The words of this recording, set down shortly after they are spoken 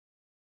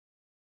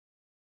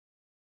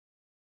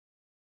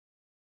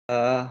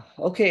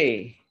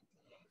Okay.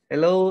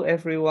 Hello,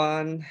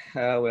 everyone.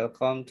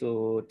 Welcome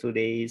to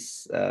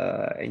today's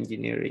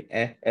engineering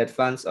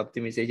advanced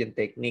optimization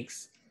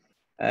techniques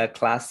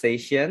class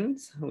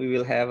sessions. We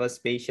will have a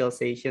special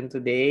session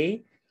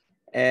today,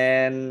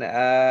 and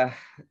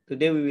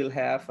today we will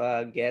have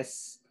a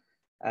guest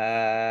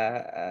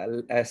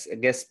as a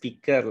guest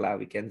speaker,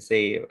 we can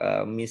say,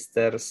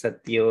 Mr.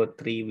 Setyo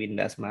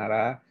Windras.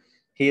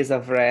 He is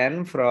a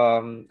friend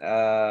from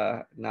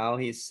now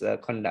he's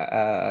doing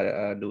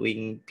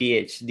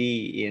PhD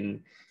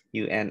in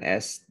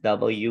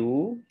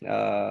UNSW,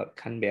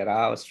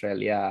 Canberra,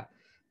 Australia.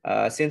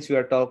 Since we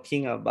are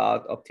talking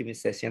about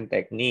optimization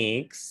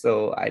techniques,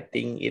 so I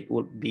think it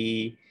would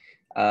be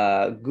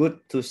good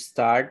to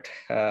start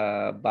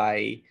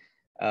by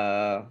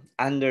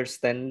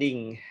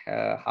understanding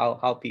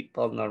how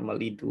people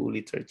normally do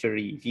literature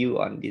review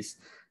on these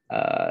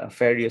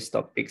various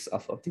topics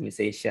of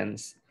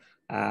optimizations.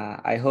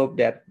 I hope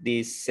that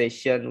this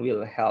session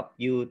will help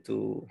you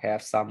to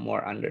have some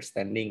more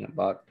understanding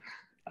about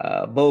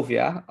both,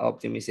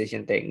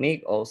 optimization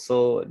technique,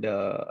 also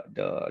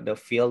the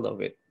field of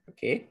it.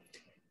 Okay,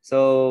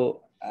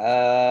 so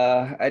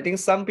I think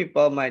some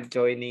people might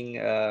joining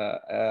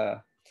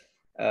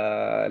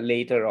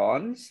later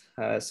on,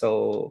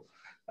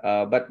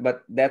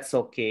 but that's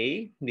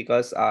okay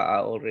because I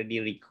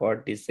already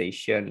record these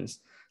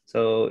sessions.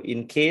 So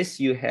in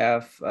case you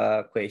have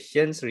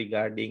questions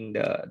regarding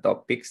the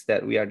topics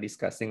that we are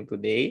discussing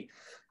today,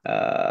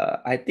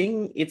 I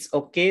think it's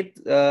okay,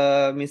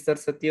 Mr.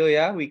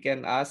 Setyo, we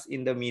can ask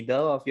in the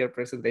middle of your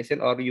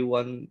presentation, or you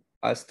want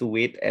us to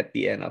wait at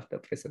the end of the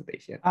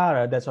presentation?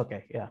 That's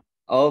okay, yeah.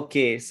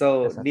 Okay,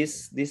 so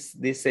this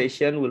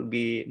session will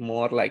be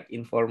more like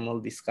informal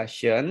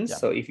discussions. Yeah.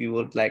 So if you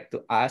would like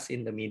to ask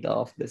in the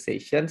middle of the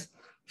sessions,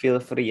 feel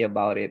free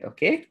about it.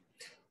 Okay.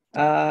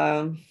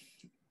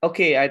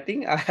 Okay, I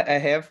think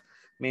I have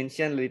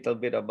mentioned a little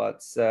bit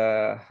about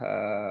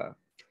Mr.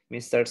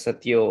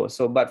 Setyo.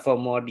 So, but for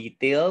more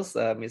details,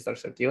 Mr.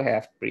 Setyo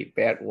have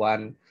prepared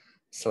one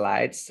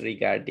slides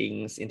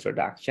regarding his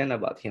introduction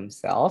about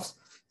himself.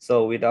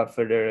 So without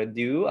further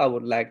ado, I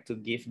would like to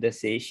give the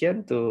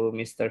session to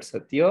Mr.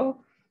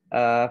 Setyo.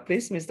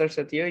 Please, Mr.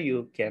 Setyo,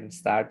 you can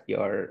start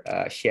your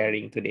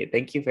sharing today.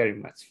 Thank you very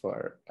much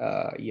for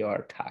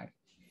your time.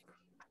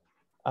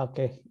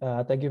 Okay,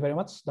 thank you very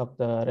much,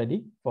 Dr.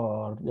 Reddy,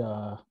 for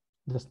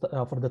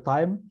the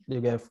time you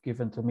have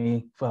given to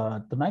me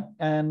for tonight,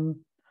 and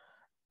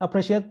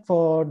appreciate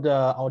for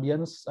the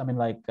audience. I mean,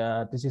 like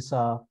this is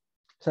a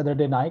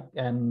Saturday night,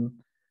 and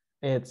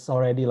it's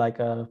already like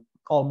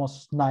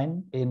almost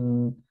 9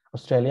 in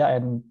Australia,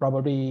 and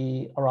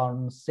probably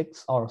around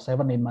 6 or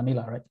 7 in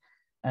Manila, right?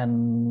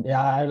 And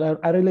yeah,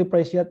 I really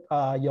appreciate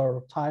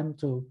your time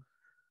to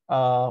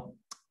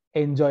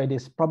enjoy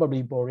this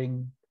probably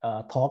boring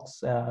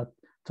talks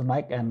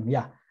tonight. And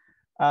yeah,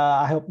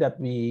 I hope that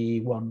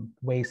we won't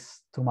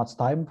waste too much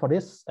time for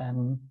this.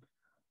 And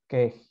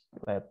okay,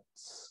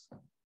 let's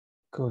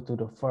go to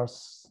the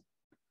first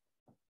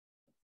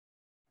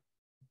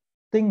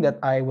thing that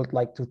I would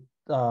like to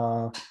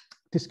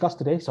discuss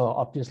today. So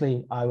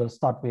obviously, I will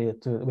start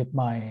with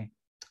my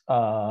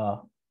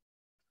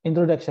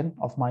introduction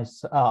of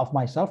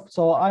myself.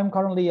 So I'm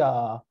currently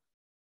a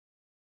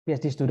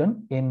PhD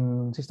student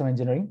in system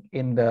engineering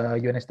in the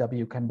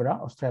UNSW Canberra,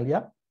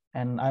 Australia,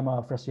 and I'm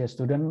a first year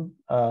student.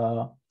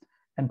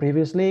 And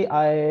previously,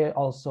 I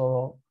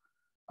also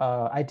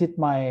I did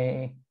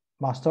my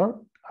master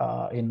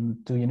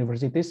in 2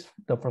 universities.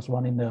 The first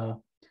one in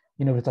the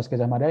Universitas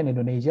Gadjah Mada in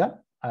Indonesia.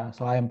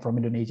 So I am from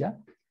Indonesia,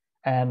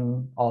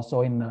 and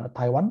also in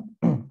Taiwan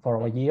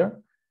for a year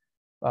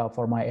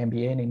for my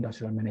MBA in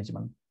industrial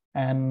management.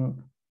 And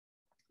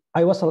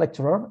I was a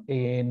lecturer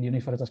in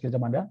Universitas Gadjah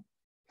Mada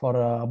for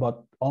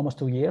about almost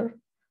 2 years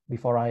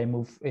before I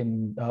moved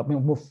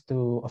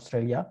to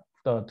Australia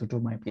to do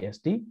my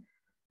PhD.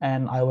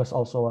 And I was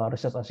also a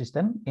research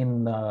assistant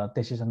in the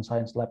decision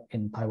science lab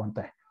in Taiwan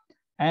Tech.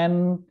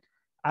 And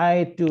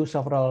I do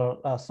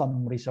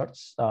some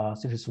research,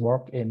 serious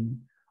work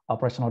in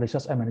operational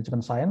research and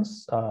management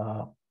science,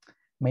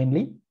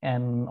 mainly,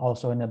 and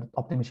also in the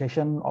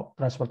optimization of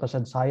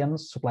transportation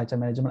science, supply chain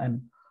management,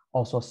 and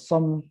also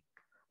some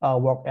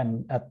work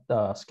at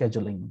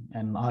scheduling.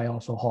 And I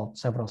also hold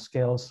several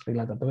skills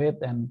related to it.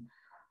 And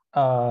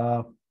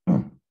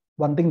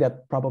one thing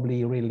that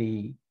probably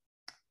really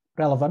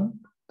relevant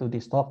to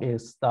this talk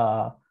is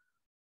the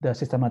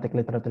systematic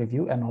literature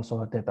review and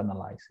also data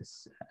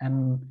analysis.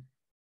 And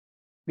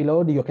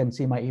below you can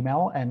see my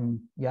email,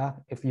 and yeah,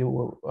 if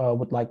you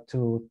would like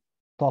to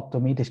talk to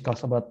me,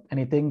 discuss about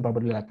anything,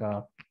 probably like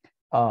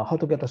how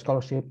to get a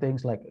scholarship,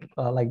 things like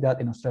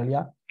that in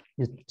Australia,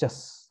 you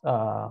just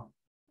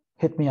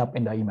hit me up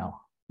in the email.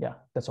 Yeah,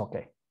 that's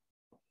okay.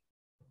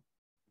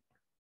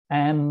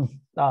 And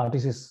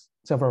this is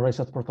several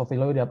research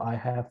portfolio that I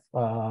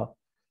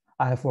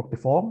have worked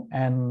before.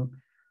 And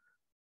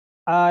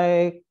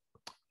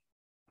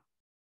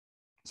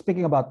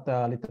speaking about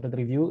literature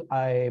review,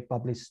 I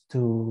published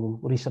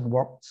 2 recent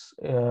works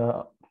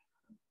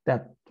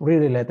that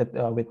really related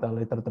with the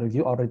literature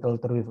review or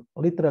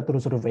literature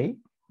survey,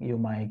 you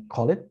might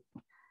call it,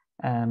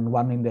 and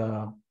one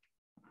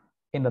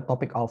in the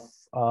topic of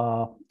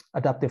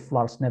adaptive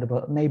large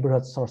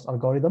neighborhood search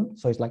algorithm.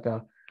 So it's like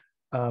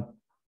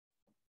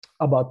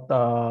about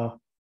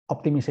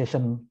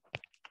optimization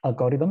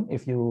algorithm.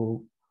 If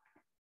you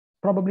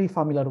probably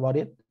familiar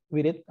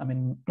with it, I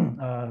mean,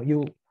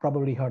 you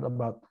probably heard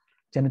about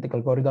genetic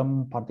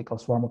algorithm, particle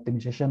swarm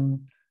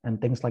optimization, and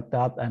things like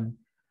that. And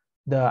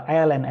the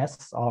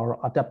ALNS, or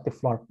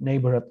adaptive large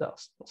neighborhood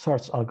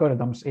search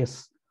algorithms,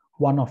 is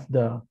one of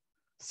the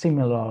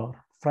similar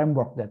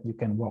framework that you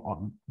can work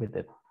on with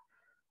it.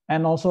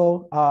 And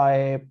also,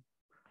 I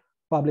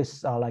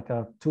published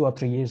 2 or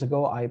 3 years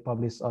ago, I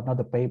published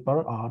another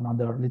paper,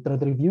 another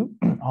literature review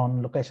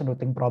on location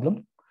routing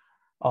problem.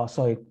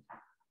 So it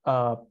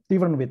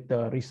different with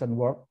the recent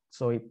work.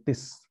 So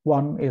this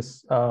one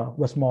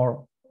was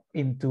more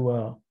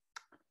into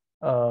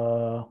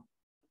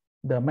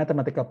the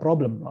mathematical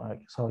problem.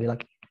 So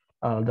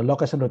the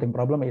location routing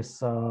problem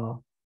is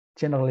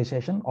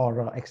generalization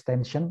or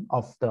extension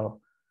of the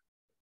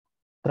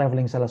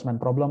traveling salesman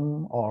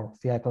problem or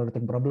vehicle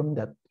routing problem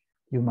that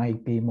you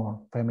might be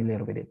more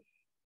familiar with it.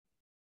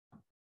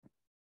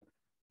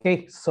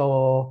 Okay,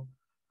 so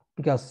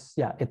because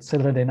it's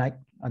Saturday night,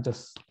 I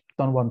just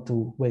don't want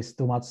to waste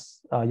too much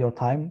your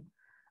time.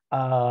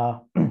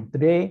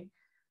 Today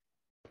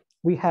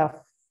we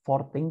have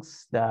 4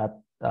 things that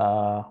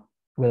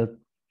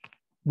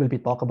will be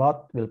talked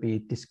about, will be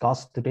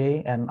discussed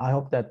today, and I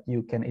hope that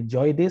you can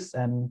enjoy this.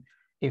 And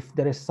if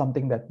there is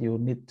something that you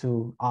need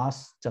to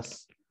ask,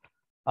 just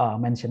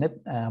mention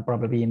it,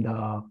 probably in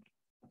the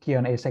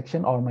Q&A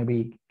section, or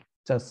maybe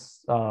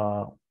just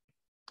turn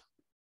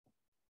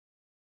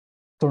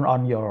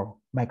on your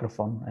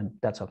microphone, and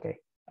that's okay.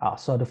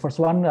 So the first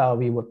one,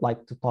 we would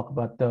like to talk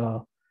about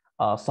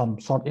some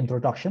short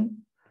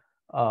introduction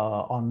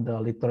on the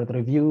literature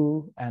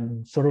review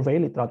and survey,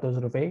 literature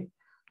survey,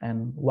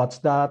 and what's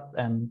that,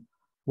 and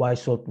why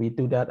should we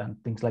do that, and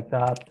things like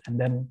that. And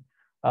then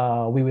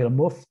we will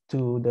move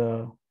to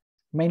the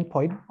main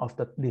point of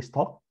this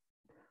talk.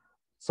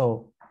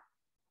 So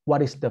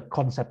what is the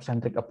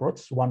concept-centric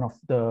approach? One of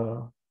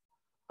the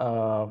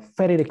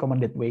very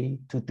recommended way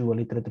to do a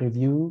literature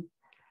review,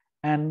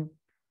 and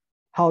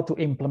how to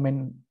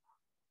implement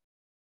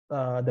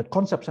the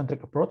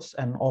concept-centric approach,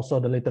 and also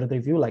the literature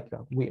review, like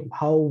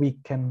how we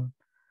can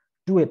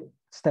do it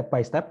step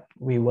by step.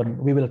 We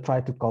will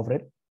try to cover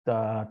it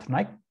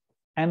tonight,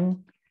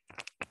 and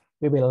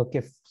we will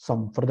give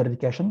some further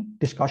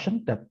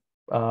discussion that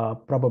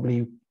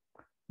probably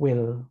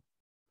will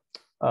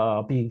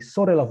be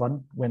so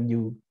relevant when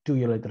you do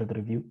your literature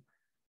review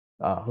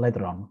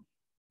later on.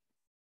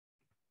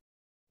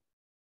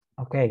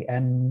 Okay,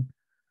 and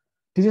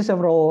these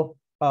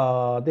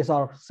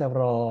are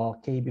several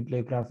key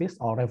bibliographies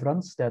or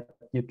reference that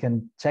you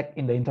can check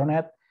in the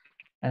internet,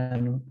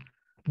 and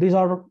these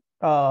are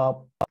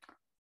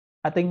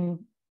I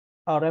think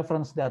a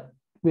reference that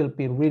will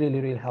be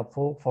really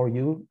helpful for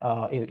you.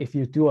 If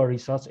you do a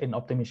research in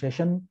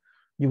optimization,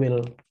 you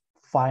will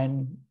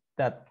find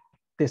that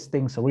these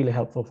things are really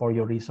helpful for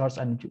your research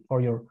and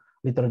for your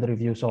literature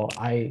review. So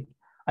I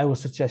would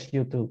suggest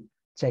you to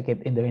check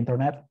it in the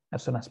internet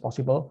as soon as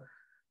possible.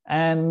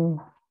 And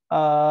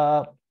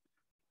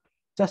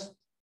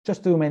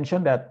just to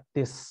mention that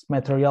this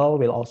material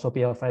will also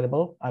be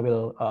available. I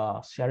will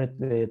share it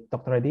with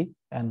Dr. Reddy,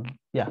 and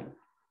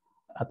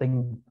I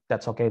think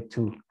that's okay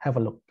to have a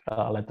look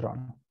later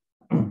on.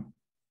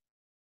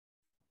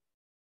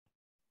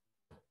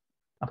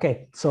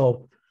 Okay,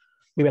 so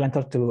we will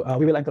enter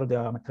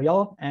the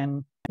material,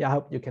 and I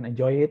hope you can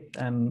enjoy it.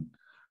 And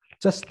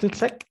just to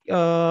check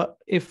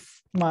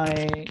if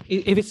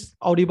it's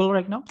audible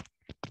right now.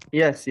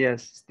 Yes,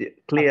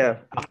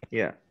 clear. Okay.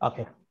 Yeah.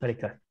 Okay, very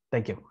good.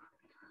 Thank you.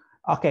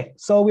 Okay,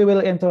 so we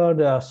will enter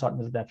the short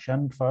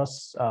introduction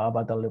first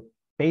about the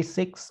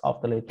basics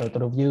of the literature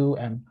review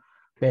and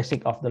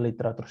basic of the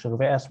literature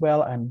survey as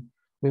well, and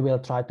we will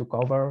try to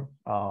cover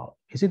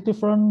is it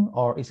different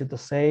or is it the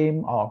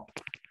same or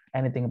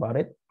anything about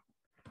it.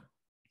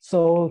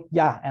 So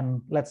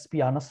and let's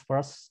be honest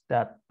first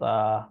that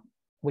all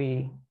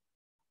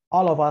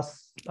of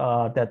us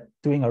that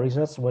doing a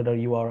research, whether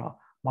you are a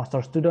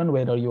master student,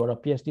 whether you are a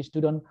PhD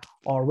student,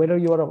 or whether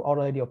you are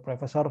already a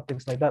professor,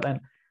 things like that,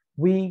 and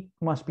we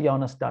must be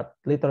honest that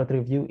literature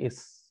review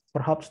is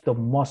perhaps the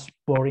most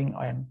boring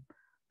and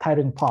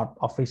tiring part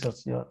of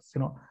research,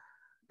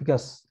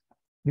 because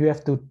you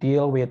have to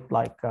deal with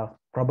like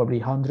probably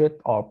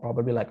 100 or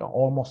probably like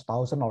almost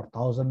 1,000 or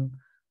 1,000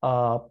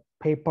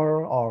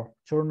 paper or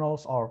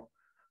journals or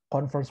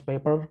conference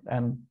paper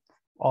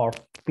or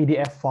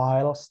PDF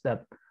files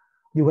that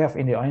you have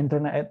in your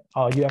internet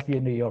or you have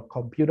in your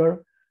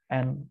computer.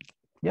 And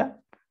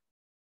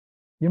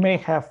you may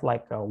have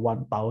like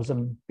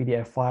 1,000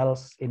 PDF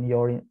files in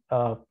your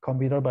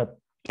computer, but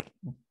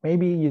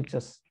maybe you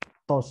just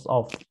toss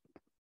off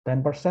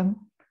 10%,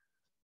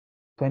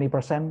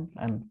 20%,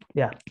 and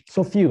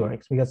so few,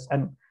 right? Because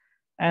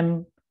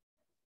and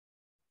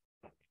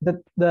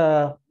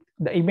the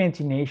the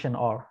imagination,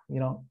 or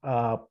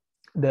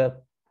the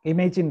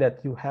imagine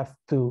that you have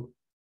to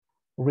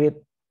read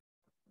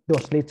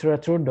those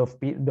literature,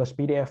 those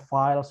PDF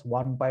files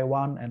one by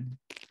one,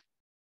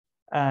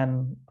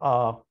 and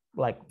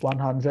like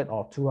 100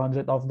 or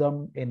 200 of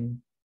them in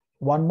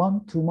 1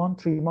 month, 2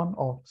 months, 3 months,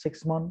 or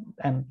 6 months,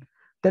 and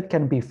that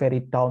can be very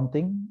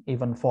daunting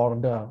even for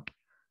the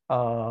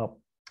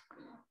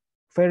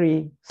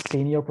very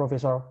senior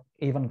professor.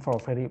 Even for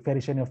very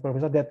senior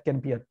professor, that can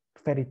be a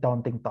very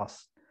daunting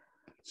task.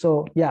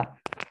 So yeah,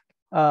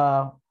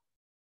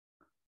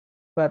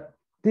 but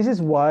this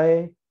is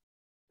why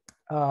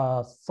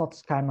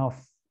such kind of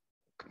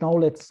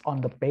knowledge on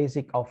the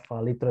basic of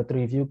literature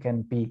review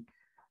can be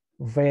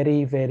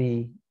very,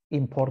 very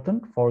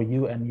important for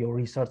you and your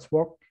research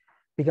work,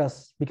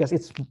 because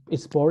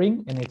it's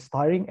boring and it's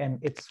tiring and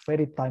it's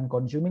very time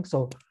consuming.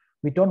 So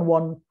we don't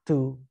want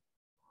to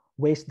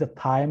waste the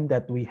time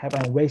that we have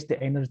and waste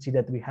the energy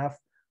that we have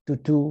to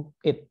do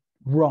it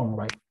wrong,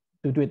 right?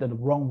 To do it in the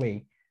wrong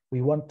way.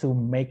 We want to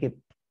make it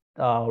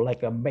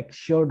make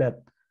sure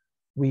that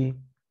we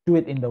do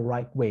it in the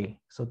right way.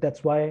 So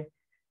that's why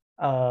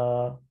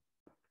I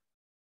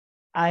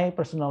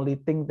personally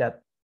think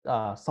that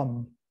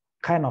some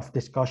kind of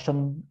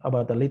discussion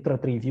about the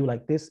literature review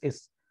like this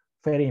is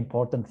very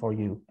important for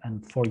you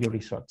and for your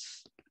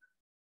research.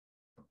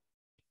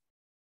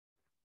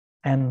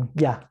 And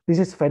yeah, this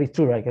is very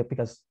true, right?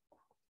 Because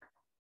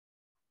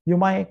you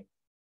might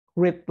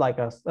read like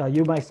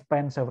you might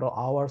spend several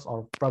hours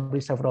or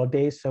probably several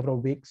days, several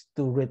weeks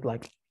to read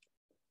like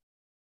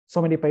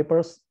so many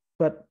papers,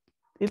 but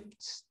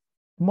it's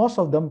most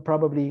of them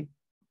probably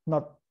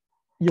not,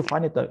 you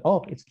find it that,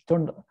 oh, it's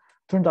turned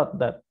out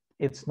that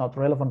it's not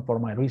relevant for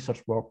my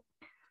research work.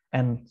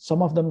 And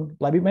some of them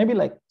maybe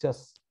like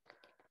just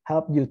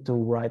help you to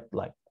write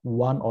like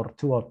 1 or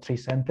 2 or 3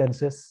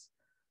 sentences.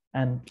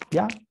 And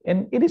yeah,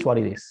 and it is what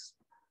it is.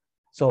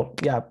 So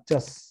yeah,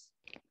 just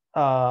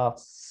a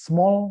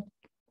small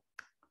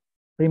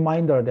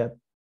reminder that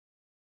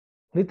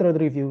literature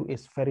review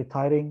is very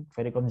tiring,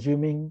 very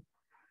consuming,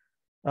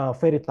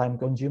 very time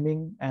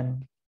consuming,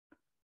 and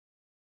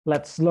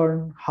let's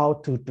learn how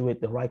to do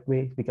it the right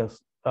way, because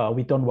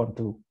we don't want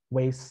to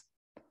waste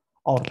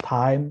our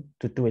time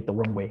to do it the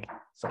wrong way.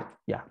 So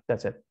yeah,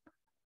 that's it.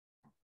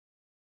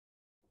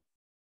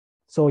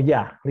 So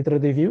yeah,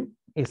 literature review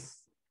is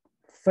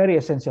very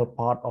essential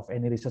part of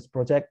any research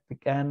project.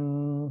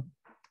 And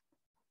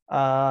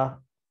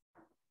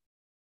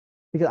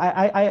because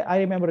I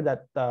remember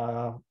that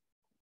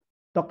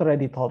Dr.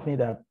 Reddy told me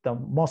that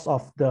most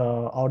of the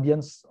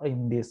audience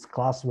in this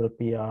class will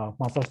be a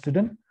master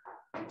student.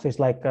 So it's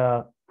like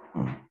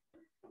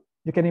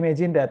you can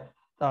imagine that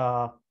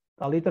a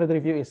literature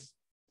review is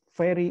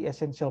very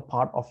essential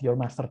part of your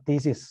master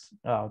thesis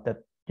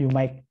that you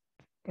might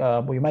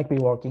be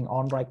working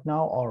on right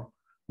now, or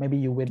maybe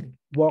you will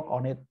work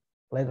on it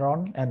later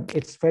on. And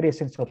it's very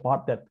essential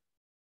part that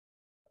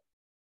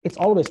it's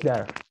always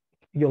there.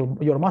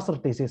 Your master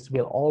thesis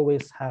will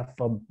always have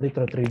a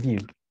literature review.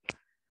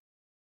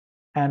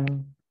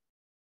 And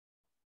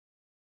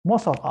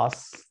most of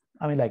us,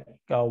 I mean, like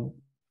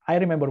I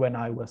remember when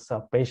I was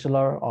a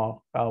bachelor,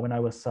 or when I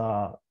was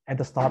at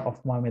the start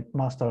of my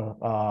master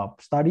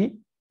study,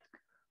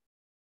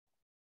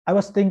 I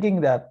was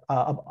thinking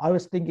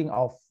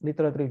of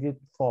literature review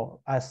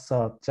as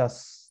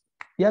just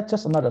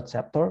another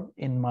chapter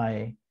in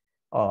my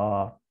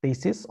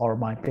thesis or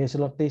my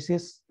bachelor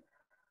thesis.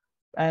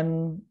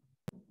 And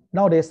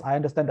nowadays I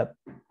understand that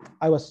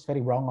I was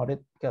very wrong on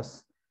it,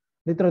 because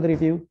literature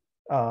review,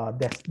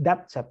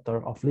 that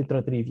chapter of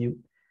literature review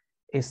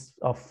is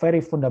a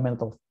very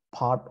fundamental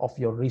part of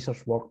your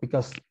research work.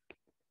 Because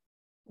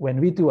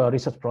when we do a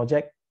research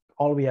project,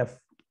 all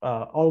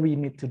we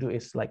need to do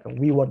is like,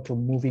 we want to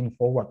moving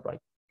forward, right?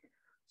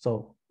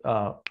 So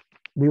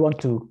we want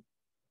to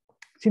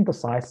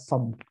synthesize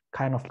some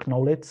kind of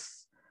knowledge,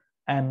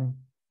 and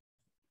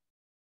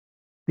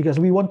because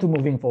we want to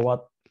moving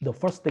forward, the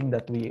first thing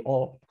that we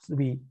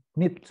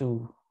need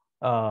to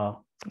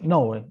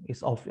know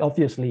is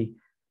obviously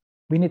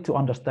we need to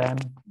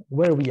understand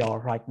where we are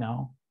right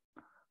now.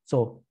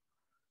 So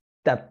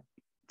that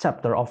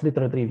chapter of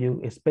literature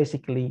review is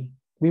basically,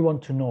 we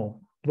want to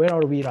know where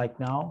are we right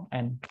now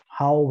and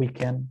how we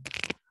can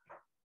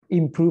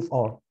improve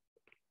or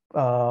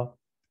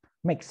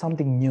make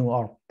something new,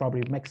 or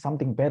probably make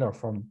something better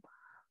from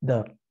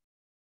the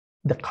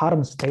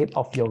current state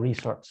of your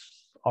research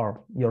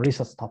or your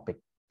research topic.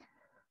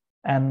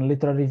 And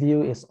literature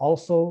review is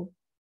also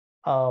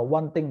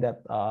one thing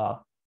that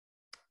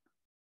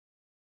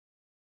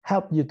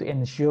help you to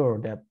ensure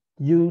that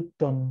you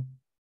don't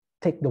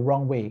take the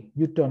wrong way,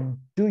 you don't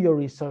do your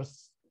research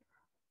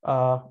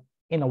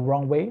in a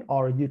wrong way,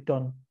 or you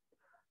don't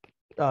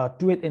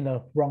do it in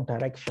the wrong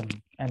direction.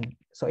 And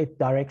so it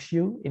directs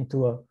you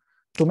into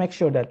to make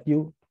sure that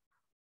you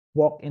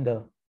walk in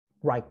the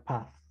right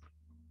path.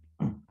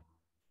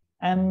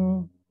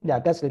 And yeah,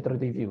 that's literature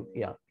review.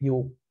 Yeah,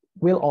 you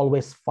will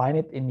always find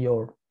it in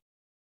your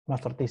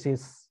master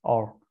thesis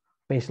or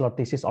bachelor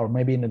thesis, or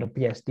maybe in the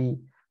PhD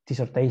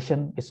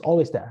dissertation is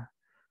always there.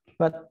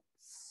 But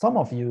some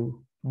of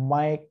you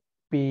might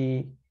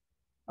be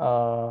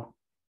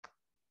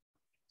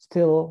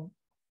still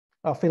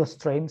feel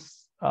strange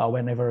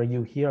whenever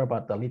you hear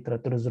about the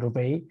literature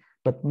survey,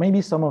 but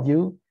maybe some of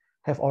you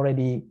have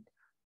already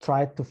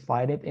tried to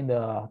find it in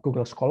the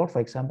Google Scholar, for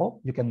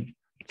example. You can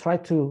try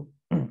to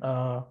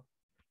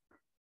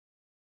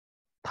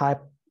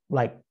type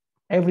like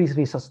every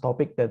research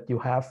topic that you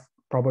have.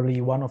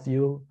 Probably one of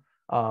you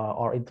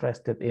are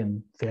interested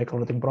in vehicle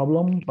routing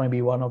problem.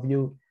 Maybe one of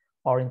you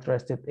are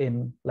interested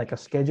in like a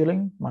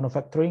scheduling,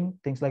 manufacturing,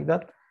 things like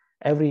that.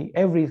 Every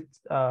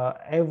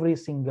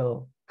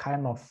single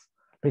kind of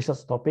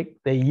research topic,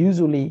 they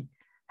usually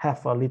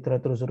have a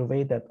literature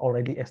survey that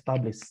already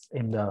established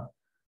in the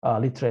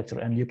literature,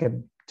 and you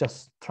can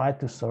just try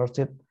to search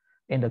it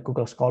in the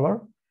Google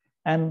Scholar.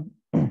 And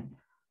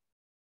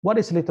what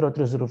is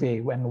literature survey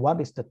and what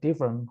is the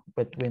difference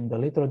between the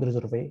literature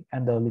survey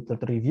and the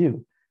literature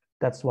review?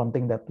 That's one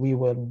thing that we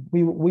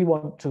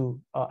want to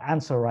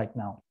answer right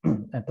now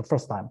at the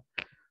first time.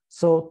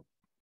 So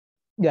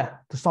yeah,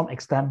 to some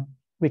extent,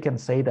 we can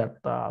say that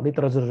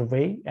literature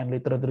survey and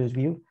literature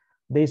review,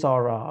 these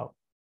are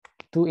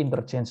two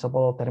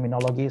interchangeable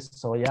terminologies.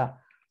 So yeah,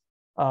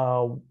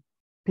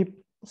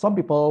 some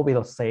people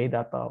will say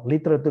that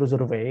literature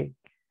survey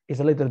is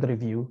a literature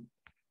review,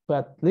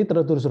 but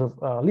literature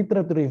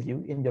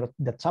review in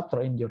the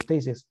chapter in your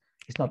thesis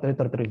is not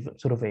literature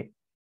survey.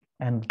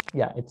 And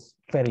yeah, it's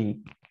very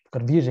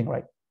confusing,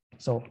 right?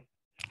 So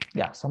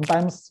yeah,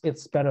 sometimes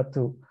it's better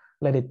to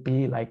let it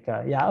be like,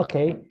 yeah,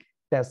 okay,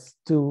 that's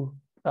two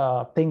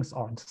things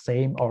are the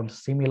same or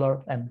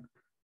similar. And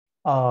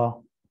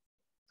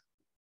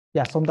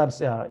yeah,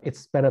 sometimes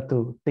it's better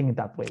to think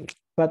that way.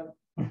 But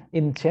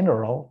in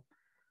general,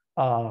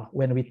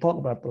 when we talk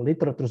about the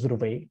literature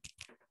survey,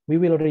 we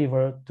will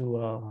revert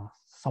to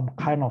some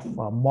kind of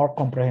more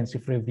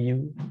comprehensive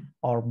review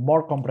or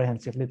more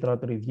comprehensive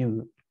literature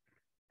review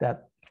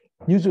that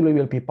usually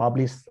will be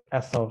published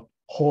as a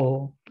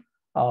whole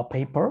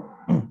paper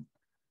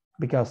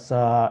because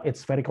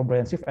it's very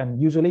comprehensive,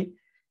 and usually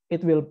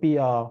it will be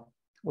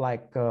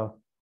like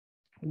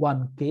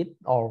one gate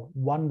or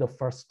one of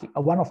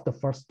the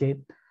first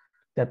gate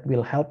that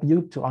will help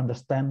you to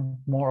understand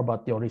more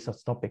about your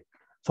research topic.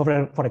 So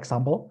for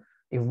example,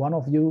 if one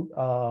of you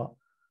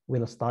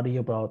will study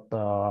about,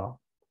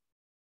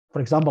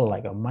 for example,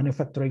 like a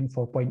manufacturing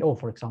 4.0,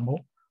 for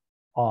example,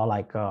 or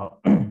like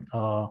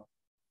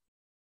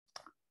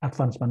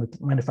advanced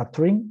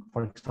manufacturing,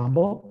 for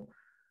example,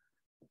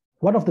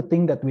 one of the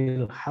things that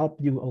will help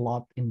you a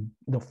lot in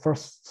the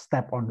first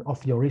step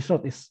of your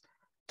research is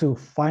to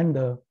find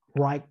the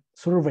right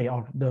survey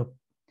or the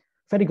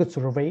very good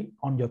survey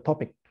on your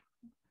topic.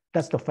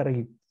 That's the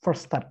very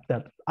first step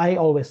that I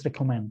always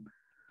recommend.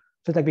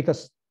 So like,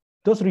 because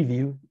those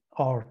review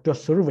or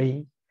those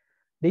survey,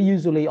 they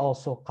usually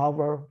also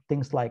cover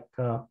things like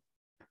the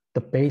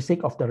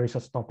basic of the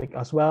research topic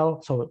as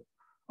well. So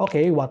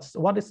okay, what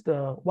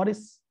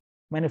is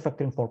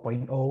manufacturing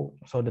 4.0?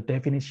 So the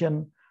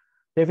definition,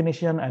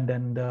 and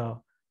then the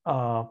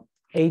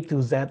A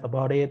to Z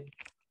about it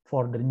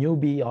for the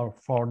newbie or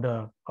for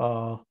the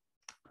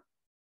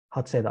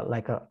how to say that,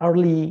 like a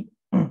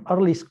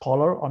early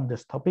scholar on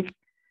this topic.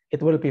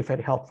 It will be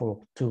very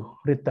helpful to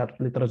read that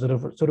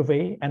literature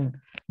survey, and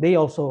they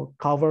also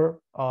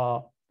cover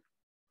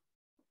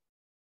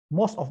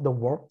most of the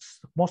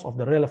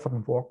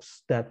relevant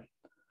works that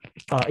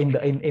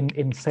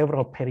in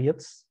several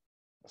periods.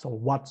 So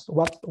what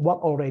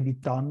already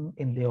done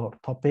in your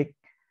topic,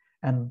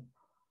 and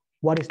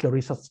what is the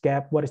research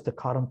gap, what is the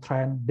current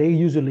trend, they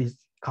usually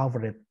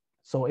cover it.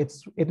 So it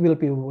will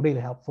be really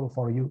helpful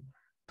for you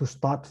to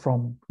start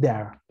from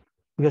there,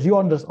 because you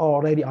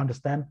already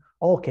understand,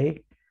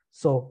 okay,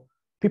 so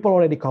people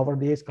already cover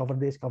this,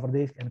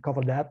 and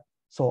cover that.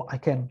 So I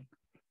can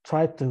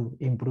try to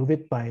improve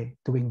it by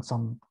doing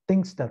some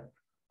things that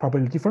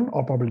probably different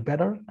or probably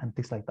better and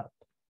things like that.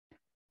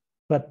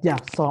 But yeah,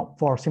 so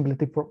for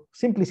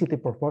simplicity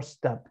purpose,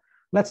 that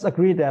let's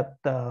agree that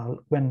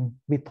when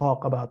we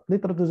talk about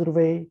literature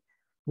survey,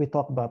 we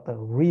talk about the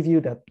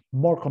review that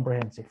more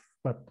comprehensive.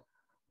 But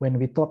when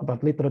we talk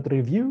about literature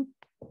review,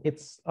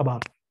 it's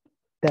about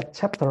that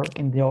chapter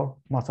in your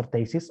master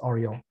thesis or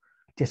your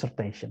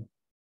dissertation.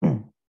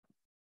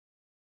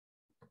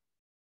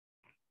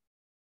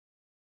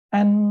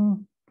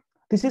 And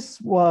this is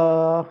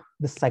the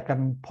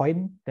second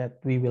point that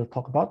we will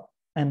talk about,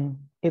 and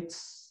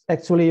it's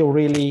actually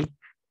really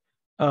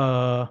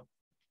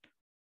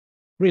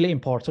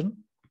important.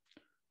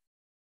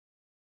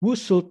 Who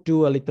should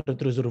do a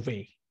literature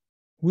survey?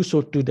 Who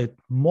should do the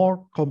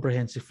more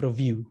comprehensive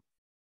review?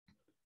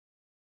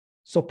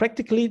 So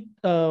practically,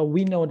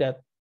 we know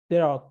that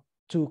there are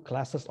two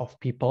classes of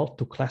people,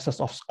 two classes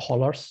of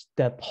scholars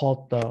that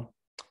hold the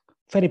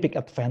very big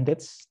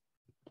advantage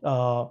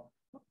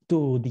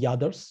to the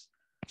others.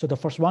 So the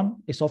first one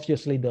is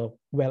obviously the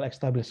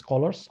well-established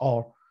scholars,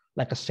 or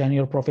like a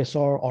senior professor,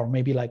 or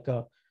maybe like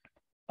a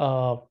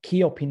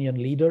key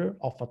opinion leader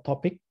of a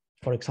topic.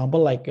 For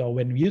example, like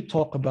when you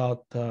talk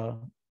about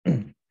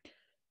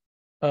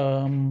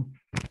how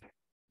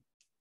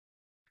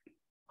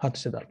to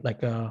say that?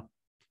 Like,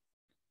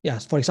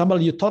 yes, for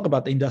example, you talk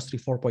about the Industry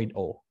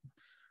 4.0.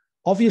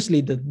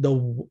 Obviously,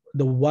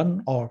 the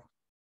one or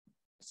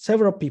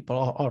several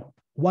people or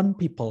one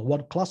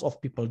class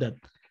of people that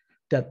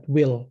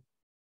will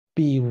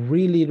be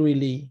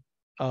really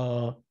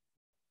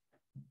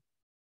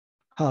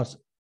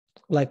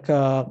like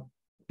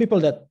people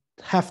that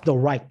have the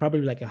right,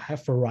 probably like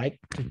have a right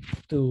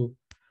to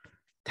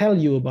tell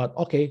you about,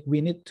 okay, we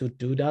need to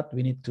do that,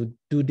 we need to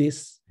do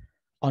this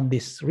on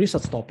this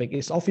research topic,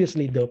 is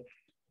obviously the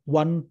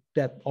one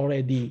that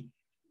already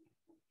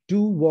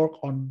do work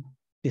on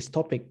this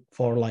topic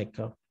for like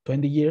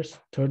 20 years,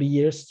 30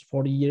 years,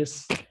 40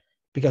 years,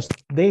 because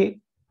they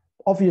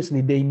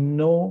obviously they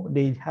know,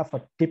 they have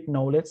a deep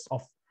knowledge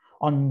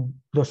on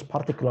those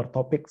particular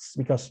topics,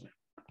 because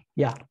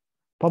yeah,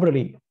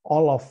 probably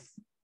all of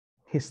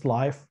his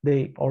life,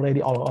 they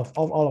already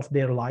all of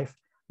their life,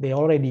 they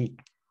already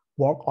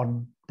work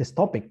on this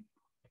topic.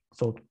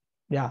 So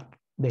yeah,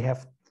 they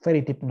have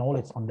very deep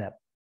knowledge on that.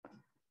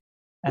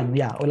 And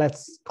yeah,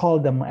 let's call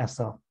them as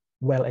a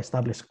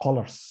well-established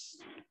scholars.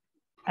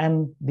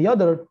 And the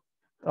other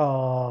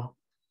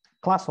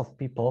class of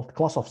people,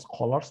 class of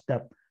scholars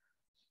that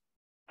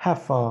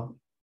have a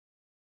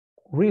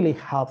really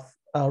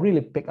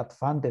big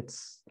advantage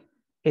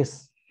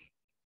is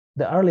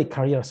the early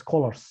career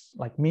scholars,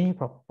 like me,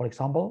 for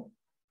example,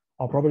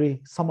 or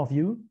probably some of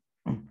you,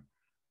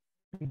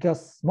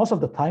 because most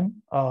of the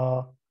time,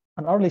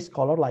 an early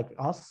scholar like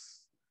us,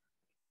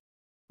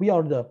 we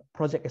are the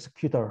project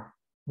executor.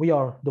 We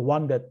are the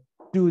one that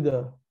do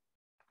the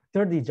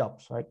dirty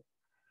jobs, right?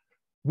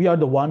 We are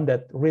the one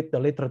that read the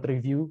literature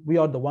review. We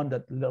are the one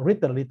that read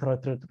the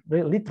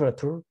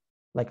literature.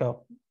 Like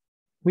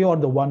we are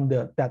the one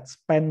that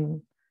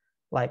spend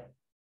like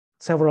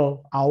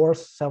several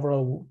hours,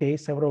 several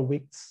days, several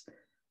weeks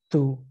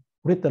to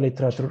read the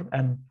literature,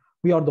 and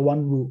we are the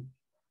one who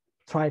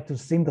try to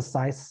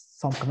synthesize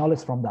some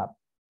knowledge from that.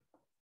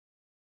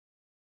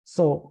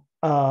 So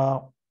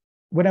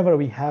whenever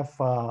we have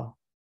a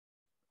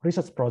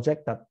research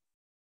project that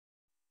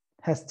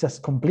has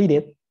just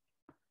completed,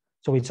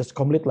 so we just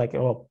complete like,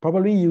 oh,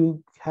 probably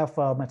you have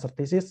a master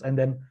thesis and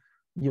then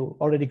you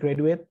already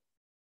graduate,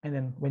 and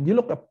then when you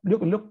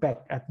look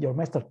back at your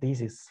master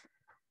thesis,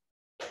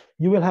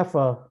 you will have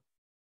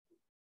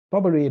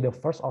probably the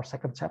first or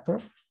second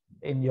chapter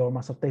in your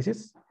master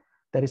thesis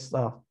that is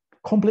a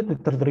complete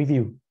literature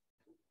review.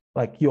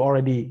 Like you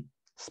already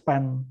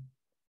spent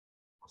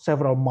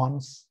several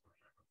months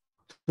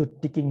to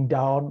digging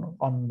down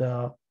on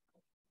the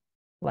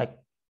like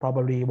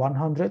probably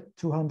 100,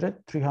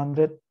 200,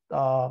 300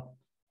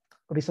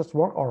 research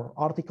work or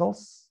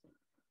articles,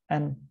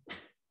 and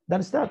that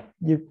is that.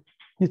 You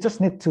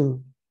just need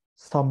to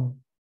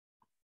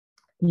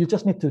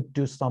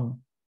do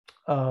some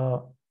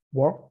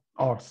work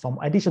or some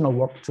additional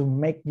work to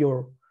make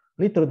your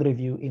literature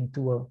review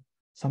into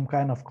some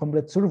kind of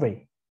complete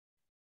survey.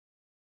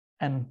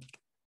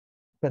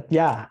 But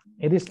yeah,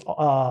 it's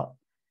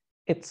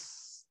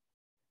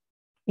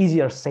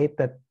easier said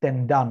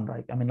than done,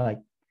 right? I mean,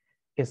 like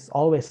it's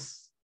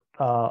always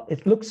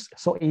it looks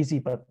so easy,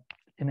 but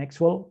in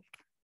actual,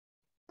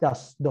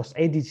 those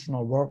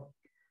additional work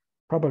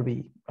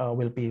probably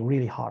will be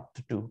really hard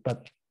to do.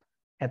 But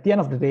at the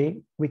end of the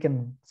day, we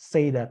can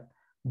say that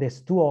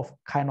there's two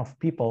kind of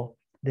people,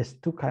 there's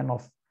two kind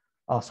of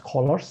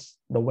scholars,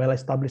 the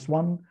well-established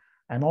one,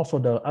 and also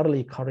the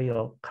early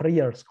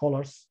career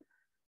scholars.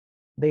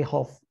 They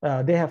have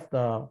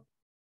the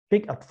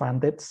big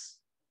advantage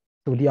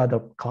to the other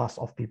class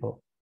of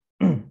people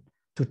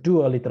to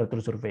do a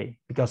literature survey,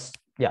 because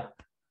yeah,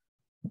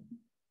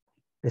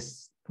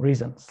 these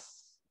reasons.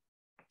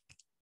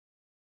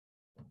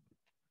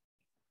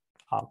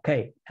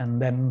 Okay, and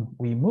then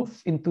we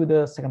move into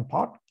the second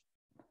part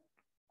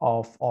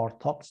of our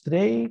talks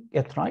today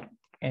tonight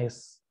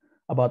is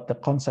about the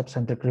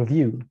concept-centric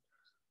review.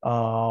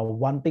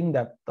 One thing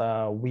that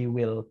we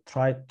will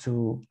try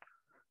to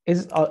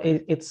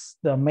it's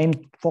the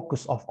main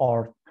focus of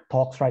our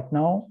talks right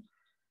now,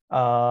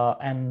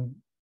 and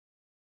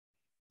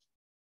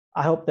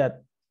I hope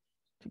that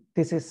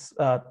this is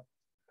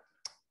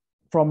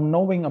from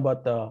knowing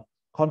about the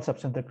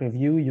concept-centric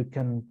review, you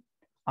can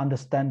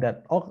understand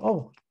that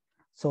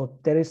so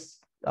there is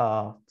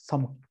a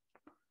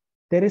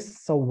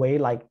way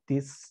like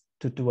this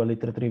to do a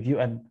literature review,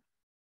 and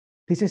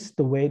this is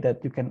the way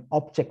that you can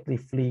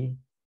objectively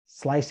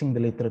slicing the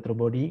literature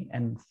body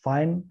and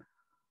find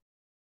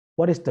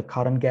what is the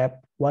current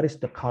gap, what is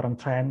the current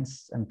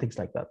trends, and things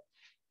like that.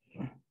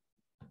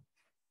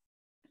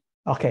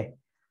 Okay,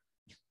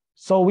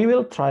 so I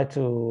will try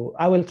to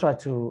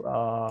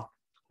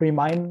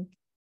remind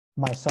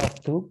myself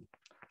too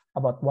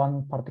about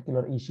one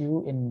particular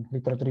issue in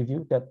literature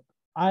review that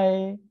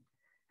I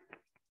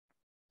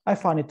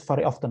find it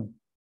very often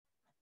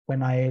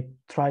when I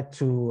try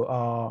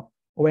to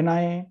when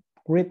I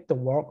read the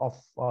work of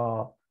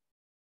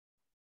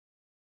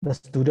the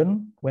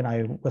student when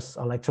I was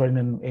a lecturer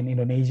in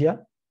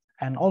Indonesia,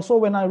 and also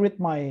when I read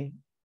my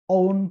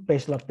own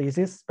bachelor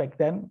thesis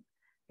back then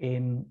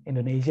in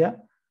Indonesia.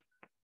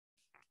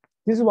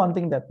 This is one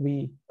thing that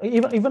we,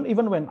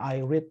 even when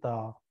I read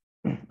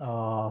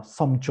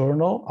some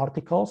journal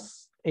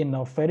articles in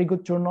a very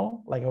good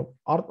journal, like a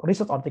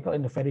research article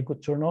in a very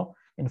good journal,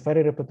 in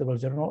very reputable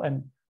journal,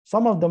 and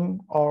some of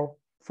them are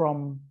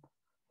from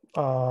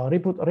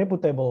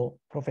reputable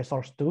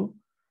professors too.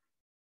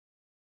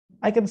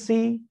 I can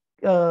see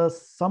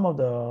some of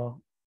the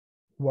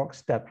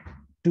works that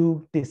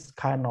do this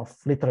kind of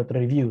literature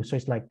review. So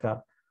it's like,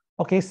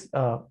 okay,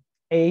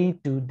 A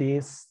do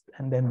this,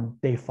 and then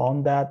they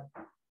found that,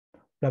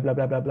 blah, blah,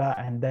 blah, blah, blah,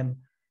 and then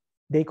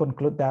they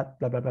conclude that,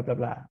 blah, blah, blah, blah,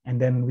 blah. And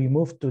then we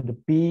move to the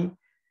B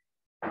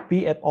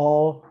et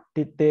al.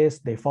 Did this,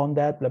 they found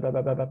that, blah, blah,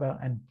 blah, blah, blah, blah,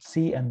 and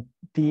C and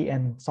D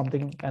and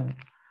something, and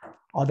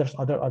others,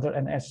 other,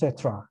 and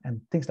etc.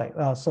 and things like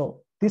that. So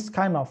this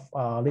kind of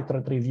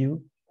literature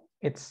review,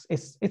 it's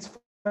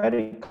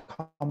very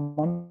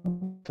common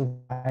to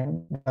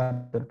find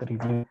the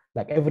review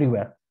like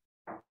everywhere.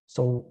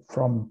 So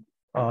from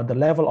the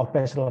level of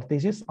bachelor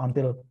thesis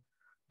until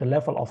the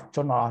level of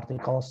journal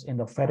articles in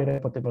the very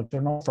reputable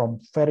journal from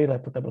very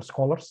reputable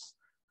scholars,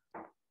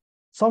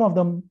 some of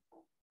them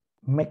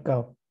make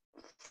a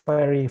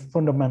very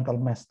fundamental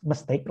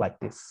mistake like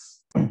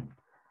this.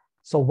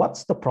 So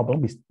what's the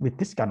problem with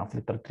this kind of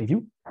literature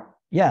review?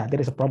 Yeah, there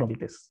is a problem with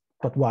this,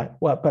 but why?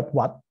 Well, but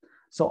what?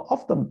 So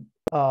often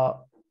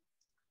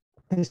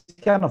this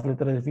kind of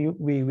literature review,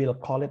 we will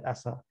call it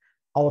as a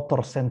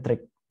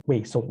author-centric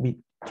way. So we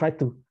try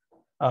to,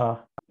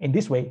 in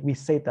this way, we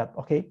say that,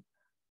 okay,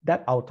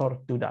 that author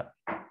do that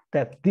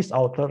this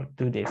author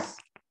do this,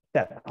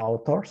 that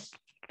authors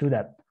do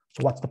that.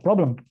 So what's the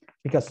problem?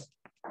 Because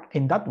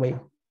in that way,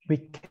 we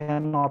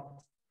cannot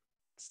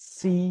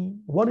see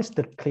what is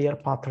the clear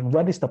pattern,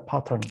 what is the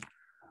pattern,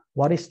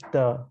 what is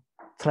the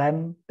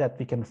trend that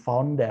we can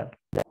find there.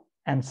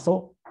 And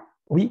so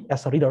we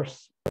as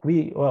readers,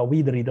 we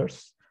the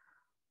readers,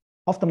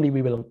 oftenly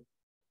we will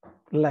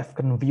left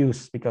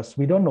confused because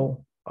we don't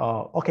know,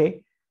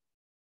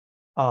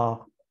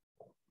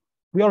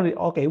 we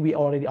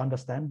already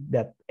understand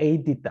that A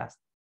did that,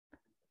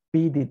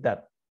 B did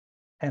that,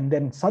 and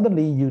then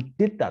suddenly you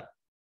did that.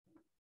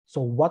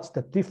 So what's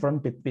the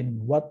difference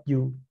between what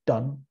you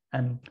done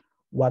and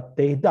what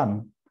they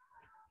done?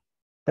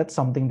 That's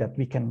something that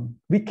we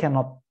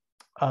cannot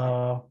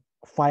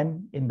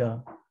find in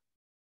the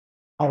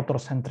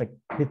author-centric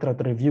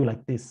literature review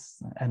like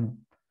this. And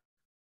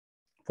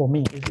for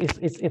me,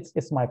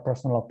 it's my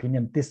personal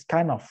opinion. This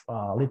kind of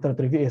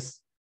literature review is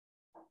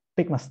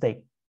big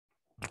mistake.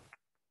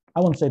 I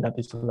won't say that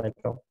it's like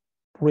a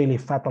really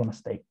fatal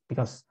mistake,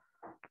 because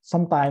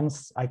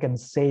sometimes I can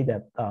say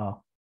that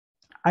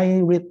I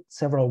read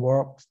several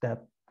works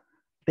that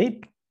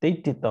they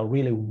did a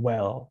really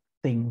well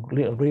thing,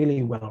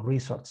 really well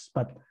researched,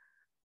 but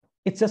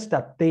it's just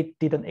that they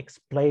didn't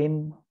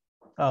explain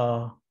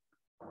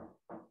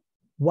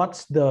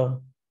what's the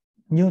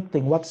new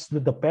thing, what's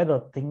the better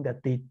thing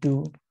that they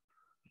do,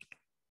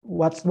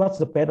 what's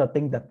the better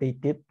thing that they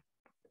did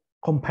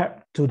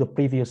compared to the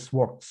previous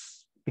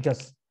works,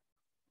 because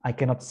I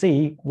cannot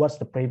see what's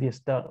the previous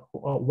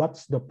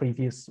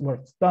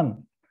works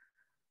done,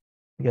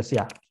 because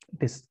yeah,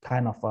 this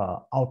kind of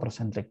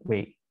author-centric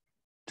way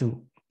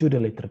to do the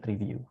literature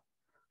review.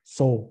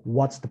 So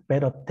what's the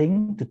better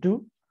thing to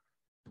do?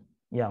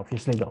 Yeah,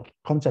 obviously the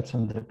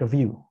concept-centric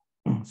review.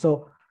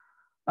 So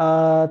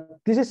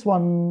this is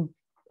one.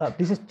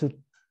 These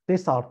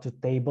are two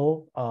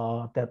table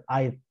that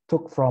I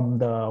took from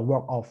the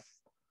work of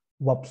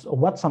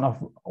Watson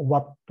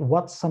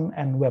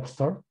and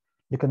Webster.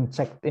 You can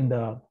check in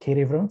the key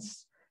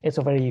reference. It's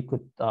a very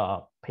good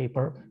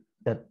paper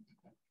that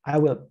I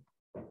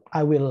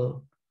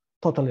will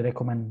totally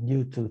recommend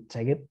you to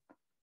check it,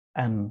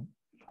 and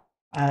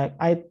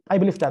I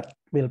believe that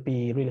will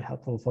be really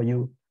helpful for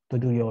you to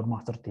do your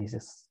master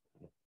thesis.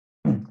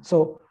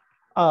 So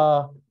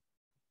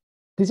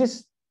this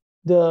is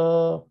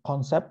the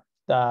concept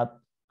that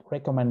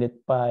recommended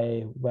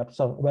by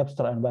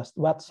Webster and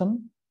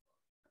Watson.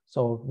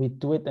 So we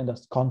do it in the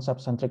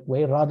concept-centric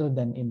way rather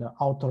than in the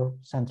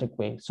author-centric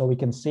way. So we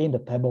can see in the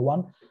table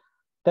 1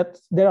 that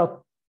there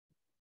are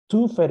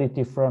two very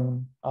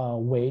different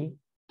ways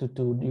to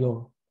do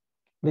your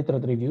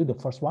literature review. The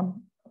first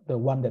one, the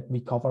one that we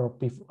covered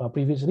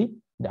previously,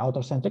 the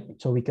author-centric.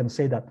 So we can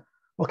say that,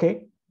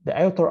 okay, the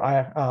author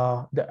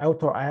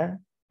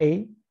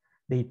A,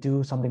 they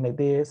do something like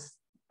this.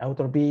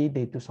 Author B,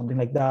 they do something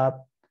like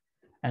that,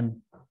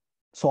 and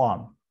so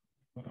on.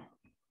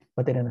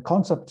 But then in a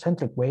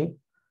concept-centric way,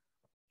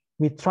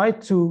 we try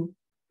to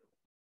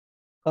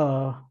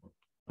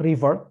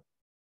revert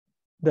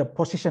the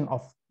position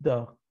of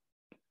the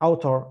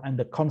author and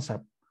the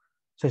concept.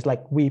 So it's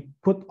like we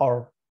put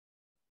our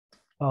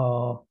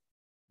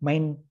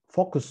main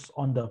focus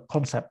on the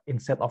concept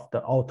instead of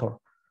the author.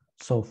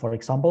 So for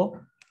example,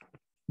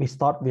 we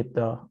start with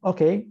the,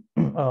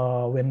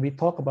 when we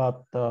talk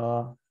about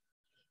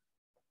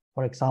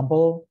for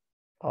example,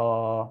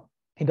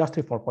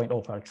 Industry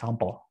 4.0, for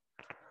example,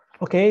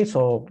 Okay,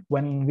 so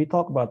when we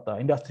talk about the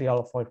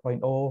industrial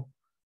 4.0,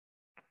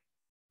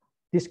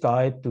 this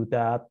guy do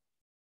that,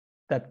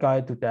 that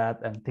guy do that,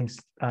 and things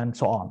and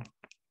so on.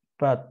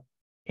 But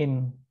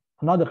in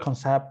another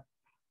concept,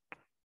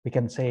 we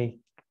can say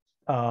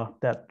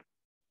that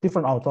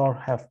different authors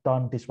have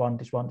done this one,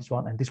 this one, this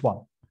one, and this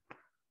one.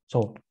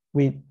 So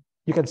you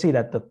can see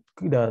that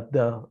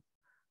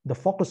the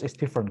focus is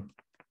different.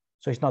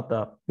 So it's not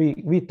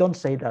we don't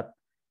say that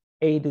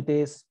A did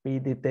this, B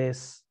did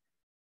this,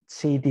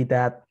 C did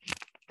that,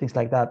 things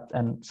like that,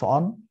 and so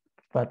on.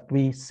 But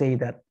we say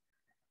that,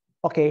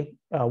 okay,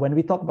 when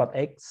we talk about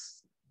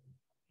X,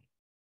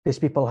 these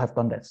people have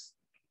done this.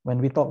 When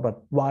we talk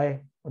about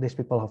Y, these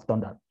people have done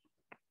that.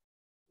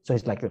 So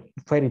it's like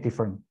very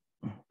different.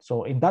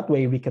 So in that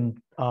way, we can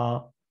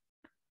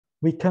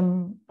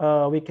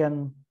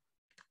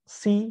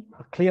see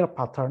a clear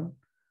pattern,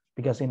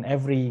 because in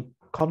every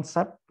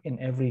concept, in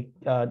every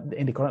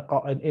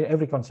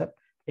concept,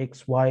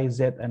 X, Y,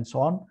 Z, and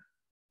so on,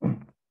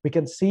 we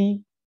can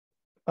see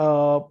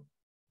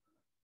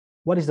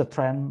what is the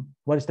trend,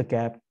 what is the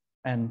gap,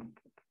 and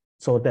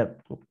so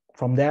that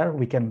from there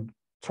we can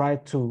try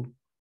to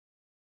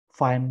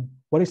find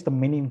what is the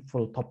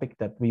meaningful topic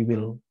that we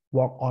will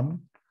work on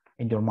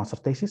in your master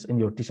thesis, in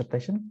your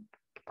dissertation,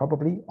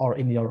 probably, or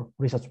in your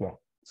research work.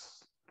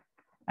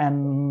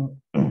 And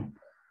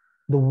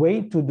the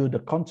way to do the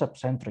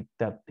concept-centric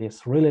that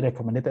is really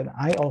recommended, and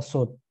I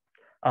also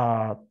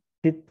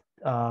did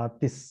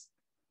this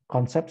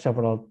concept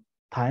several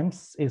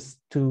times, is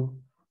to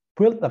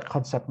build a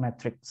concept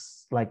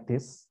matrix like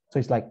this. So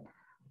it's like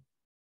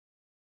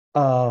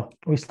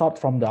we start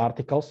from the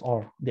articles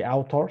or the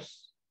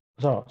authors.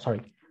 So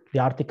sorry, the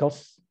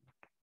articles.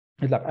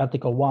 It's like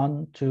article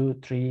 1, 2,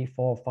 3,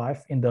 4,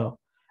 5 in the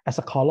as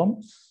a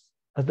columns,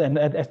 as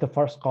the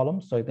first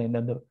column. So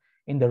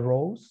in the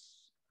rows,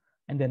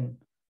 and then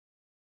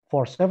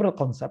for several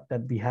concepts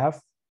that we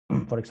have,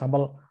 for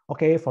example,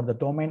 okay, for the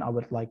domain, I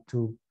would like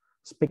to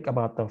speak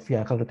about the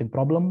vehicle routing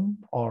problem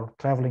or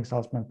traveling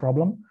salesman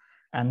problem,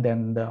 and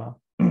then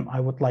I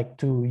would like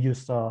to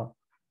use a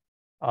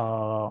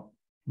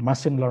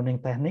machine learning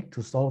technique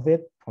to solve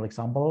it, for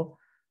example.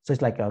 So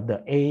it's like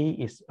the A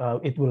is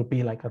it will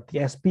be like a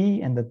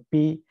TSP, and the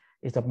B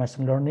is a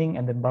machine learning,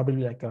 and then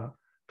probably like a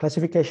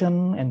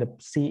classification, and the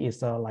C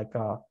is like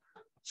a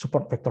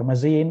support vector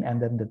machine,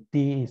 and then the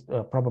D is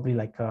probably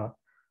like a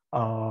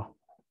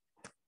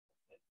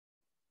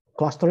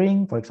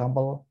clustering, for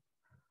example.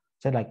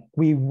 So like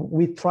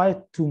we try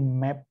to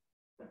map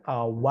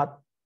what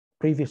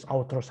previous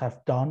authors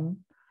have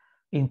done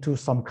into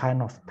some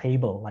kind of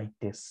table like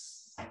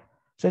this.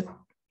 So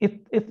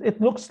it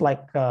looks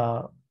like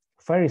a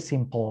very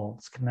simple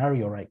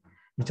scenario, right?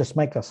 You just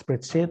make a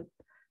spreadsheet,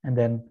 and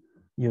then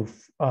you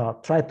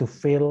try to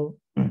fill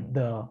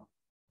the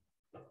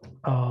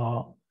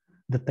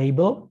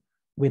table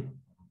with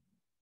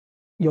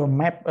your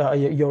map,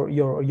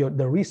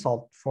 the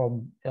result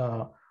from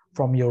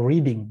your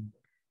reading.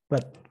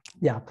 But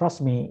yeah, trust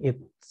me,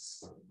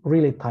 it's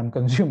really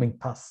time-consuming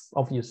task,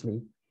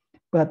 obviously.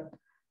 But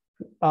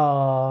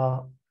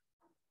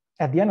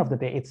at the end of the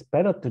day, it's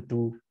better to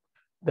do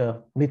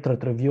the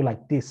literature review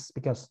like this,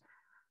 because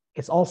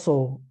it's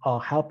also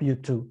help you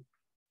to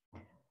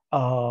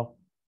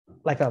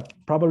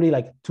probably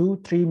like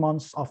 2-3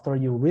 months after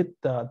you read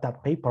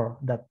that paper,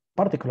 that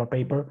particular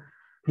paper,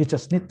 you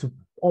just need to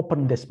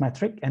open this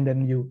metric, and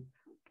then you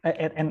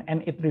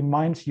and it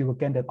reminds you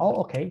again that, oh,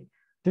 okay,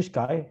 this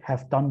guy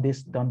have done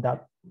this, done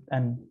that,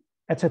 and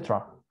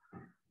etc.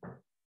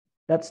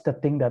 That's the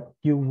thing that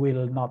you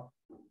will not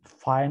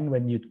find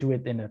when you do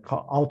it in an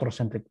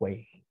author-centric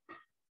way.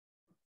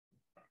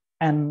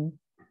 And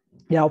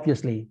yeah,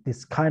 obviously,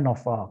 this kind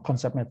of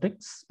concept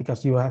matrix,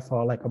 because you have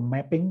like a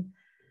mapping,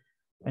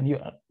 and you,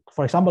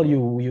 for example,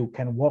 you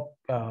can work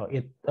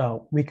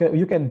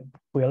you can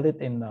build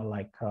it in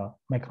like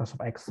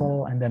Microsoft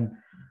Excel, and then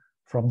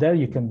from there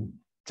you can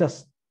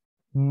just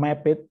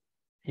map it.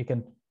 You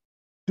can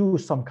do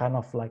some kind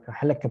of like a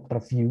helicopter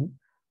view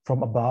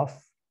from above,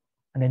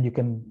 and then you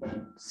can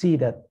see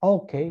that,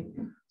 okay,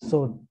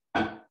 so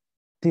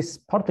this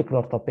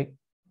particular topic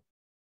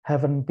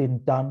haven't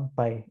been done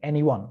by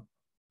anyone,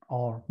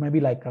 or maybe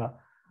like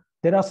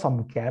there are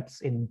some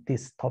gaps in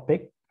this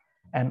topic,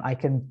 and I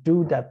can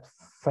do that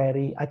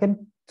I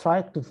can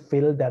try to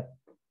fill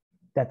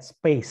that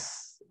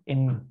space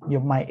in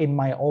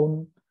my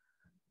own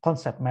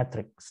concept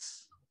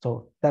matrix.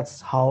 So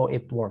that's how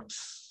it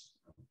works.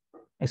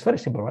 It's very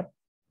simple, right?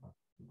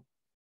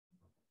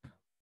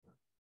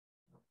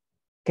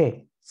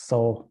 Okay,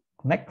 so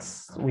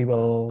next we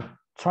will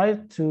try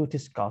to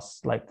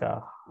discuss like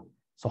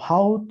so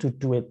how to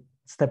do it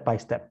step by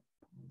step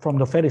from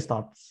the very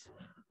start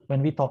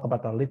when we talk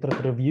about a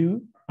literature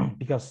review,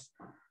 because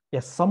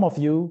yes, some of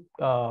you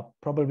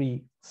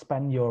probably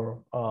spend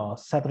your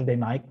Saturday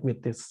night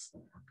with this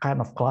kind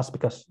of class,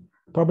 because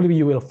probably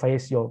you will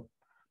face your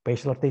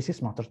bachelor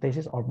thesis, master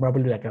thesis, or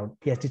probably like a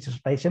PhD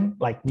dissertation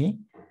like me.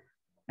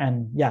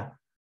 And yeah,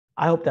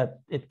 I hope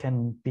that it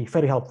can be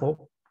very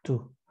helpful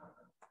to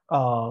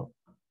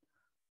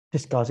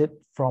discuss it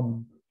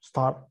from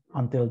start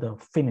until the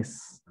finish.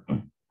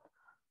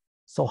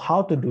 So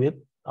how to do it,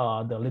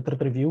 the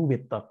literature review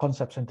with the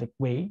concept-centric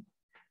way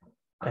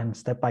and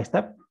step by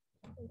step.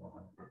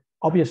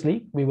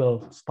 Obviously, we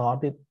will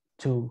start it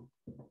to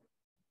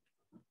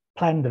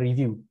plan the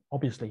review,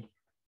 obviously.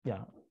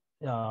 Yeah,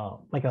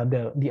 like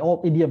the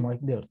old idiom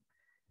right there.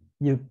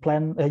 You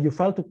plan, you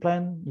fail to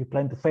plan, you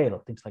plan to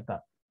fail, things like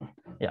that.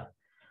 Yeah,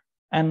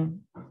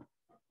 and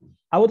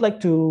I would like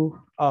to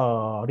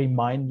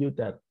remind you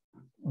that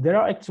there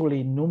are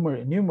actually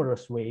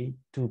numerous ways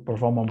to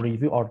perform a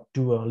review or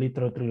do a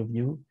literature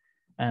review,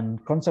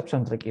 and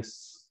concept-centric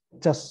is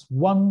just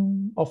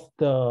one of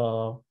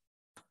the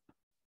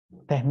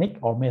technique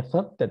or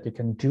method that you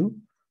can do.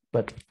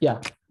 But yeah,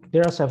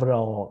 there are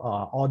several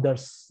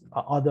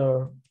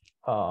other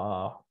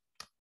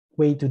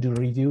way to do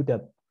review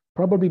that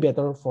probably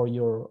better for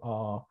your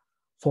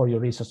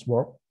research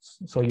work.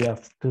 So you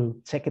have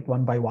to check it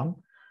one by one.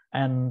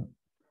 And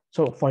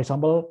so, for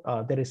example,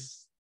 there are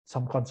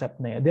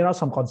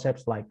some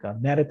concepts like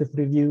narrative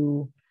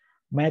review,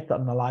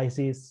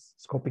 meta-analysis,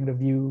 scoping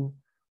review,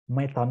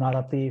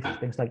 meta-narrative,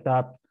 things like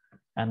that,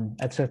 and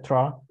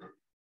etc.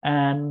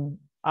 And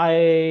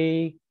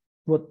I'd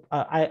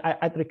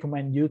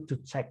recommend you to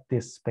check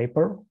this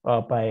paper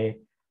by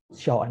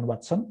Shaw and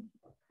Watson.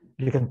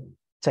 You can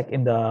check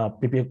in the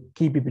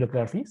key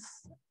bibliographies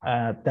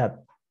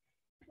that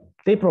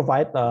they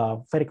provide a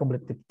very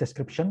complete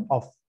description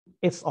of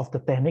each of the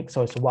techniques.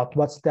 So it's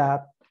what's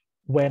that,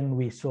 when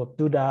we should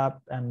do that,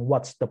 and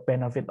what's the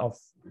benefit of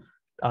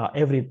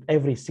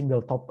every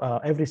single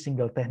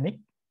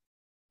technique.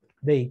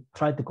 They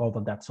try to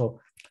cover that.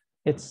 So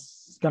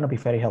it's gonna be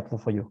very helpful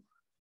for you.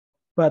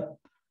 But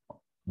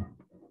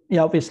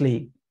yeah,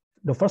 obviously,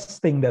 the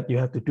first thing that you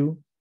have to do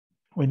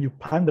when you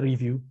plan the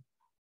review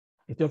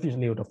is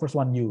obviously the first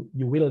one you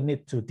will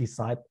need to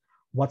decide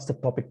what's the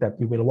topic that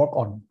you will work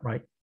on,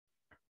 right?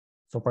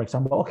 So for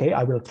example, okay,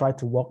 I will try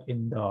to work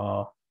in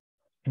the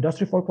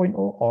Industry 4.0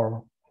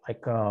 or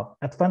like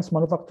advanced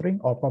manufacturing,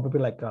 or probably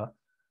like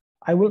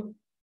I will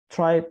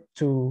try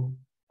to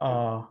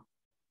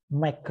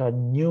make a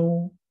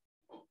new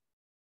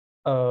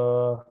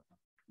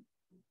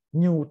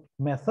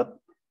method,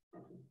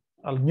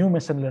 a new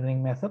machine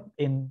learning method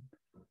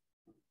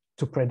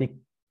to predict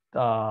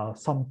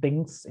some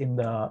things in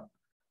the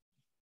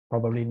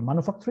probably in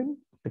manufacturing.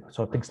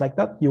 So things like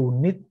that, you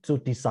need to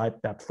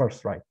decide that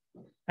first, right?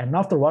 And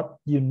afterward,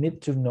 you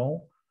need to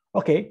know,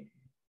 okay,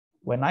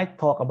 when I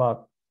talk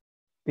about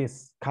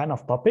this kind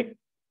of topic,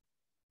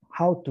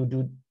 how to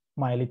do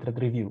my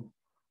literature review.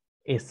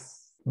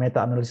 Is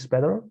meta-analysis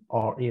better,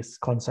 or is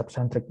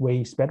concept-centric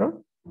ways better?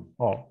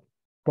 Or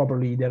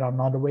probably there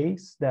are other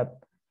ways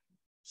that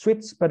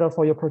suits better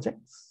for your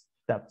projects.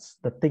 That's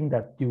the thing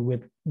that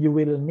you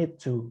will need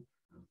to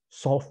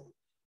solve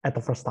at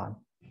the first time.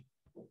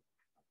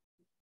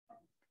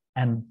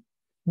 And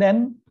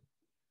then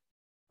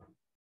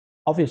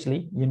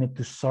obviously you need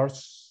to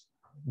search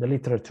the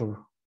literature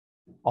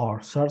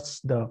or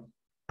search the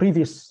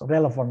previous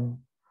relevant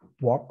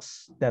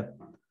works that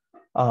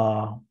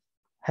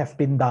have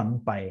been done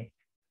by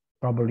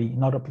probably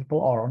another people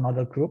or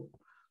another group,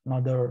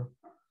 another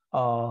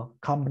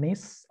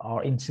companies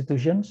or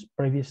institutions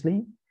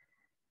previously.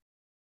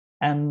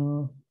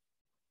 And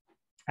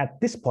at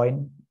this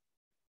point,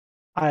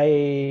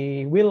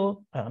 I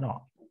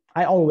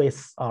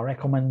always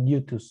recommend you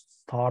to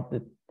start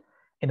it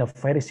in a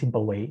very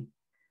simple way.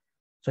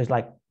 So it's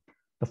like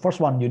the first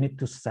one, you need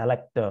to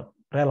select the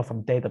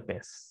relevant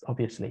database,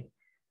 obviously.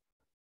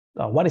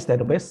 What is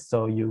database?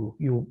 So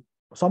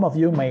some of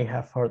you may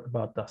have heard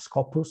about the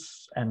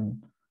Scopus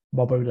and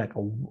probably like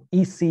a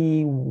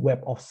easy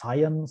Web of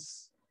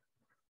Science,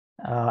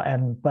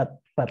 but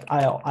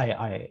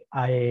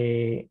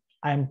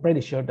I'm pretty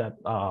sure that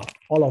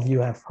all of you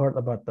have heard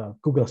about the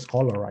Google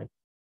Scholar, right?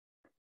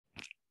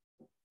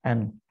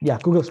 And yeah,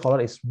 Google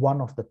Scholar is one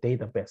of the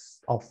database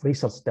of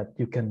research that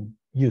you can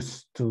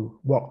use to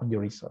work on your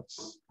research.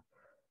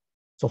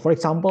 So for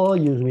example,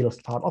 you will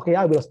start, okay,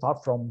 I will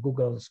start from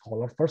Google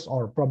Scholar first,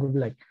 or probably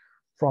like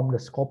from the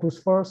Scopus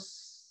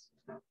first.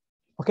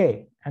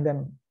 Okay, and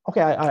then,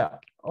 okay,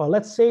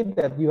 let's say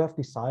that you have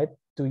decided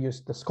to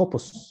use the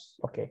Scopus,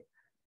 okay.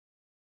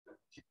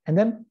 And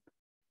then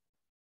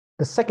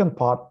the second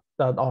part,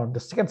 or the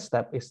second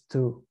step, is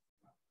to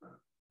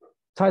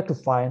try to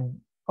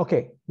find,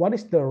 okay, what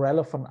is the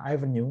relevant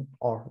avenue,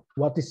 or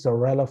what is the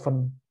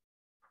relevant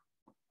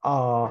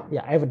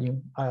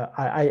avenue.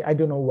 I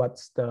don't know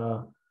what's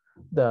the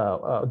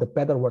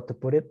better word to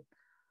put it.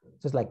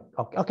 Just like,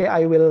 okay,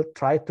 I will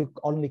try to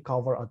only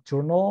cover a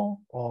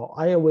journal, or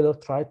I will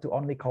try to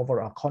only cover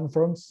a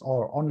conference,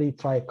 or only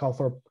try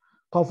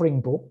covering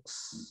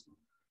books.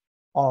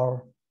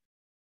 Or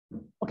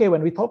okay,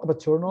 when we talk about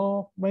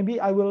journal, maybe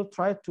I will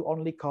try to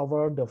only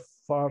cover the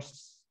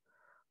first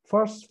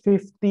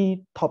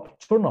 50 top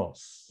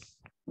journals.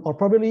 Or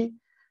probably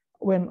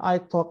when I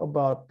talk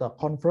about the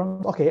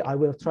conference, okay, I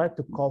will try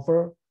to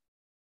cover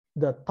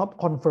the top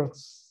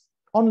conference,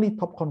 only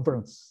top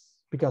conference,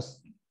 because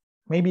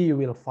maybe you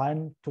will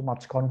find too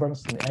much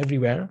conference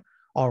everywhere,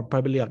 or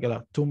probably like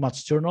too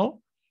much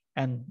journal,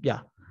 and yeah,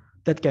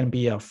 that can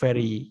be a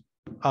very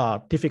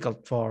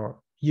difficult for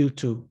you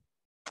to,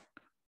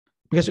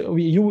 because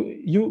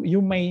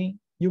you may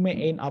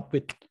end up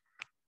with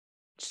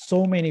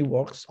so many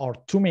works or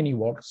too many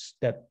works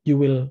that you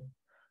will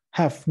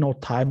have no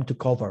time to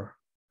cover.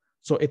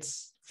 So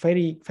it's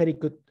very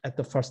good at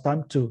the first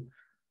time to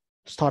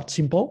start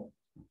simple,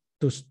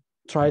 to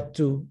try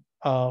to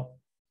how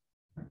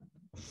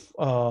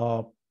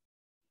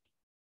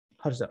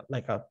does that,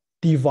 like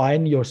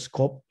divine your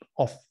scope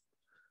of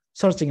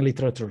searching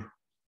literature.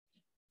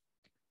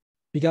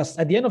 Because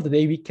at the end of the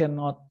day, we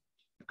cannot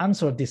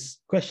answer this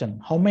question: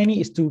 how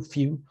many is too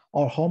few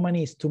or how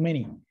many is too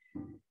many?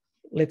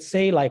 Let's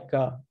say like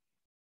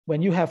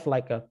when you have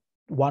like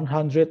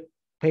 100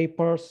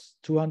 papers,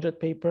 200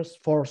 papers,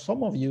 for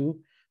some of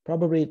you,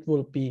 probably it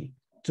will be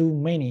too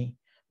many,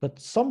 but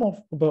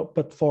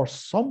for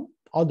some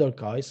other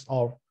guys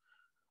or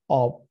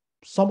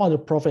some other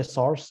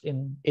professors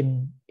in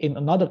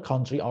another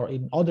country or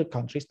in other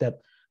countries that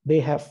they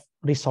have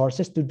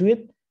resources to do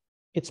it,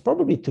 it's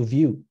probably too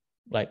few.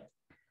 Like,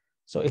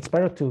 so it's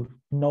better to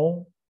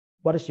know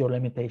what is your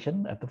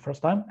limitation at the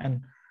first time,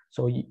 and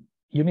so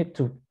you need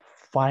to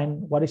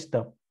find what is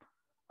the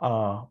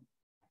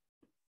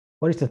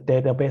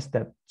database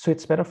that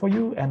suits better for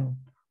you, and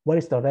what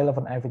is the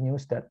relevant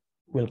avenues that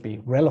will be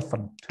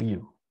relevant to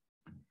you.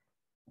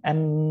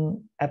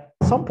 And at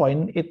some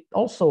point, it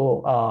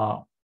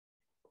also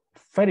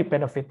very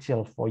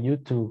beneficial for you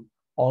to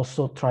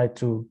also try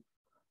to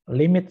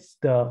limit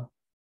the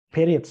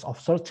periods of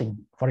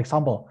searching. For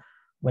example,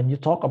 when you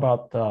talk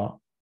about the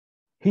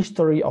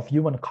history of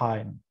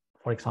humankind,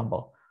 for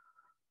example,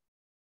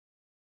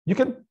 you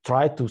can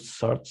try to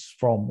search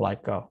from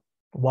like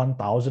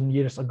 1,000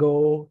 years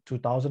ago,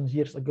 2,000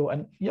 years ago,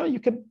 and yeah, you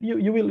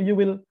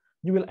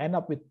will end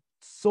up with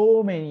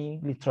so many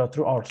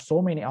literature or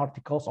so many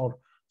articles or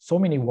so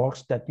many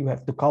works that you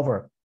have to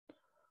cover.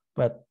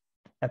 But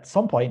at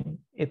some point,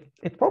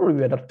 it probably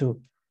better to,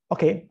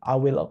 okay, I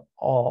will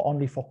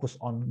only focus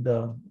on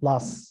the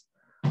last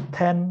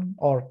 10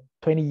 or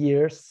 20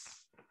 years,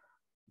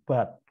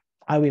 but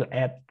I will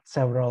add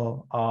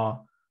several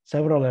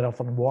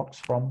relevant works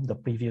from the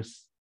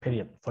previous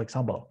period, for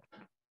example.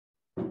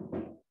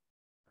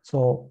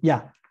 So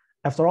yeah,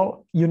 after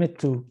all, you need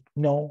to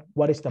know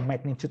what is the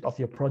magnitude of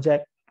your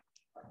project,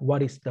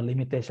 what is the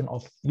limitation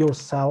of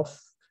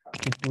yourself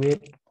to do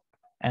it,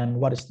 and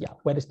what is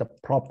the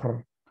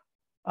proper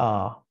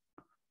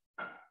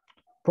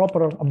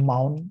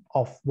amount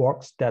of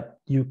works that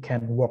you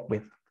can work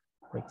with,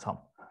 for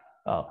example.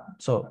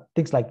 So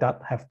things like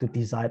that have to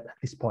decide at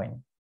this point.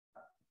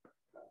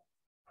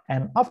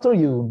 And after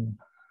you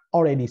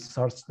already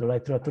search the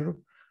literature,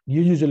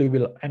 you usually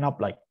will end up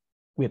like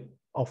with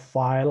a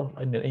file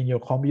in your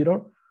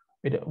computer.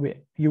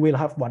 You will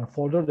have one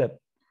folder that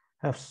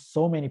have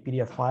so many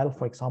PDF files,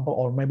 for example,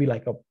 or maybe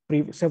like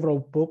several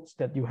books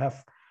that you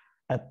have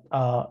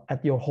at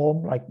your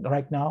home like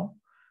right now.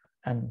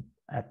 And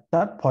at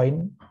that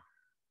point,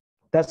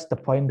 that's the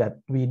point that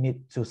we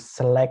need to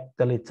select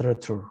the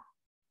literature.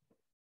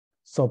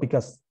 So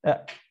because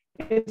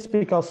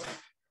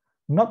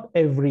not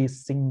every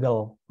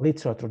single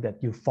literature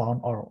that you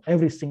found, or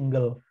every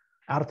single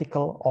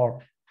article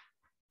or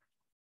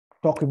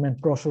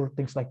document, brochure,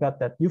 things like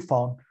that you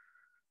found,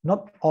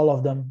 not all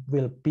of them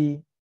will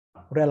be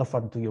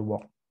relevant to your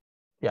work.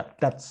 Yeah,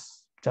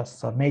 that's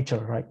just nature,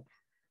 right?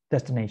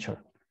 That's the nature.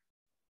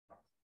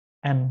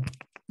 And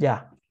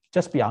yeah,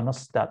 just be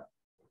honest that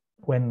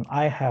when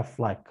I have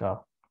like,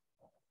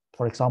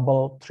 for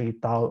example,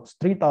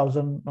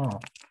 3,000, no,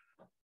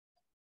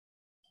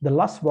 the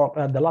last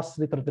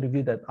literature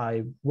review that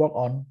I work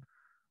on,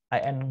 I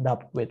end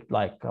up with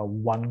like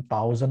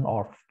 1,000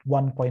 or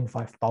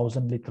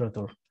 1,500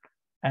 literature.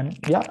 And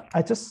yeah,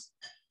 I just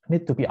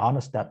need to be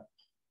honest that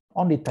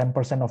only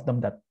 10% of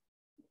them that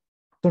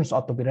turns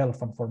out to be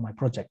relevant for my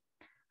project.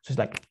 So it's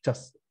like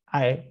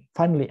I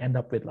finally end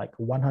up with like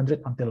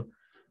 100 until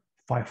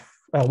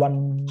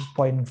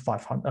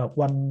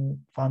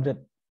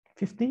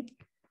 150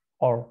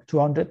 or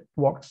 200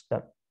 works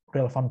that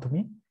relevant to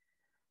me.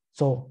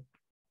 So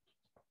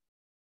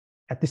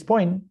at this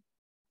point,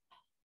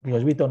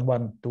 because we don't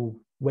want to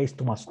waste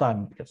too much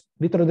time, because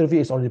literature review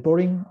is already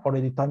boring,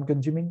 already time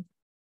consuming,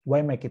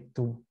 why make it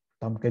too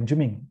time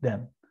consuming?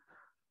 Then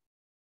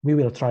we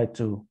will try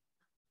to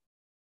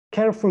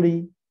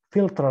carefully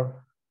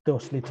filter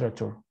those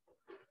literature.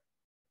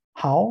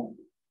 How?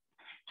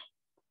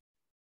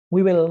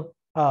 We will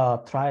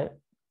try,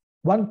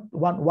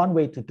 one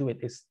way to do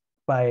it is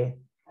by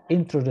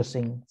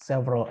introducing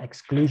several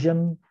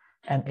exclusion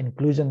and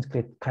inclusion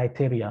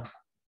criteria.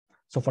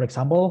 So for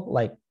example,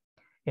 like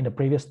in the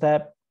previous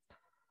step,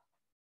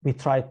 we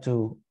try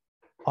to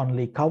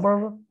only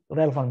cover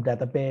relevant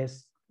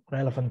database,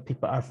 relevant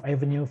type of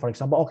avenue. For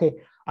example, okay,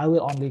 I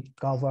will only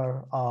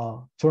cover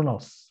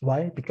journals.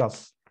 Why?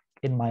 Because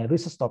in my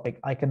research topic,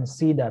 I can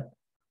see that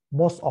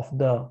most of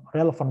the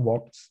relevant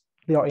works,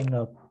 they are in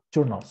the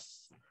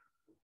journals.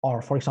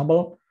 Or for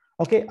example,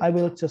 okay, I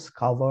will just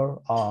cover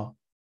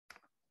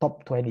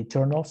top 20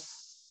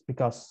 journals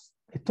because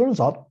it turns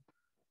out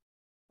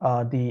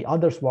the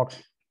others work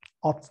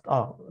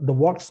the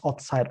works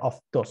outside of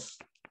those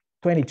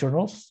 20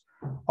 journals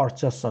are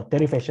just a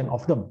derivation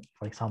of them,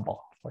 for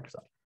example.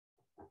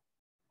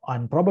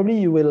 And probably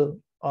you will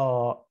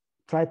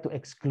try to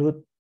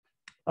exclude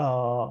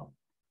by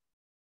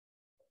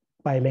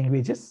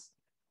languages.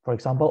 For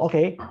example,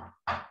 okay,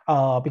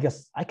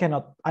 because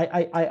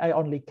I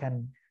only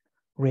can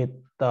read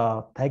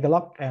the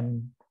Tagalog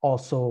and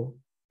also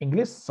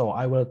English, so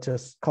I will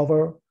just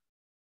cover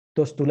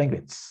those two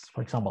languages,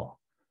 for example.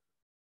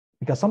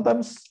 Because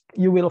sometimes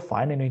you will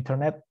find in the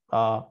internet,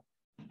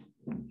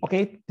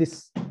 okay,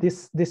 this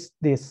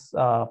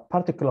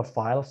particular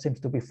file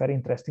seems to be very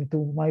interesting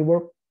to my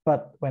work,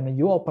 but when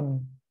you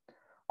open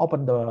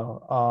the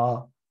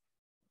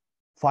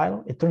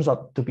file, it turns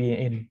out to be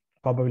in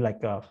probably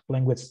like a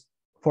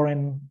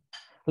foreign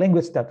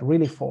language that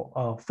really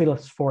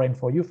feels foreign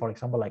for you. For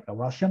example, like a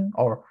Russian,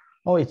 or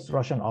oh, it's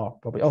Russian, or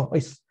probably oh,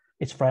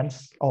 it's French,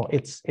 or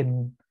it's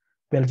in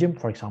Belgium,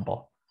 for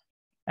example.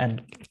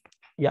 And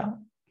yeah,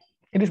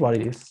 it is what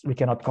it is. We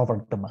cannot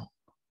cover them,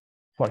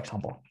 for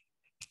example.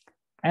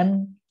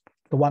 And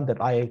the one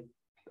that I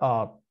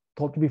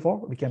told you before,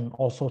 we can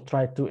also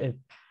try to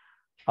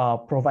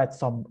provide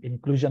some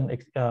inclusion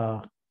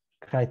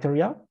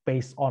criteria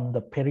based on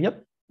the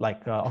period.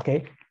 Like,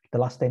 okay, the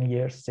last 10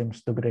 years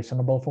seems to be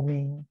reasonable for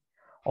me,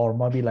 or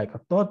maybe like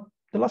the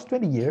last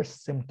 20 years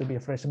seem to be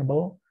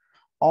reasonable,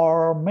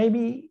 or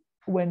maybe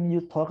when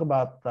you talk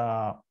about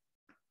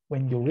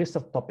when your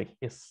research topic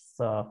is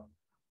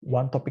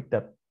one topic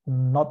that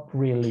not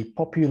really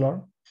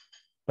popular,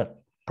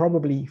 but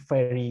probably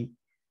very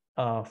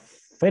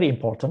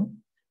important,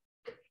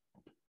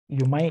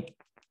 you might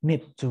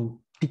need to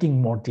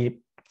digging more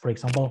deep. For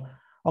example,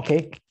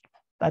 okay,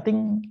 I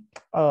think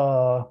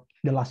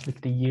the last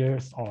 50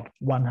 years or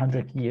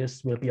 100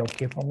 years will be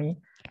okay for me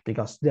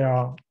because there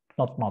are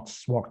not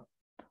much work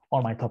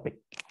on my topic,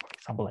 for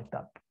example, like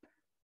that.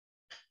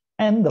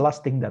 And the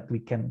last thing that we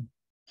can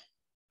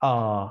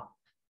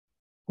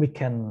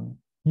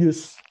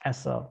use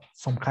as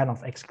some kind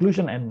of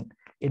exclusion and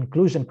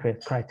inclusion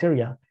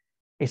criteria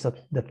is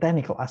the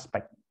technical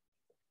aspect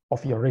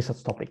of your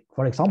research topic.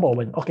 For example,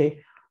 when,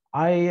 okay,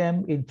 I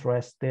am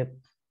interested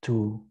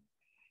to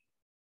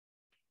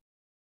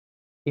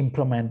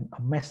implement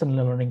a machine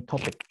learning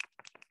topic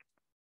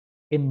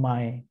in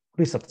my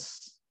research.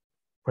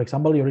 For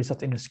example, your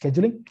research in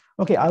scheduling.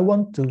 Okay, I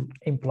want to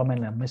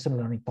implement a machine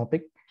learning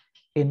topic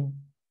in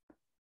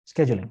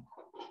scheduling.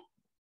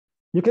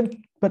 You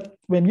can, but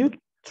when you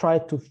try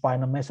to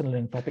find a machine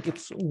learning topic,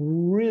 it's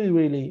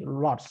really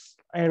large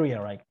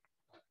area, right?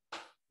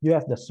 You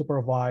have the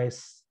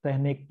supervised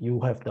technique, you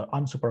have the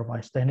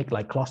unsupervised technique,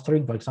 like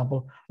clustering, for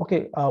example.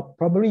 Okay,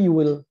 probably you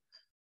will,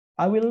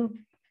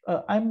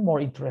 I'm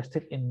more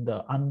interested in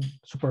the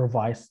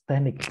unsupervised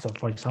technique. So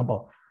for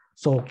example,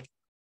 so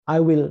I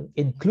will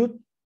include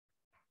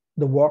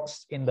the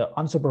works in the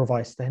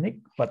unsupervised technique,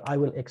 but I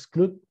will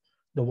exclude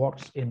the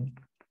works in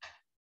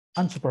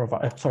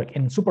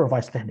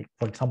supervised technique,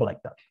 for example,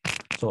 like that.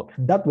 So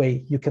in that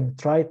way, you can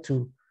try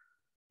to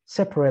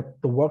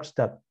separate the works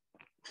that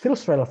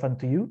feels relevant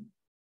to you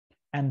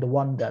and the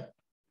one that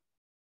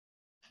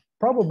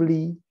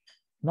probably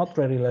not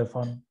really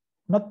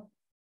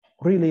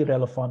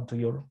relevant to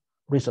your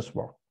research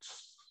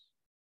works.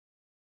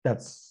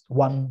 That's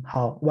one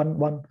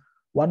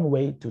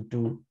way to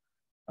do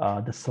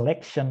the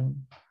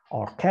selection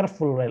or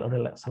careful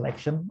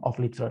selection of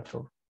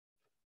literature.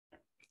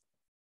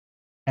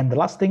 And the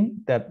last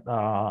thing that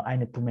I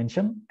need to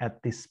mention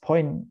at this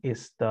point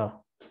is the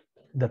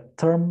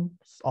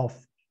terms of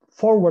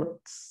forward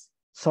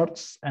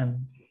search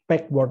and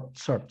backward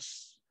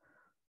search.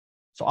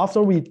 So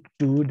after we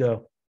do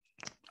the,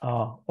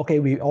 okay,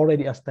 we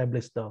already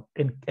established the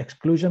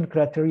exclusion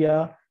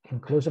criteria,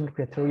 inclusion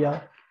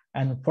criteria.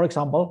 And for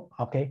example,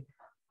 okay,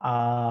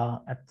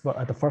 at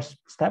the first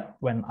step,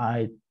 when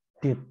I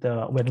did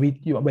when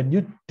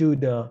you do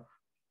the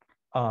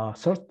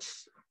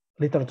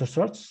literature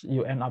search,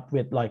 you end up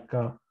with like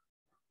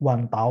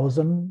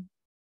 1,000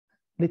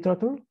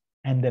 literature,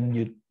 and then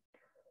you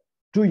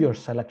do your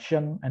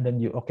selection, and then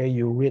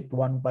you read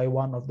one by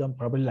one of them,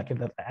 probably like in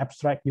the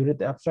abstract, you read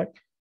the abstract.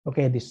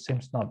 Okay, this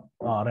seems not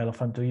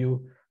relevant to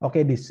you.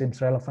 Okay, this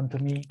seems relevant to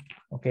me.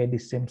 Okay,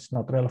 this seems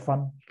not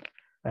relevant.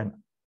 And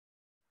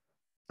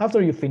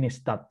after you finish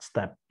that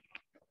step,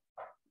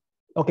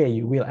 okay,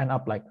 you will end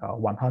up like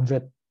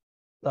 100,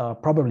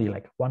 probably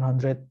like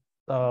 100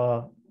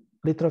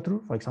 literature,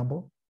 for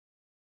example.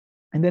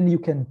 And then you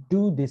can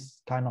do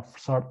this kind of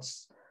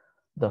search.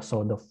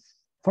 So the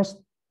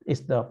first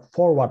is the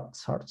forward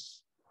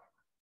search.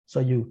 So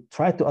you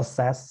try to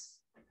assess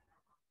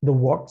the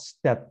works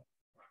that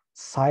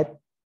cite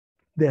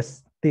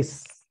this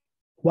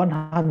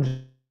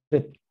 100.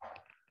 Okay,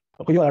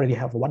 you already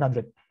have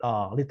 100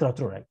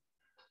 literature, right?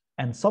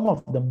 And some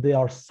of them, they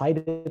are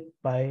cited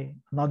by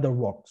another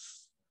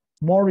works,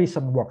 more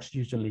recent works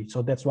usually.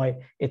 So that's why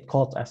it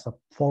calls as a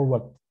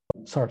forward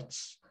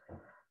search.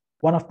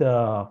 One of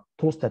the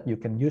tools that you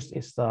can use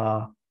is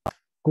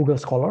Google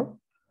Scholar,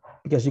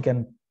 because you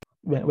can,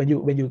 when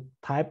you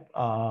type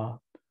a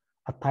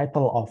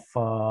title of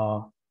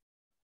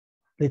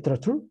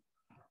literature,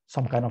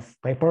 some kind of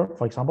paper,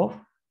 for example,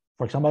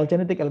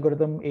 genetic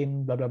algorithm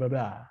in blah blah blah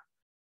blah,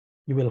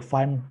 you will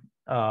find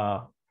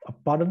a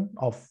pattern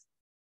of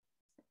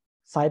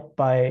cite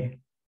by,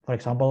 for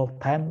example,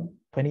 10,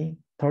 20,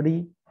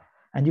 30,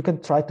 and you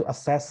can try to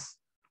assess,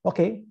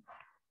 okay,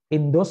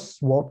 in those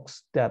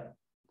works that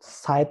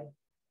cite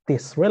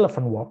these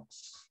relevant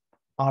works,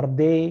 are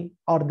there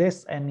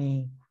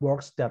any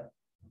works that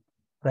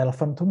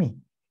relevant to me,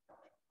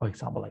 for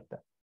example, like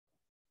that.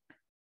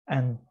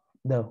 And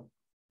the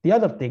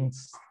other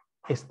things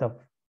is the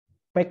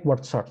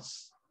backward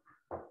search.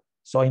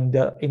 So in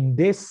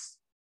this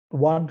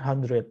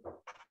 100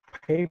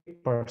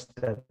 papers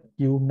that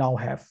you now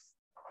have,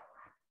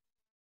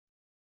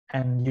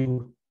 and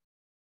you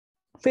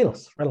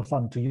feels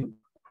relevant to you,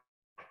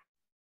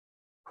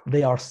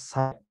 they are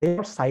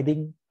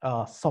citing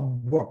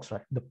some works,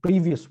 right? The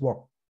previous work.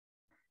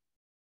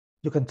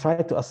 You can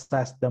try to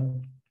assess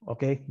them.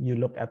 Okay, you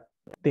look at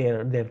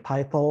their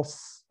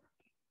titles,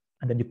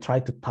 and then you try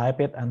to type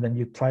it, and then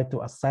you try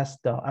to assess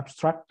the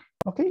abstract.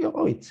 Okay,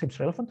 oh, it seems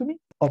relevant to me.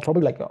 Or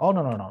probably like, oh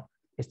no,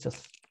 it's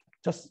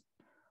just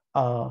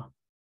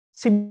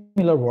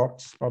similar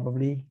works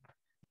probably,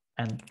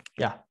 and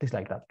yeah, things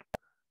like that.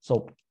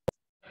 So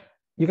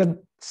you can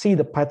see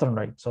the pattern,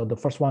 right? So the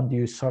first one,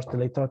 you search the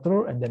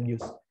literature, and then you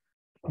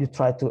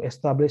try to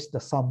establish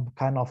some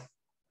kind of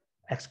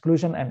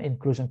exclusion and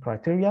inclusion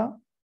criteria.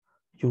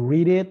 You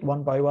read it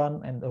one by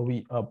one, and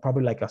we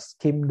probably like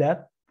skim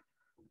that.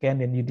 Okay,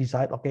 and then you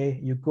decide, okay,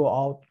 you go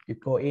out, you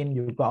go in,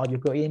 you go out, you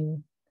go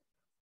in.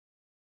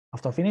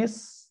 After finish,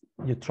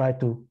 you try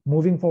to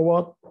moving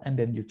forward, and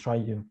then you try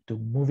to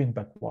moving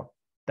backward.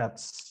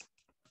 That's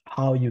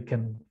how you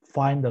can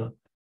find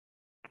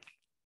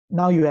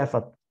now you have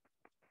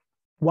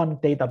one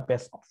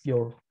database of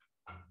your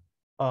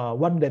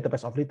one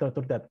database of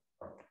literature that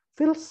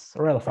feels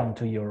relevant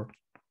to your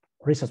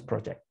research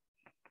project.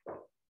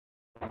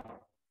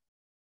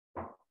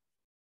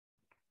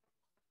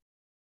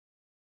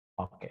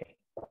 Okay,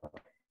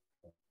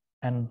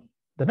 and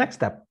the next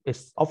step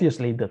is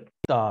obviously the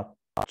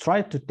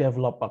try to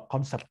develop a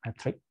concept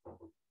metric.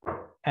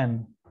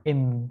 And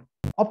in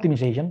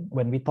optimization,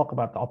 when we talk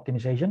about the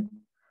optimization,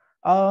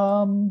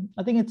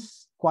 I think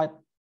it's quite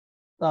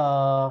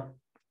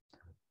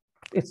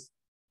it's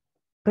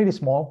pretty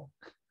small.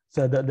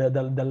 So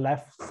the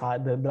left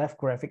side, the left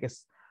graphic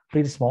is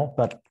pretty small,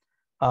 but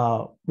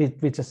we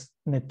just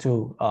need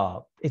to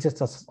it's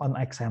just an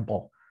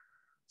example.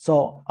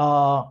 So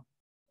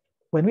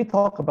when we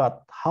talk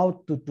about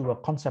how to do a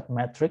concept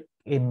metric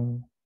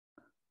in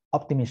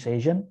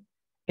optimization,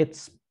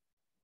 it's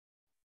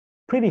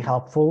pretty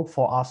helpful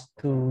for us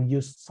to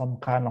use some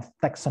kind of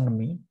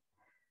taxonomy.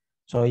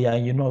 So yeah,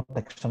 you know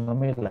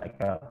taxonomy,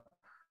 like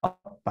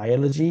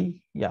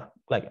biology. Yeah,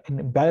 like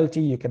in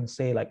biology, you can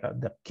say like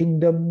the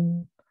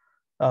kingdom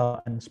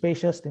and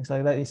species, things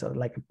like that.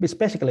 It's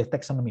basically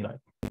taxonomy,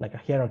 like a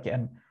hierarchy.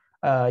 And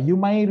you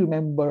might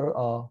remember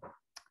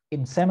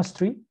in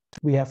chemistry,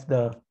 we have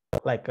the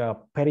like a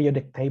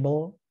periodic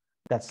table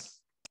that's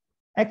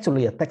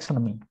actually a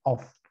taxonomy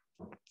of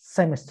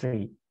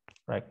chemistry,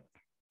 right?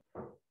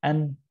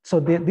 And so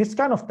this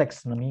kind of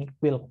taxonomy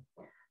will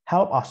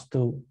help us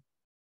to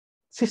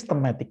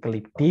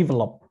systematically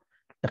develop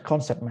the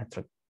concept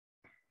metric.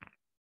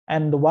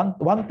 And the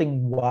one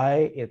thing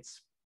why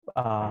it's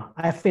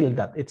I feel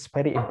that it's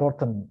very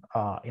important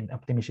in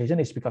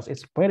optimization is because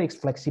it's very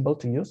flexible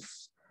to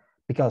use.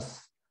 Because,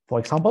 for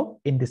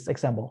example, in this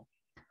example,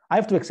 I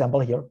have two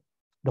examples here.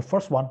 The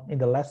first one in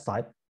the left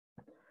side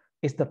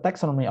is the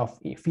taxonomy of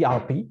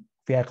VRP,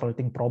 vehicle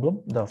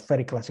problem, the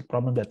very classic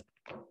problem that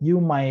you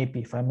might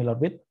be familiar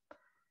with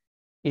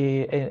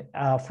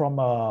from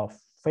a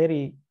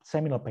very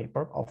seminal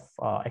paper of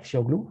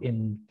Axioglu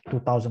in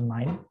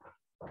 2009.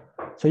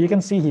 So you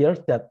can see here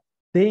that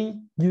they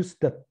use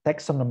the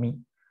taxonomy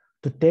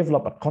to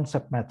develop a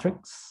concept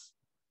matrix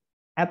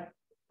at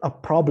a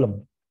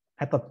problem,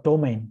 at a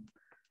domain,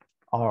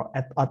 or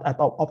at an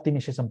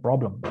optimization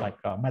problem, like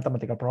a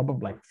mathematical problem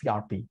like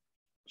VRP.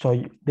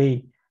 So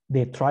they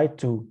try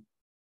to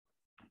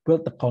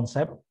build the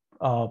concept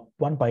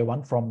one by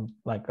one from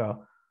like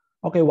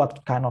okay,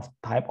 what kind of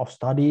type of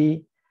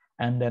study,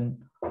 and then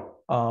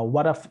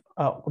what if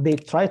they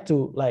try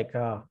to like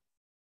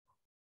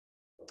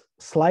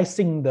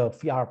slicing the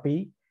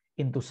VRP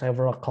into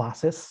several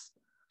classes.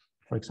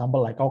 For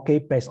example, like, okay,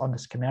 based on the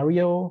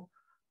scenario,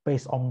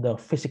 based on the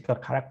physical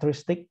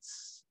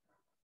characteristics,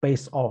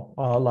 based on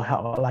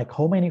like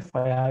how many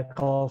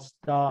vehicles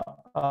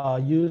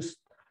used,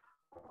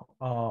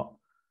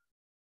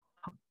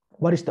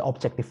 what is the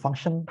objective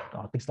function,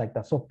 things like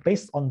that. So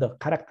based on the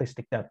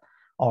characteristic that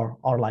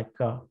or like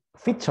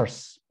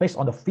features, based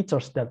on the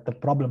features that the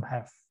problem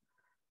have,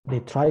 they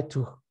try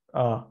to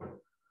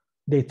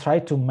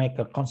make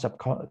a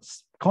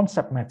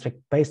concept metric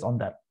based on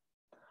that.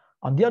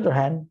 On the other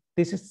hand,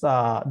 this is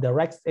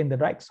in the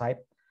right side.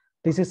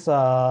 This is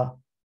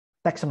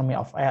taxonomy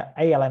of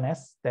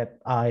ALNS that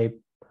I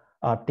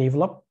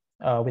developed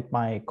with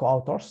my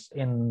co-authors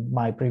in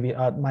my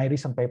my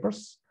recent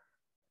papers.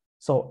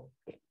 So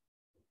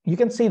you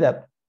can see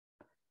that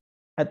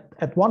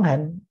at one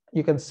hand,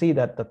 you can see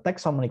that the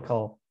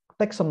taxonomical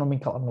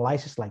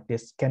analysis like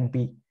this can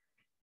be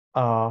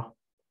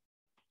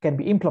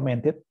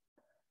implemented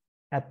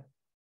at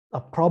the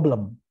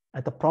problem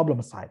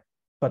side.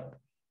 But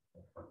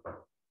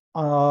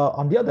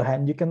on the other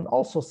hand, you can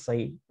also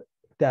say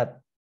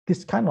that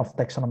this kind of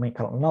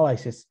taxonomical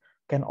analysis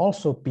can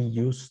also be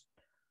used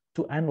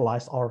to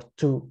analyze or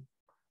to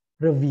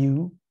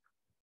review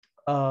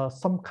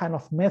some kind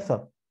of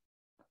method.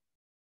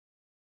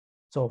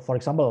 So for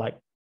example, like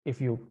if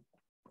you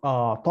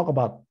talk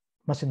about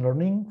machine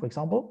learning, for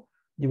example,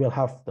 you will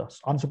have the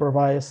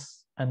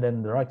unsupervised, and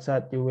then the right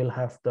side, you will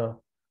have the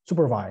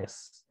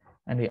supervised,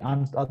 and the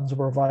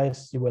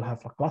unsupervised, you will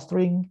have a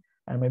clustering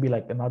and maybe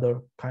like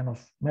another kind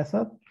of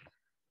method.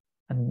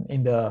 And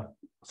in the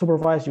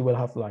supervised, you will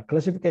have like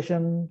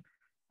classification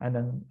and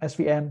then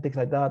SVM, things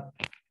like that,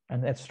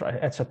 and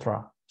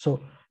etc.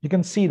 So you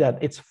can see that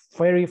it's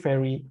very,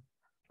 very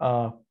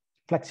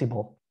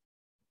flexible.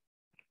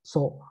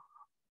 So,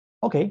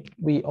 okay,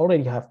 we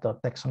already have the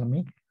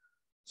taxonomy.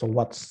 So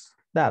what's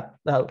that?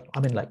 I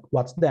mean, like,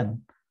 what's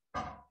then?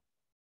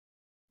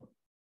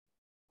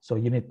 So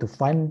you need to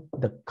find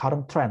the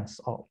current trends,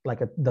 or like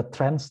the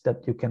trends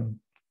that you can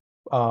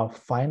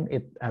find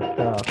it at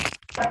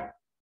the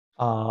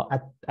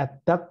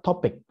at that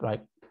topic,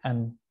 right?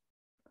 And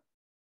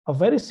a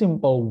very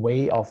simple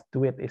way of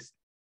do it is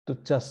to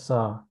just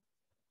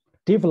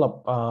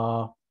develop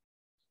a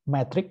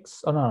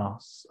matrix,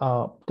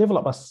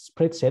 develop a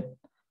spreadsheet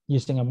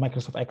using a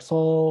Microsoft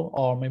Excel,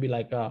 or maybe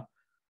like a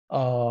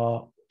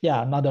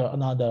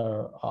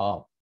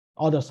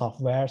other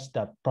softwares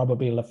that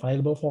probably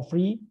available for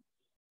free.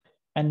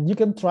 And you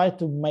can try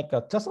to make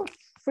just a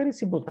very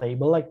simple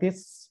table like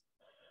this.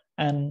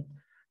 And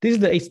this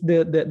is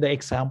the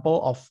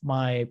example of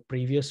my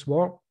previous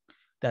work,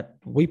 that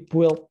we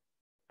built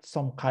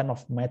some kind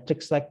of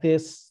matrix like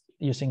this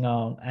using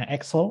an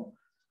Excel.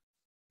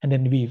 And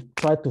then we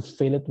try to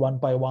fill it one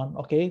by one.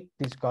 Okay,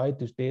 this guy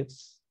does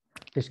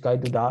this guy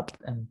do that,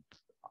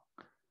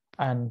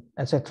 and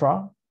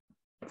etc.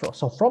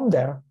 So from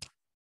there,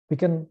 we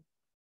can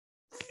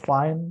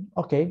find,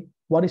 okay,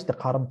 what is the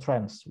current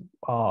trends?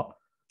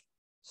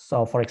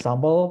 So for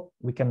example,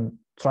 we can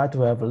try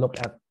to have a look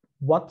at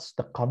what's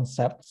the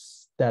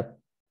concepts that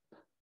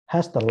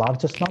has the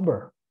largest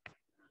number.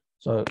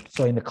 So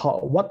in the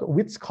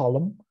which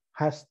column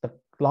has the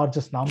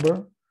largest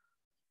number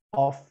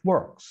of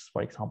works,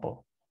 for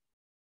example.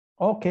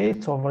 Okay,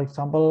 so for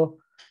example,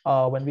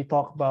 when we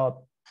talk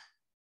about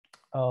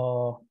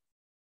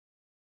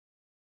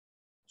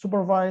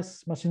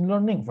supervised machine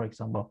learning, for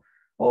example,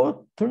 it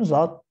turns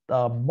out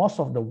most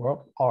of the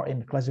work are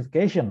in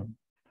classification.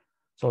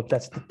 So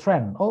that's the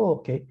trend. Oh,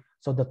 okay.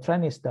 So the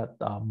trend is that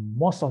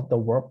most of the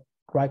work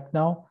right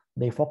now,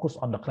 they focus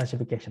on the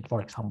classification,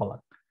 for example.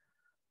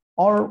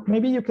 Or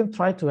maybe you can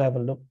try to have a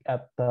look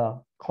at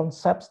the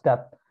concepts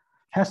that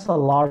has the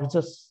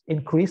largest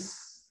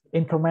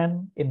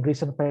increment in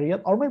recent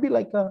period, or maybe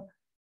like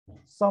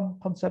some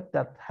concept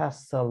that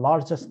has the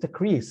largest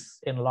decrease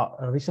in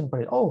recent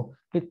period. Oh,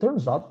 it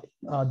turns out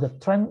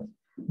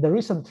the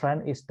recent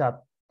trend is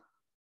that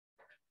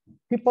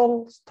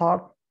people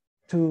start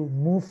to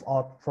move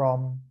out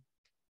from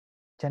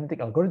genetic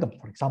algorithm,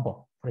 for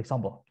example,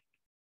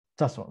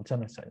 just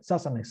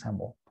an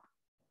example.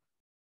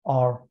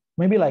 Or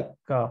maybe like,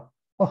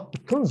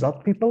 it turns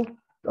out people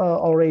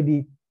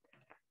already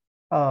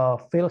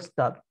feels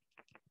that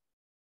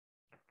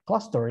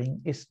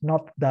clustering is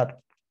not that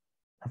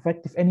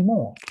effective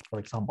anymore, for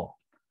example.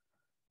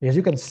 As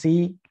you can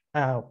see,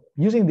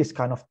 using this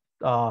kind of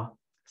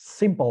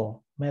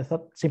simple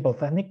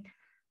technique,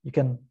 you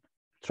can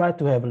try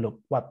to have a look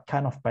what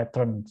kind of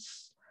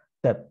patterns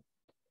that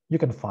you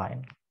can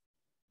find.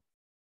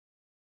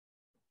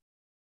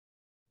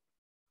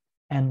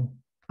 And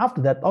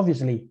after that,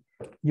 obviously,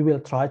 you will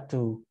try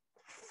to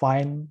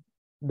find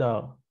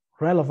the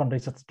relevant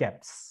research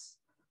gaps.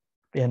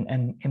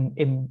 And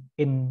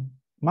in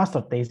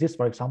master thesis,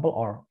 for example,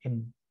 or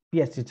in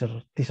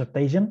PhD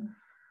dissertation,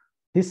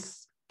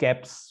 these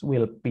gaps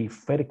will be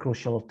very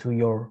crucial to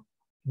your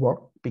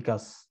work,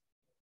 because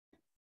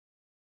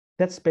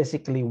that's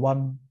basically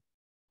one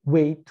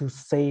way to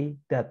say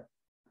that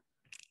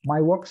my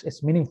work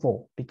is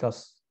meaningful,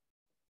 because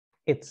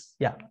it's,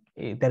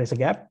 there is a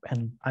gap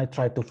and I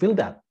try to fill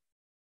that.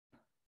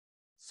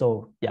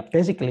 So yeah,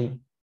 basically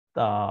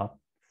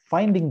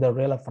finding the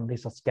relevant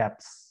research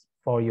gaps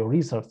for your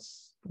research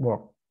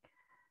work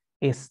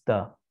is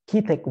the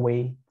key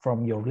takeaway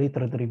from your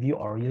literature review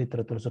or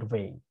literature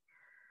survey.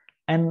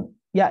 And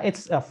yeah,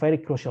 it's a very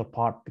crucial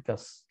part,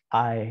 because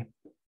like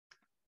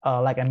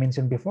I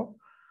mentioned before,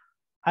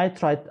 I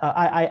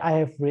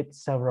have read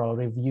several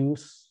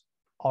reviews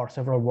or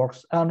several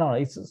works.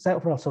 It's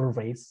several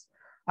surveys.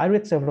 I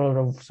read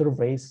several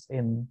surveys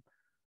in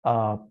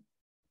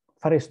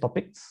various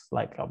topics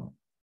like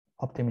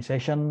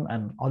optimization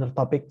and other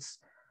topics.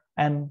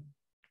 And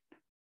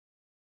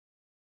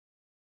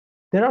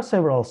there are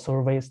several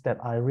surveys that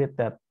I read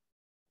that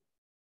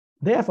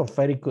they have a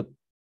very good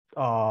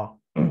from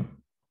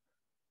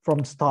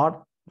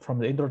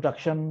the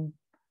introduction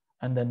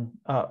and then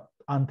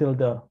until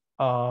the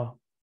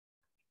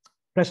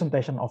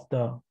presentation of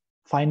the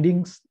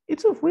findings.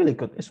 It's a very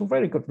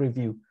good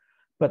review.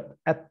 But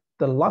at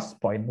the last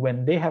point,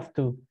 when they have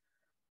to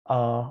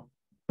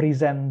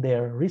present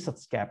their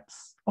research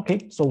gaps,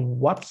 okay, so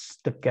what's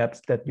the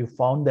gaps that you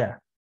found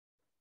there?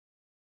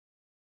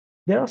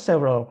 There are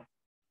several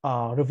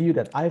review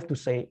that I have to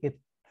say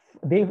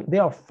they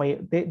are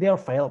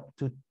failed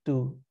to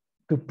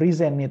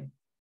present it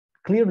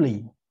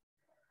clearly.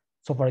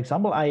 So, for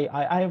example,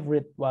 I have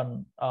read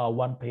one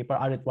paper.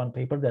 I read one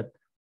paper that,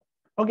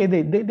 okay,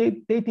 they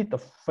did a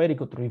very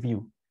good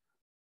review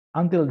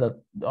until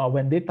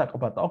when they talk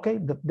about, okay,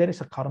 there is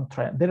a current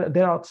trend.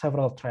 There are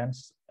several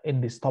trends in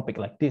this topic,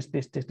 like this,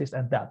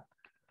 and that.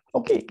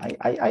 Okay,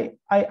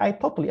 I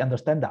totally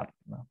understand that,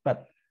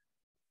 but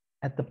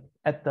at the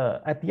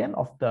end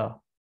of the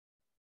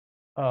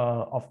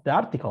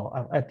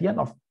article, at the end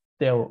of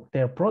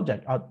their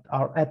project,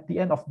 or at the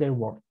end of their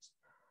works,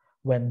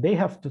 when they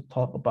have to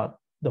talk about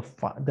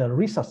the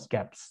research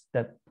gaps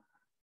that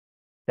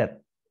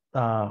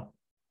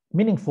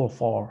meaningful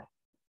for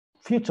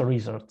future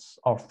research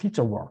or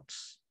future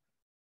works,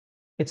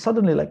 it's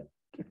suddenly like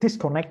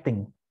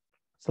disconnecting.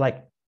 It's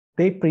like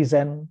they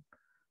present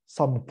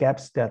some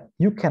gaps that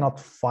you cannot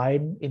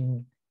find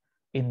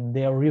in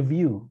their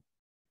review.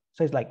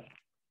 So it's like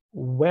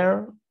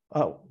what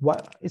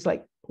it's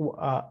like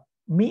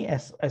me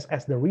as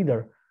the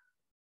reader,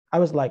 I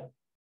was like,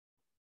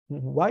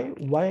 why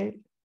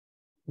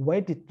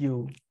did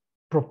you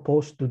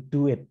propose to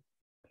do it?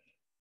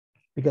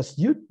 Because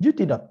you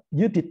did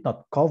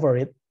not cover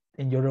it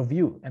in your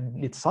review,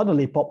 and it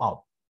suddenly popped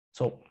out.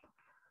 So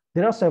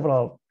there are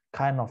several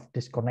kind of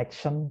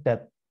disconnection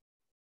that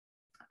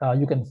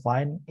you can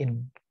find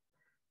in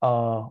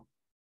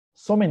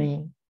so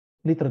many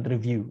literature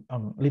review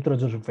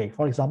literature survey.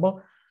 For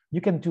example,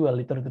 you can do a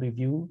literature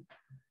review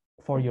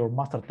for your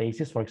master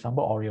thesis, for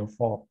example, or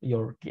for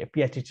your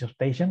PhD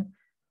dissertation.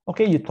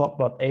 Okay, you talk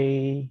about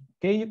okay,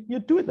 you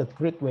do it a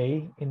great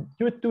way,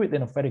 you do it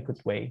in a very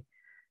good way,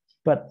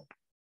 but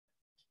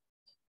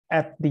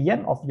at the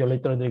end of your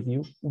literature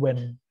review,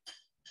 when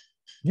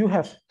you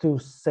have to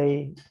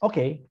say,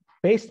 okay,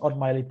 based on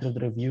my literature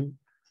review,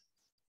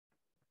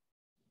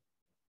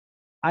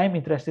 I'm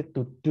interested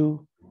to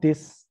do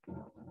this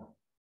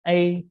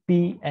A,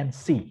 B, and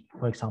C,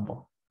 for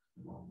example.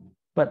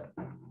 But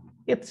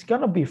it's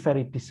gonna be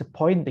very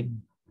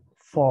disappointing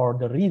for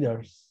the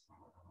readers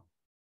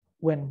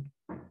when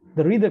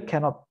the reader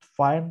cannot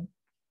find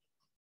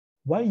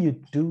why you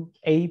do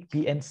A,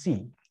 B, and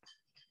C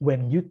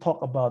when you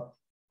talk about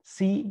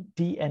C,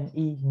 D, and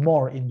E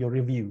more in your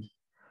review.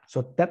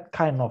 So that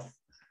kind of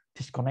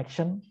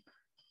disconnection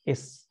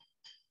is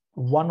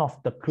one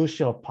of the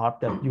crucial part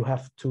that you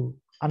have to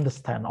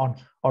understand on,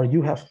 or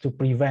you have to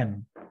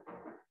prevent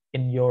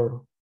in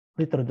your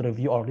literature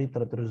review or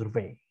literature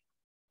survey.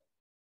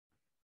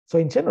 So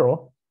in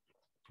general,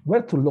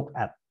 where to look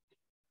at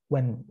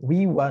when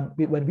we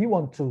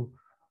want to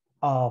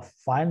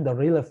find the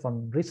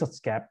relevant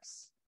research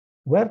gaps,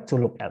 where to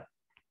look at.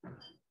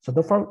 So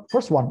the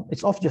first one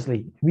is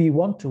obviously we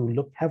want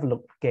to have a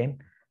look again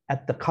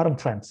at the current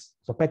trends.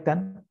 So back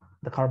then,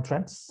 the current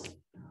trends.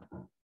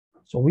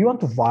 So we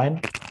want to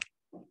find,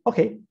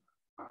 okay,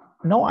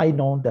 now I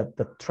know that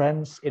the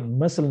trends in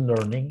machine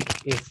learning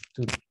is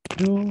to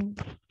do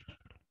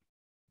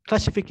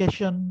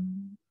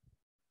classification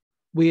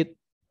with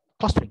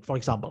clustering, for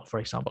example.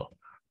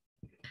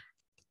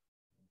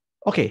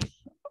 Okay.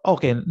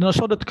 Now,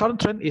 so the current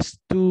trend is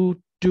to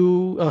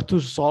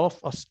solve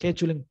a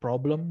scheduling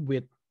problem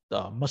with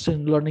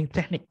machine learning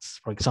techniques,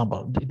 for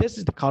example. This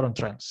is the current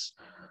trends.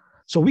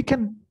 So we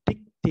can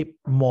dig deep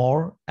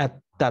more at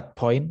that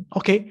point,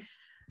 okay,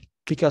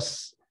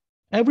 because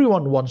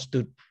everyone wants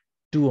to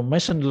do a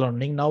machine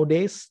learning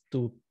nowadays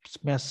to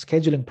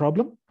scheduling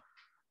problem.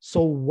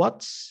 So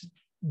what's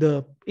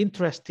the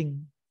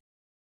interesting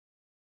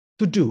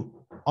to do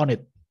on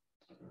it?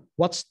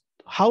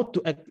 How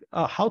to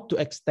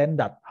extend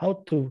that?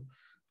 How to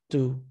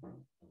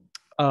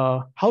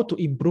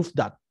improve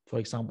that, for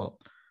example.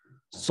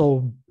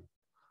 So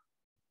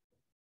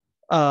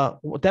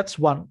that's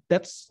one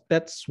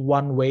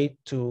way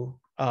to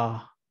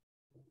have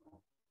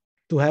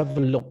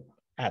a look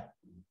at.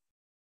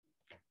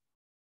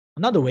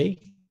 Another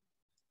way,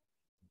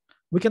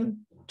 we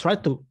can try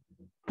to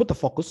put the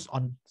focus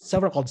on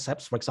several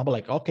concepts. For example,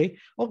 like, okay,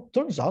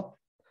 turns out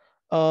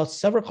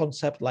several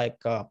concepts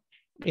like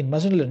in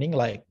machine learning,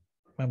 like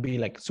maybe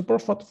like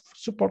support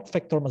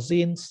vector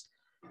machines,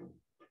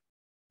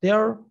 they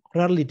are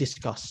rarely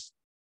discussed.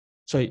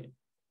 So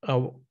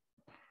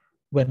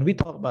when we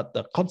talk about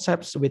the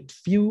concepts with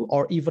few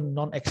or even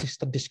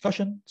non-existent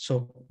discussion,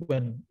 so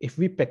if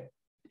we back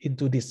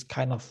into this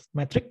kind of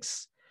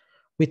metrics,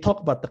 we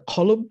talk about the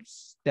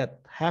columns that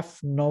have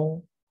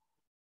no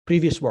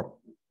previous work,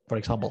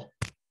 for example.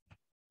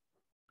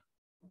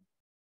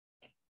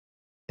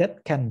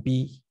 That can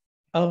be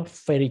a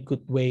very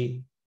good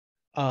way,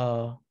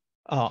 or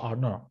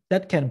no,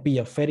 that can be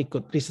a very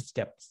good research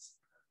gap.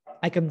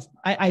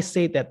 I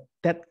say that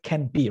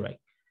can be,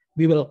 right.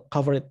 We will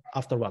cover it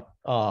afterward.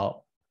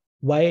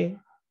 Why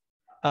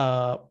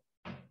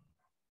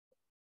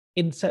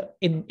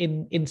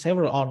in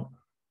several on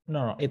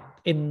no it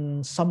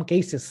in some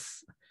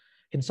cases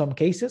there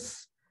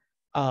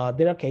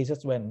are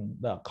cases when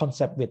the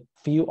concept with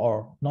few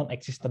or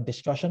non-existent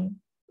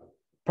discussion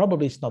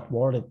probably is not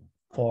worth it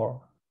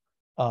for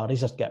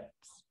research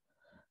gaps.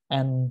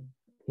 And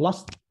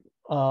last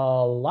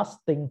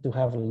thing to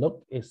have a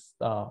look is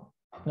no,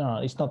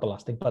 it's not the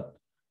last thing, but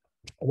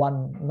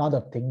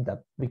another thing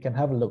that we can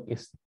have a look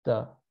is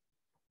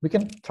we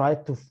can try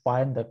to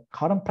find the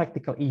current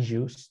practical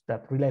issues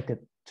that related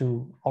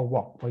to our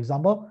work. For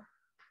example,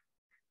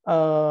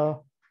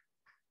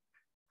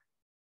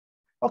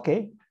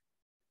 okay,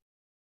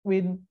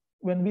 when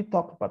we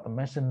talk about the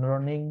machine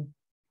learning,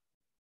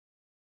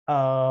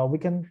 we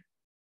can,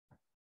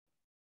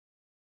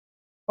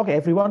 okay,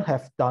 everyone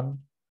have done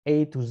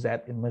A to Z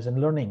in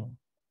machine learning,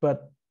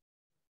 but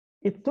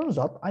it turns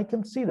out I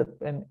can see that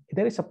and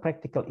there is a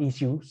practical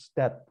issues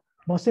that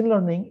machine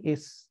learning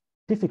is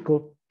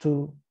difficult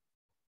to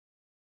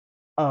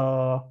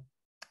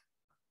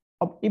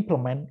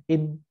implement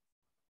in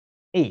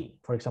A,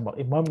 for example.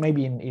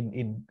 Maybe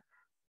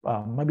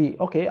maybe,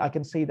 okay, I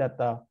can say that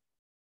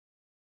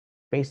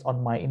based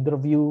on my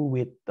interview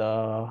with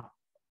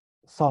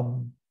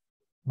some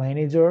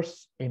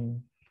managers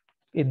in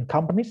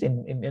companies,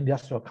 in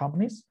industrial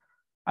companies,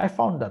 I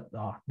found that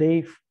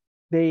they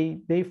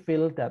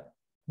feel that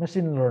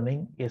machine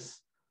learning is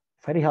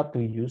very hard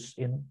to use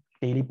in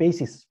daily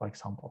basis, for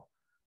example.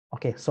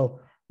 Okay, so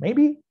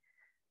maybe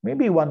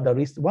one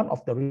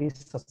of the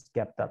research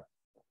gap that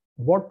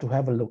worth to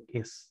have a look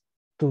is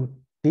to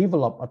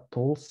develop a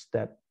tools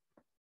that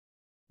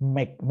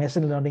make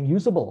machine learning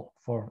usable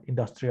for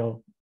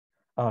industrial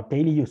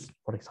daily use,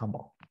 for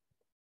example.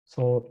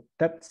 So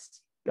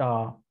that's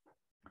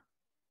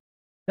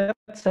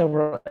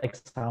several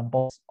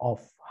examples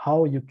of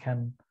how you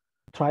can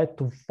try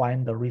to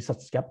find the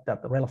research gap that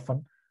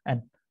relevant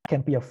and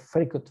can be a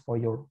very good for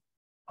your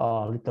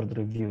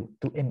literature review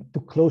to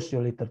close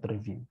your literature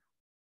review.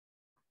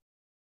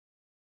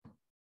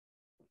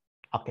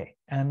 Okay,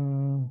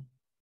 and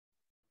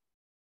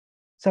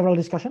several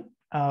discussion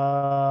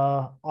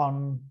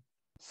on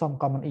some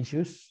common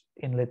issues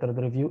in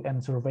literature review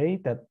and survey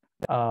that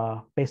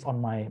based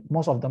on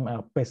most of them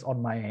are based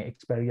on my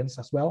experience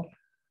as well.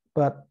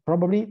 But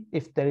probably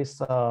if there is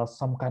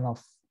some kind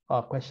of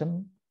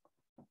question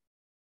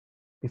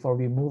before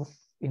we move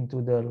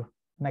into the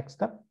next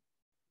step.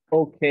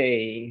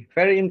 Okay,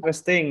 very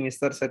interesting,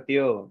 Mr.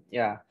 Setyo.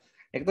 Yeah,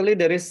 actually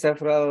there is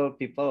several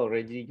people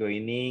already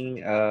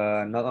joining,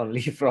 not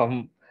only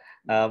from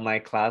my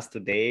class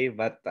today,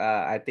 but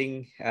I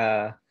think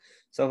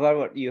so far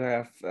what you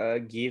have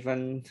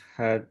given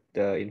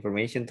the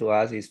information to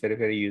us is very,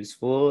 very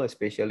useful,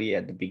 especially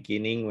at the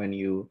beginning when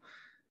you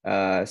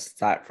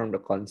start from the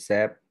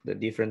concept, the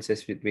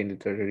differences between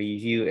literature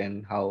review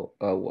and how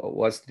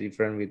what's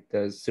different with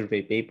the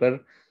survey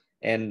paper,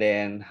 and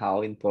then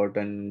how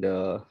important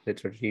the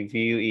literature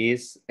review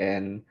is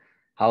and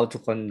how to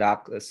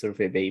conduct a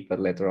survey paper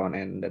later on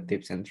and the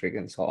tips and tricks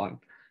and so on.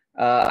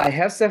 I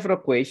have several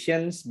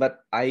questions,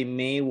 but I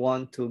may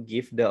want to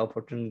give the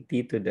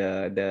opportunity to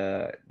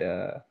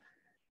the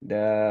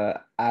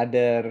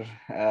other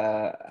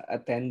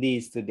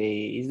attendees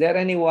today. Is there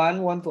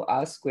anyone want to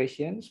ask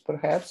questions,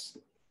 perhaps?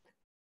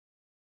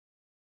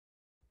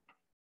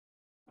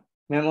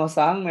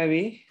 Memo-sang,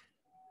 maybe?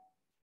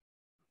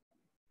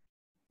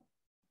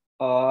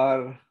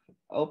 Or,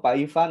 oh, Pak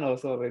Ivan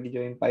also already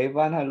joined. Pak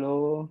Ivan,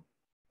 hello.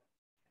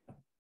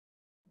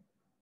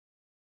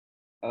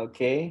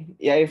 Okay.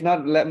 Yeah, if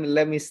not,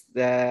 let me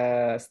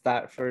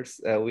start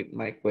first with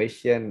my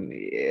question,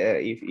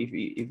 if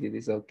it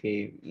is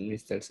okay,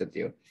 Mr.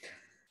 Setyo.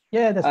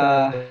 Yeah, that's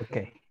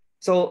okay.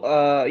 So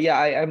yeah,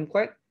 I'm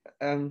quite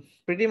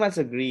pretty much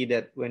agree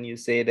that when you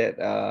say that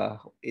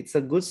it's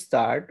a good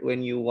start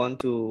when you want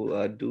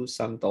to do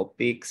some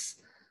topics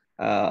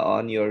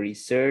on your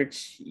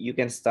research, you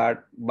can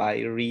start by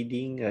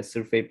reading a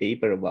survey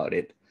paper about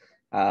it.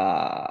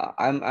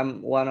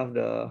 I'm one of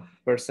the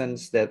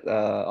persons that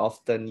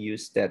often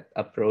use that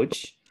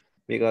approach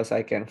because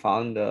I can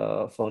find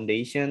the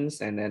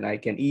foundations and then I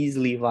can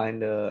easily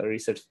find the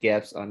research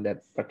gaps on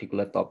that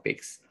particular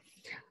topics.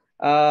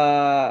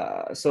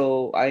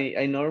 So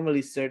I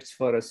normally search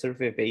for a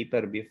survey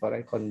paper before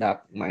I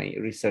conduct my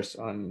research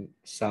on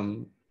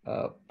some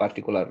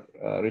particular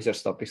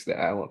research topics that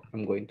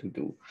I'm going to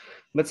do.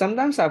 But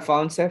sometimes I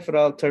found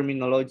several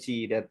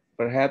terminology that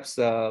perhaps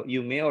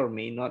you may or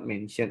may not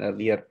mention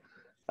earlier.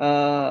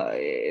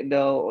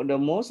 The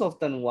most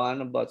often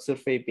one about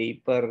survey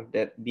paper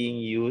that being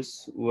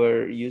used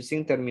were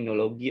using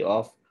terminology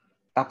of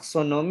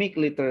taxonomic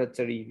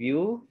literature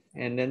review,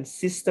 And then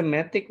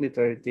systematic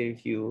literature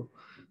review.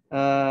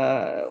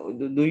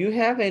 Do you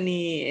have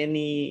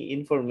any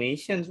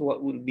information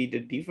what will be the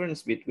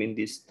difference between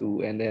these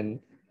two? And then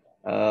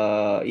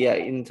yeah,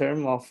 in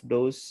terms of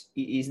those,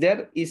 is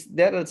there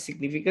a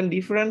significant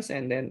difference?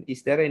 And then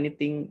is there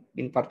anything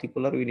in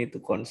particular we need to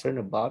concern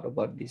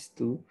about these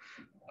two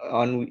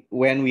on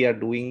when we are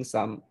doing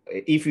some,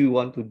 if we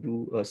want to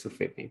do a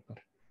survey paper?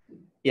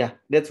 Yeah,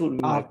 that would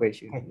be my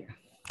question. Okay.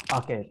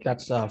 Okay,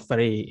 that's a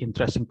very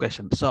interesting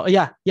question. So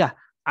yeah,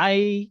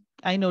 I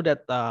know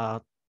that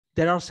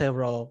there are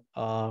several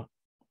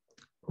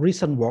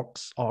recent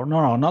works, or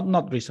no,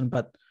 not recent,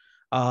 but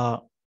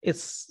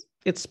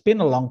it's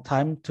been a long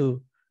time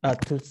to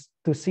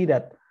see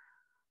that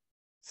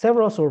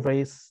several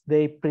surveys,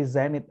 they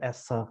present it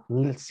as a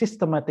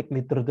systematic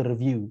literature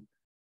review.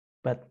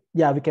 But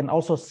yeah, we can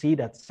also see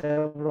that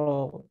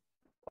several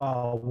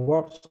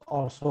works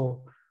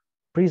also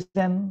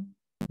present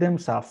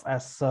themselves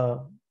as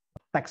a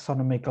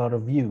taxonomical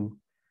review.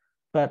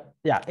 But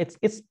yeah, it's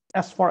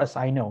as far as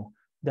I know,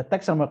 the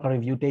taxonomical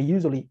review, they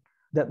usually,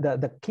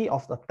 the key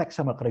of the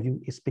taxonomical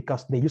review is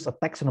because they use a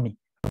taxonomy,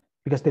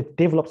 because they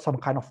develop some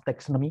kind of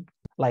taxonomy,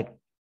 like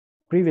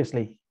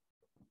previously,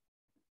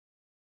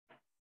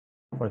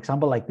 for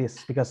example, like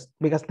this, because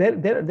there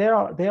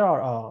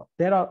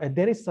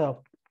is a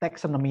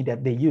taxonomy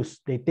that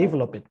they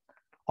develop it,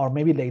 or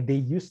maybe they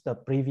use the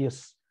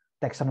previous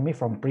taxonomy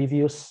from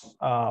previous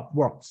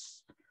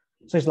works.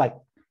 So it's like,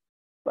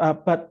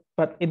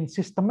 but in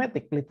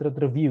systematic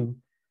literature review,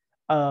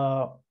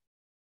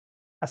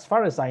 as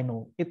far as I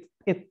know, it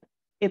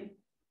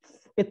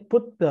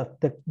put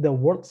the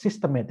word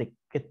systematic,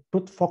 it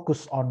put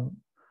focus on,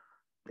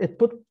 it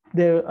put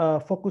the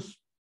focus,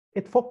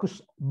 it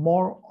focused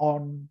more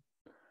on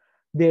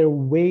their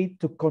way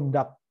to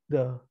conduct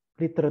the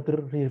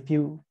literature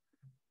review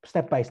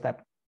step by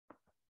step.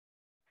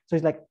 So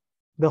it's like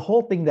the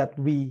whole thing that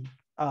we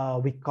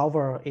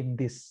cover in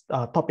this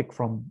topic,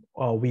 from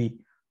we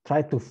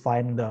try to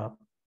find the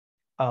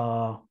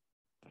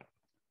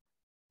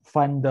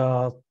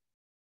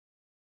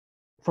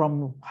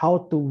from how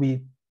to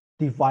we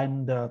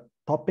define the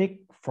topic,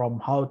 from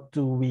how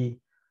to we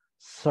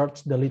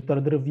search the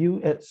literature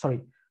review,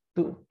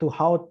 to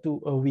how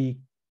to we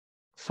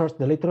search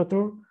the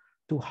literature,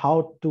 to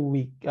how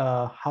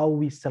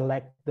we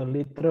select the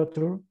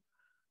literature,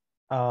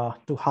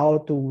 to how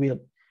to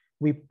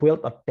we build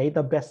a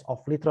database of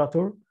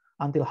literature,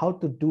 until how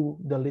to do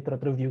the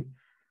literature review,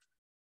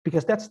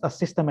 because that's a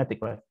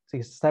systematic, right?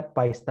 So step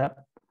by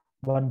step,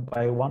 one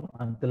by one,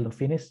 until the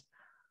finish.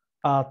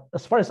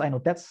 As far as I know,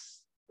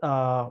 that's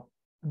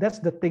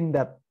the thing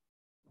that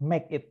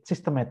make it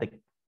systematic.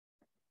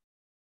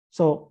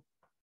 So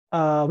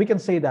we can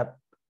say that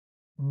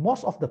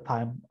most of the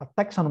time, a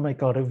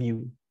taxonomical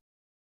review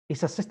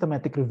is a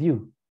systematic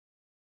review,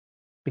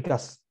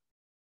 because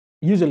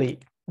usually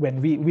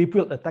when we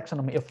build a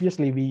taxonomy,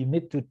 obviously we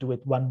need to do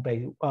it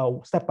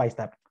step by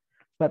step.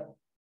 But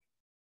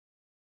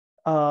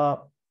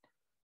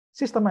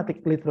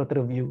systematic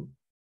literature review,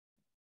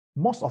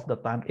 most of the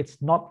time, it's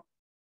not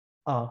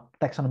a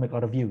taxonomical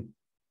review,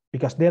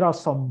 because there are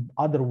some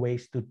other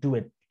ways to do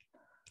it,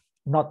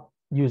 without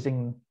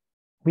using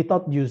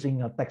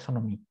a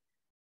taxonomy.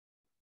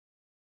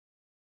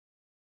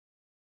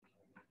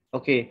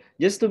 Okay,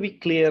 just to be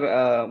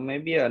clear,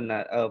 maybe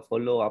a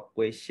follow-up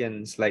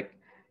questions, like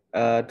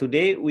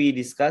today we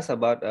discussed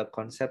about a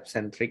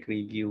concept-centric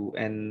review,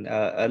 and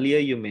earlier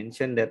you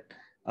mentioned that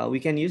we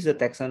can use the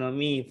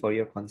taxonomy for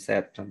your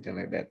concept, something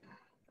like that.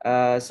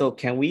 So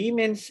can we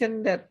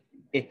mention that,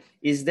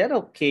 is that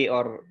okay,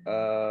 or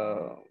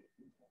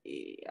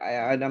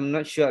I'm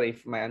not sure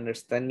if my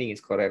understanding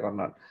is correct or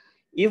not.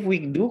 If we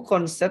do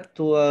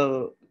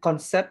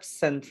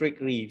concept-centric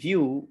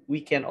review,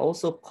 we can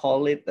also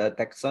call it a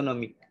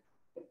taxonomic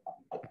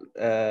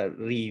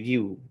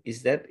review.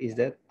 Is that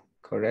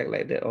correct,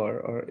 like that,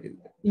 or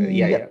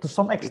yeah, to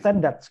some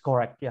extent that's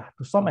correct. Yeah,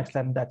 to some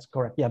extent that's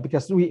correct. Yeah,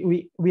 because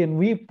when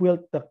we build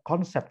the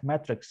concept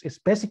matrix, it's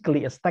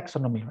basically a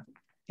taxonomy.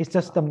 It's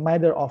just a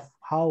matter of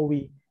how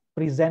we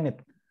present it.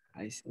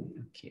 I see.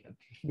 Okay.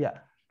 Yeah,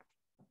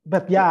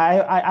 but yeah,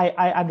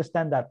 I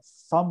understand that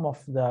some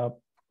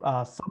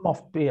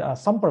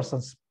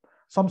persons,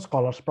 some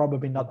scholars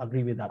probably not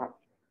agree with that.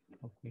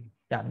 Okay.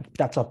 Yeah,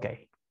 that's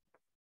okay.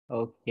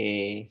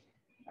 Okay.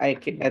 I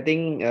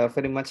think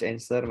very much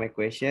answer my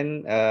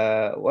question.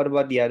 What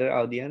about the other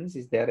audience?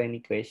 Is there any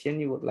question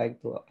you would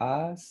like to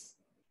ask?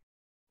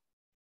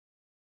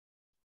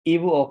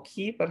 Ibu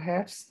Oki,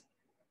 perhaps?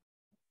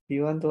 Do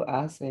you want to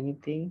ask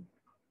anything?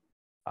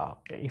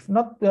 Okay. If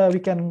not, we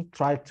can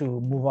try to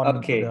move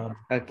on to the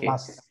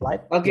last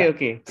slide.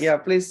 Okay. Yeah,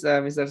 please,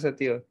 Mr.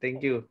 Setyo.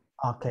 Thank you.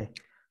 Okay.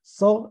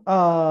 So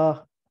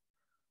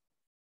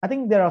I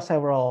think there are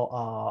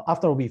several,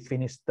 after we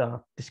finish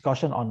the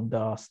discussion on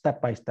the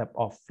step-by-step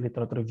of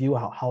literature review,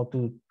 how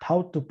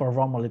to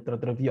perform a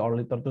literature review or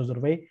literature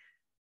survey,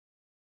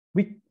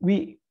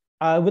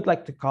 I would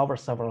like to cover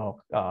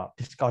several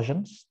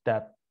discussions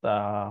that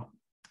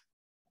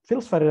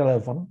feels very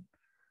relevant.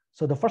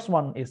 So the first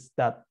one is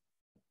that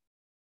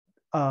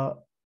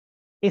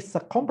it's a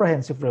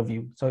comprehensive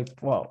review. So it's,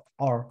 well,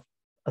 or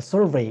a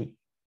survey.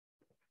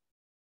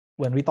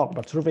 When we talk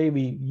about survey,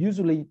 we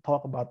usually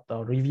talk about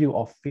the review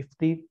of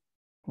 50,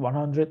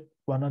 100,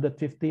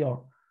 150,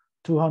 or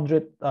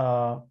 200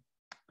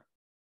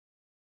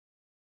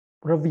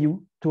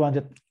 review,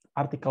 200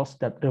 articles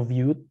that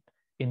reviewed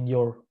in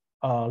your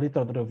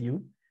literature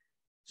review.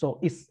 So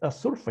is a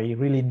survey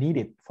really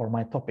needed for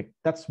my topic?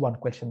 That's one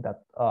question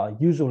that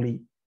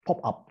usually pop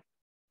up.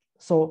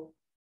 So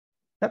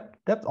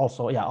that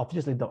also, yeah,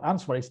 obviously the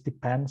answer is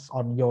depends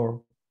on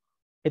your,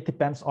 it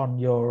depends on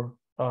your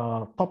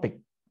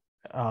topic.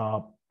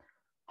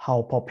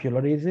 How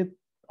popular is it,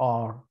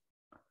 or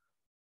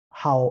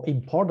how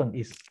important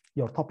is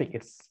your topic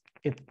is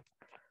it?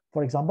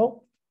 For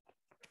example,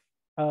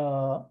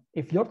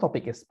 if your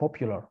topic is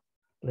popular,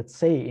 let's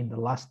say in the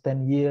last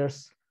 10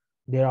 years,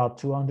 there are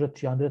 200,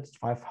 300,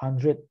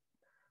 500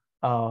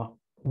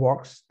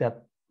 works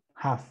that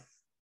have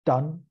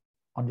done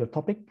on your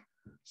topic.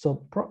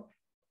 So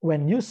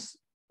when you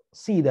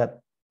see that,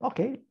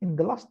 okay, in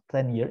the last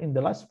 10 years, in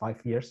the last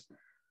 5 years,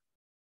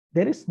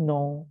 there is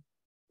no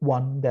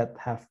one that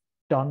have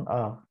done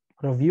a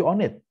review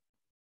on it.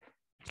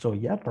 So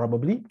yeah,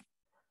 probably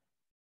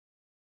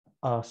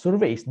a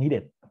survey is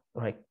needed,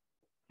 right?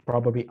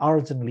 Probably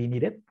urgently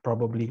needed,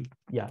 probably,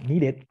 yeah,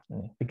 needed,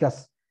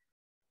 because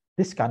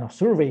this kind of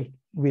survey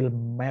will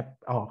map,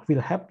 or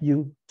will help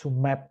you to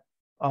map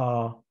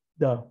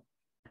the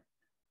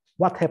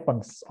what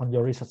happens on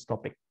your research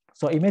topic.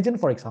 So imagine,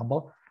 for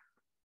example,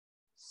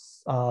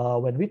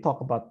 when we talk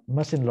about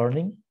machine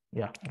learning,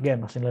 yeah, again,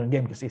 machine learning,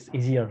 again, because it's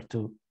easier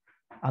to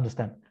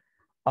understand.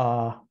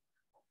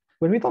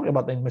 When we talk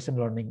about machine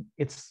learning,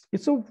 it's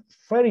a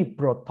very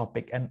broad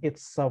topic, and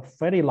it's a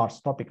very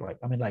large topic, right?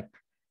 I mean, like,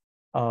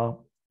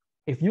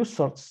 if you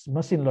search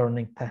machine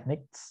learning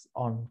techniques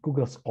on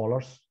Google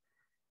Scholars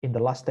in the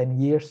last 10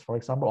 years, for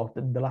example, or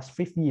in the last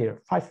 5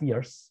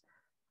 years,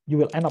 you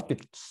will end up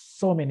with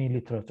so many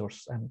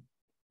literatures. And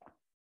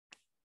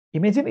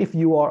imagine if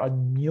you are a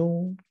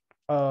new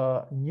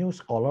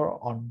scholar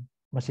on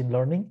machine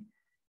learning.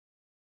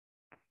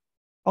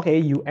 Okay,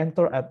 you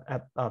enter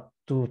at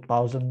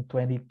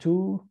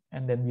 2022,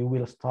 and then you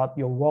will start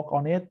your work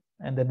on it.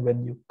 And then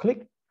when you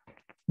click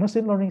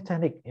machine learning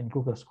technique in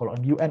Google Scholar,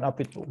 and you end up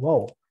with,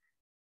 whoa,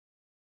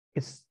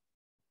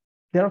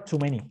 there are too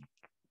many.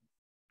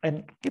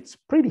 And it's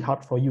pretty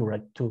hard for you,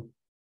 right,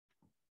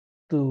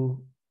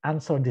 to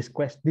answer this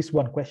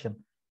one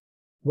question.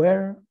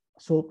 Where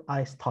should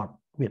I start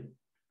with?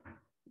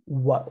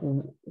 What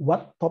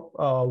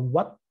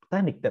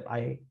technique that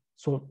I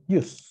should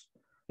use?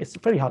 It's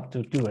very hard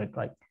to do it,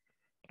 right?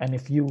 And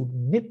if you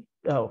need,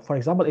 for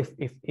example, if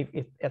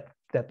at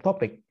that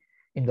topic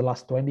in the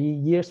last 20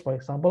 years, for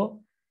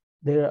example,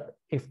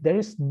 if there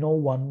is no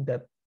one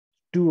that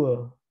do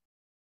a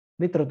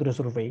literature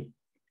survey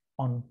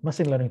on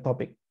machine learning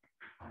topic,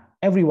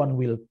 everyone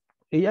will,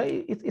 yeah,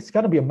 it's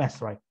gonna be a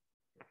mess, right?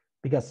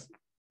 Because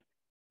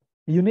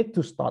you need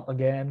to start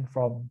again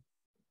from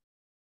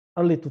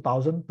early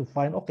 2000 to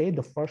find, okay,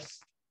 the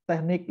first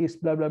technique is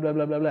blah blah blah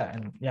blah blah blah,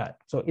 and yeah,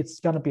 so it's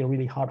gonna be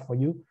really hard for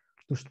you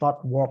to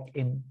start work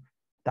in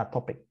that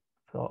topic.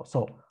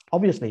 So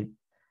obviously,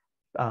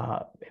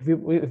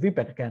 if we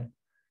bet again,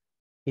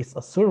 is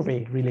a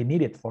survey really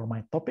needed for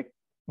my topic?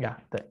 Yeah,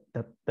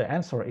 the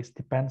answer is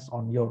depends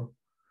on your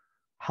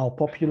how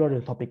popular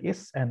the topic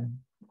is, and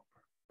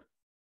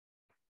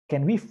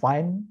can we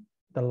find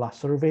the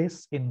last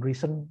surveys in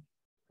recent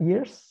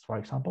years, for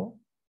example?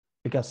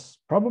 Because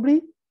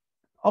probably,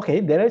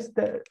 okay, there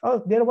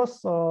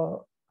was a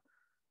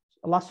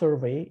last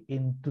survey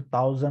in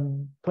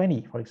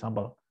 2020, for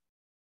example.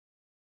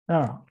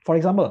 No, for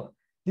example,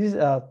 this is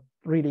a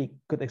really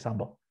good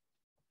example.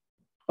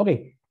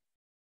 Okay,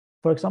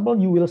 for example,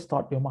 you will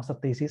start your master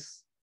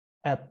thesis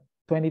at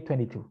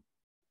 2022.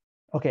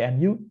 Okay,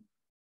 and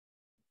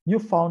you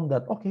found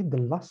that, okay,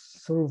 the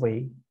last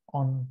survey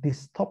on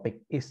this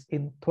topic is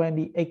in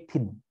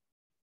 2018.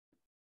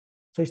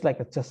 So it's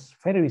like just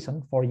very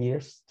recent, 4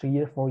 years, 3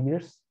 years, 4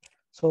 years.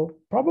 So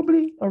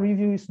probably a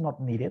review is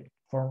not needed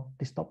for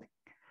this topic.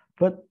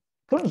 But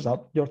turns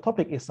out your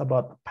topic is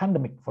about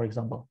pandemic, for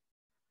example.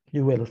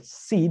 You will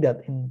see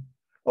that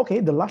okay,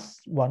 the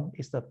last one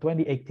is the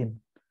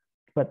 2018.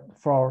 But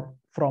from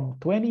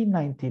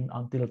 2019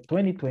 until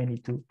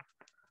 2022,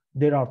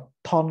 there are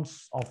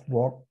tons of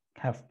work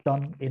have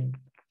done in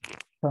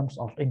terms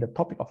of in the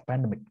topic of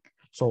pandemic.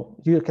 So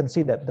you can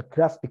see that the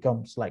graph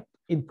becomes like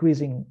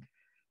increasing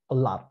a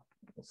lot.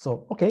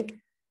 So okay,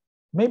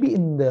 maybe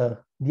in the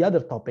other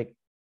topic,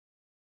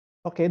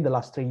 okay, the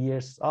last 3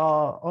 years,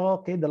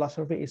 okay, the last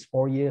survey is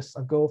 4 years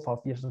ago, 5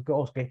 years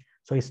ago, okay,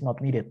 so it's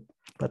not needed.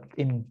 But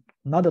in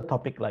another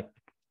topic like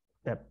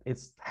that,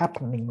 it's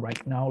happening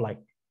right now, like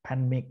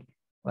pandemic,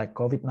 like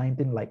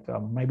COVID-19, like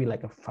maybe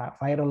like a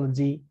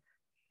virology,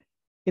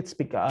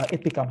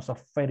 it becomes a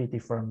very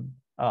different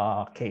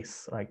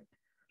case, right?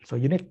 So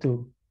you need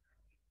to,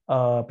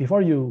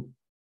 before you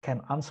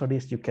can answer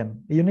this,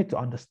 you need to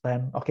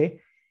understand,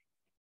 okay,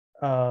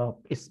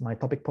 is my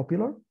topic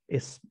popular?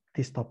 Is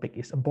this topic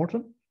is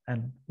important?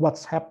 And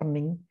what's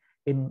happening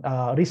in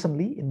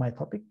recently in my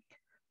topic?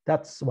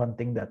 That's one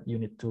thing that you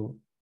need to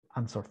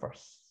answer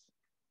first.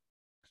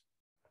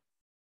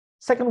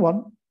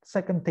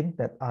 Second thing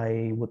that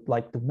I would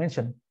like to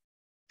mention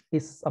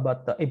is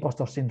about the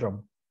imposter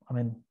syndrome. I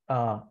mean,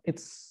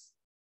 it's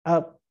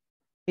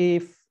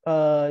if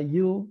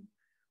you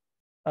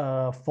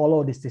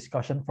follow this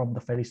discussion from the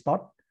very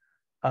start,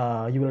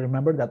 you will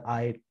remember that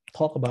I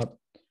talk about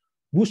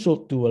who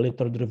should do a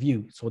literature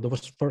review. So the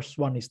first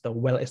one is the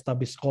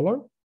well-established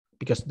scholar,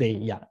 because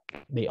they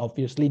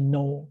obviously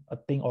know a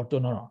thing or two.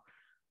 No,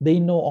 they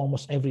know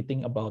almost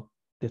everything about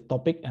the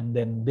topic, and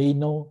then they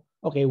know,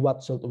 okay,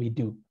 what should we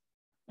do?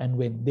 And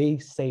when they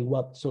say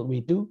what should we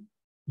do,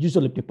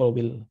 usually people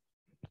will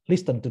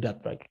listen to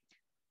that, right?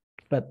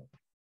 But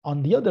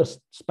on the other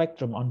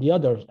spectrum, on the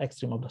other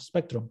extreme of the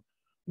spectrum,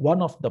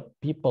 one of the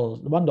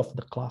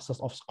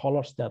classes of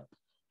scholars that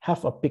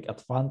have a big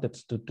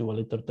advantage to do a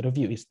literature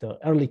review is the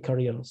early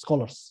career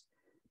scholars,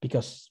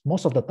 because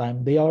most of the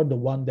time they are the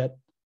one that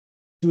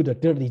do the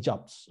dirty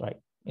jobs, right?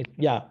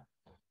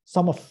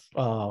 Some of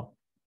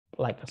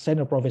like a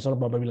senior professor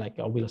probably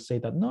will say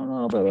that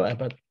no,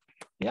 but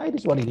yeah, it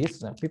is what it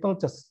is. People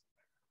just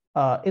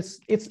it's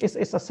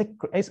a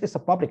secret, it's a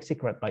public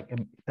secret, like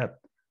that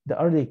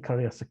the early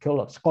career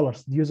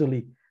scholars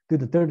usually do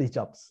the dirty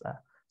jobs.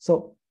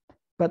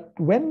 But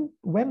when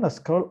a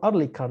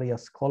early career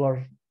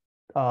scholar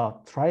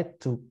try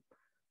to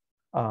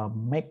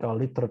make a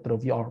literature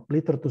review or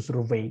literature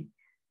survey,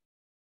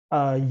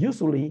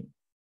 usually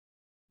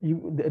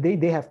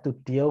they have to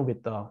deal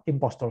with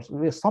imposters,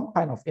 with some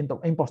kind of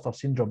imposter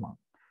syndrome.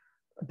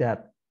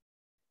 That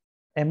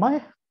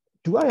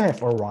do I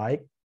have a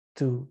right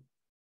to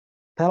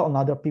tell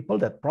another people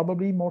that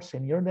probably more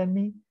senior than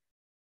me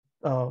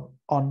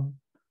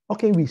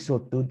okay, we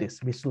should do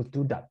this, we should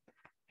do that.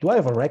 Do I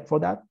have a right for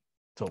that?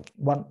 So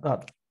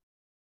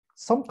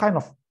some kind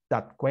of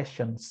that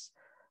questions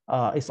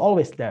is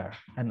always there,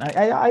 and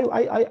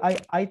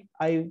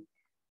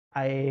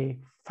I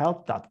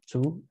felt that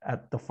too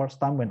at the first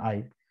time when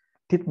I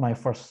did my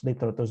first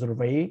literature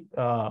survey.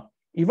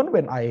 Even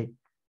when I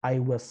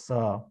was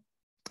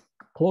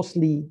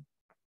closely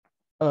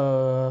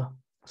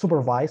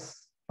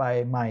supervised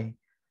by my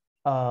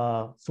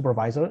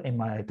supervisor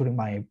during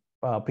my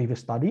previous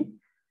study,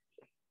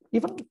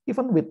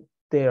 even with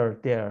their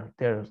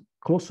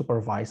close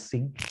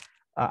supervising,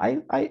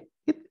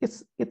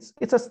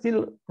 it's a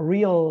still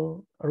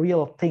real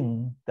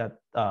thing that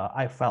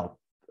I felt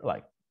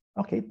like,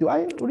 okay, do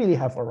I really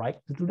have a right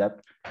to do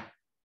that?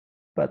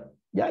 But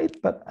yeah,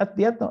 but at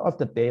the end of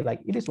the day,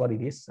 like, it is what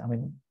it is. I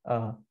mean,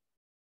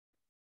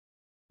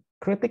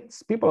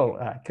 critics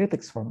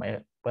from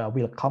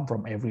will come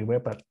from everywhere,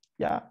 but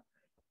yeah,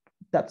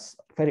 that's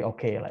very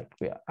okay. Like,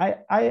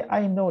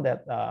 I know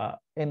that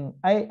and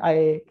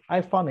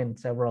I found in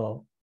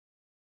several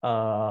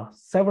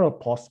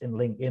posts in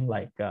LinkedIn,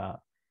 like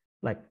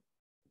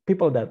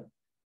people that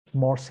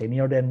more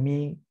senior than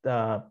me,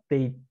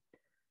 they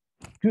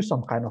do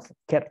some kind of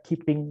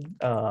gatekeeping,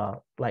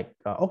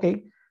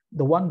 okay,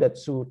 the one that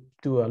should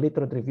do a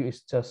literature review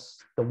is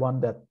just the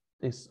one that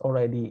is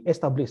already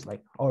established,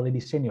 like already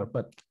senior.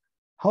 But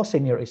how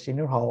senior is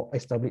senior, how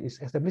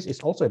established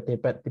is also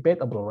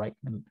debatable, right?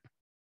 And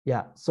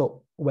yeah,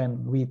 so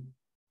when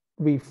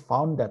we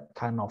found that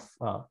kind of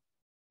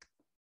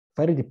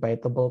very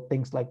debatable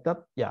things like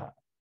that, yeah,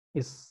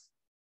 it's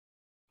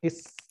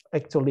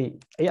actually,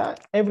 yeah,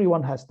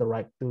 everyone has the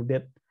right to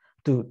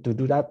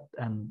do that,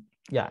 and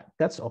yeah,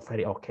 that's all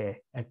very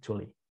okay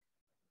actually.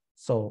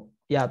 So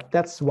yeah,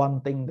 that's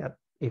one thing that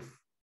if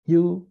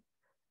you,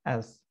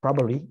 as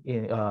probably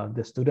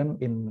the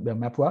student in the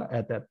Mapua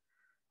at that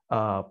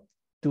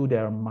do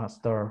their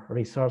master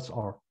research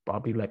or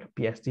probably like a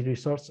PhD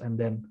research, and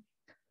then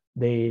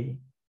they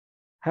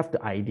have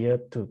the idea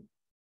to,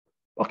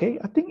 okay,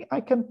 I think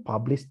I can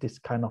publish this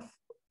kind of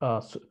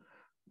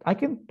I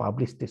can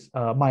publish this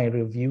my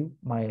review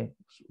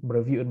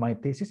and my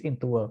thesis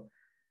into a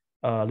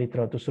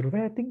literature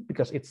survey, I think,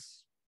 because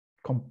it's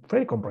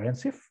very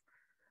comprehensive.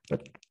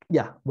 But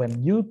yeah,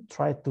 when you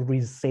try to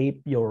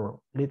reshape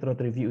your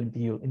literature review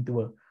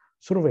into a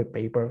survey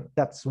paper,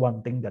 that's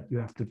one thing that you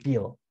have to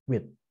deal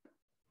with,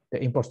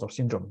 the imposter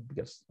syndrome,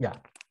 because yeah,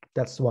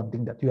 that's one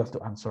thing that you have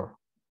to answer.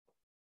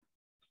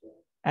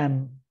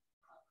 And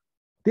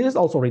this is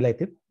also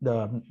related.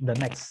 The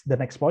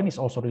next point is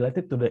also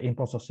related to the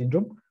imposter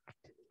syndrome.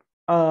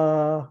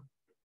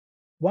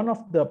 One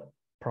of the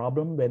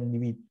problem when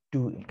we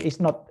do, it's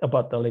not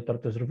about the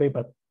literature survey,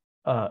 but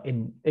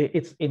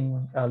it's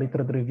in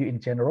literature review in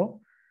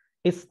general,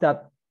 is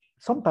that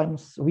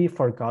sometimes we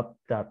forgot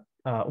that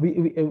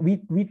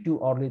we do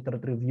our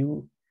literature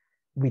review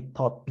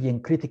without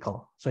being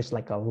critical. So it's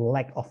like a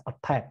lack of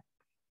attack.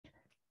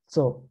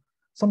 So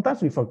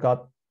sometimes we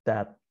forgot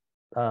that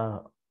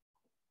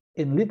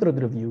in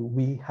literature review,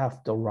 we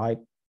have the right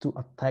to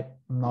attack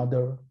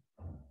another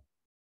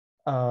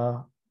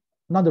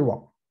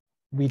work.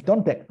 We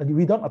don't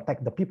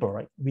attack the people,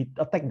 right? We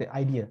attack the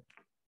idea.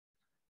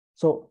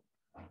 So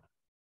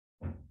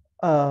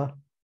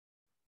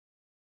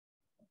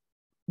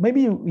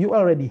maybe you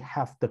already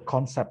have the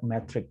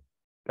concept-centric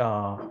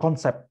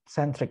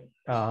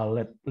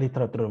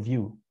literature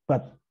review,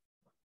 but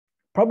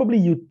probably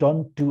you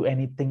don't do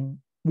anything.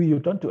 You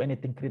don't do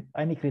anything,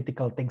 any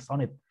critical things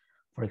on it.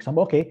 For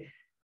example, okay,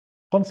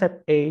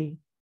 concept A,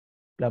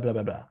 blah blah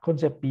blah blah.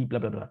 Concept B, blah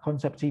blah blah.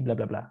 Concept C, blah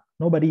blah blah.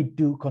 Nobody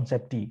do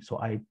concept D, so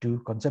I do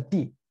concept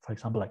D, for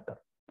example, like that.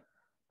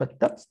 But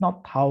that's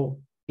not how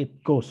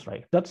it goes,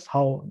 right? That's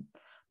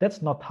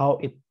not how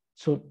it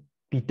should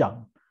be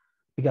done,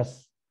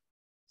 because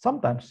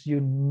sometimes you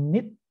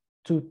need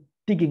to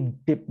digging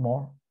deep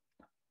more.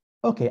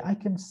 Okay, I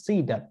can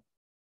see that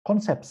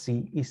concept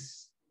C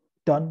is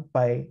done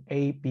by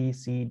A, B,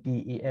 C,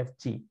 D, E, F,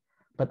 G,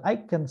 but I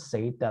can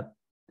say that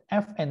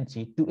F and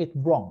G do it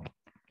wrong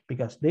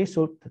because they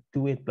should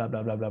do it blah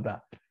blah blah blah blah,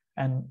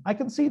 and I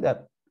can see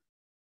that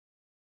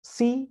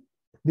C,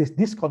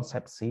 this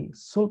concept C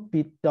should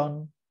be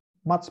done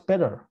much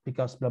better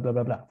because blah blah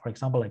blah blah, for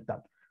example, like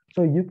that.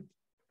 So you,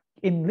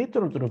 in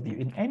literature review,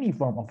 in any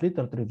form of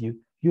literature review,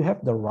 you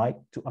have the right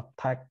to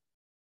attack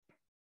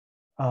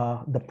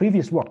the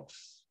previous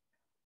works.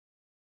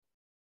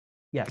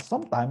 Yeah,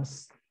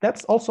 sometimes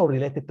that's also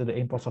related to the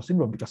imposter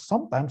syndrome, because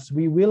sometimes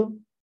we will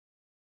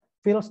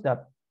feel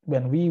that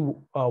when we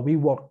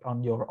worked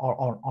on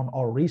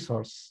our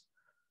research,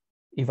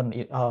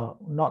 even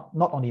not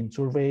only in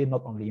survey,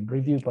 not only in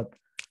review, but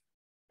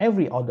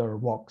every other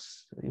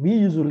works, we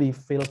usually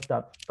feel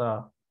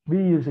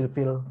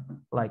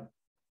like,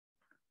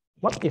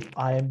 what if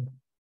I'm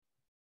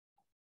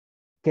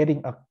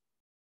getting a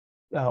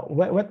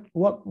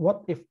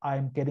what if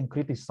I'm getting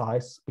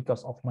criticized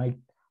because of my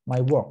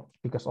work,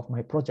 because of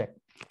my project?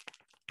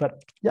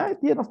 But yeah,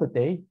 at the end of the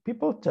day,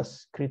 people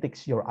just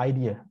critiques your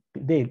idea.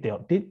 They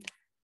did,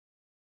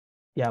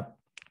 yeah,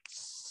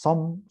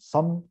 some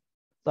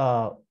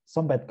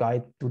bad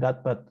guy do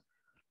that, but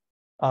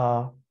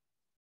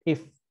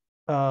if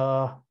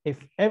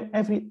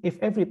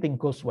everything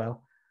goes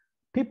well,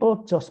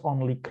 people just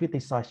only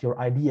criticize your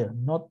idea,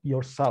 not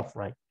yourself,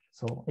 right?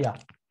 So yeah,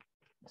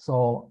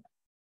 so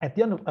at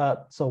the end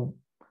of so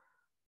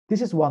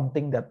this is one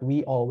thing that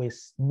we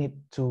always need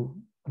to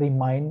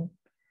remind,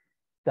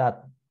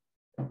 that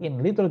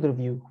in literature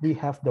review we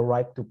have the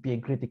right to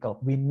being critical.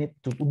 We need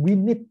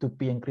to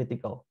being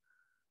critical.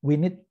 We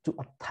need to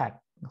attack.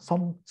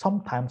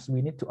 Sometimes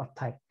we need to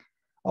attack.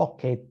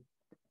 Okay,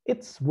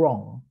 it's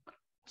wrong,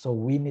 so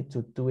we need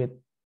to do it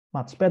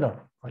much better.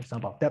 For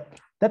example,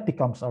 that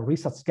becomes a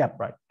research gap,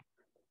 right?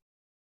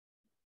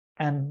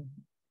 And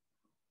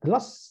the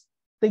last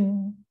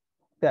thing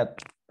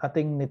that I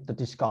think need to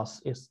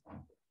discuss is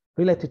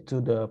related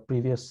to the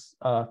previous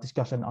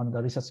discussion on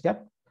the research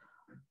gap.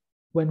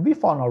 When we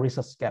found a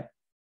research gap,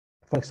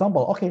 for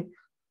example, okay,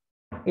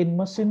 in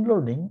machine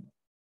learning,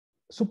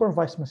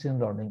 supervised machine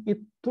learning, it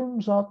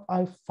turns out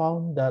I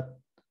found that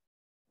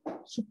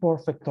super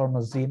vector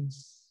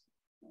machines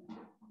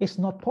is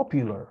not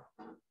popular,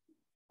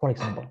 for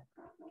example.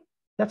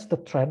 That's the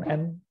trend.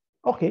 And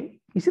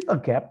okay, is it a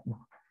gap?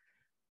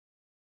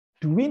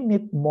 Do we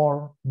need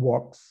more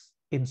works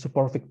in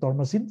super vector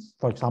machines,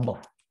 for example?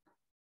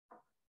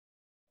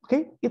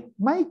 Okay, it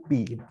might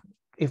be.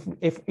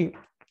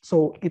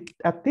 So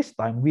at this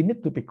time we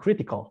need to be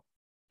critical.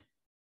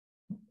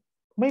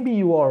 Maybe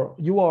you are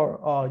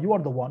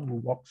the one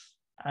who works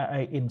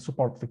in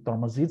super vector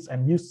machines,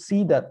 and you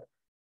see that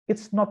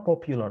it's not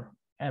popular,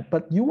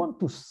 but you want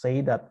to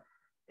say that,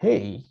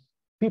 hey,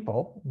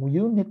 people,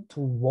 you need to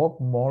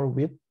work more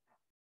with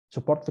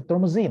support vector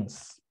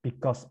machines,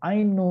 because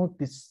I know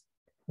this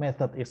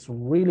method is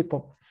really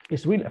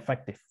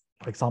effective,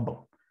 for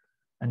example.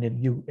 And then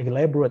you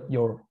elaborate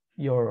your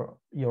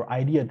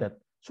idea that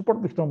support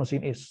vector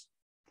machine is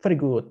very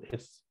good,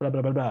 it's blah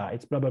blah blah blah,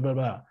 it's blah blah blah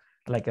blah,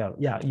 like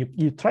yeah,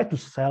 you try to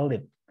sell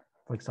it,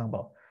 for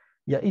example.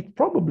 Yeah, it's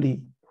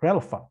probably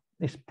relevant,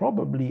 it's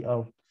probably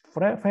a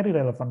very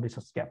relevant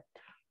research gap.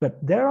 But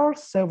there are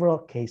several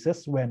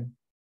cases when,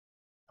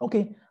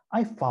 okay,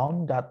 I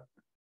found that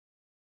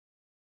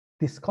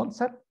this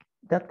concept,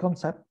 that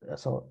concept,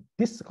 so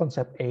this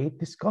concept A,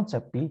 this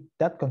concept B,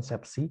 that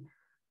concept C,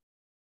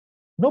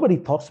 nobody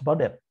talks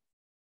about it.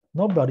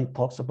 Nobody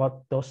talks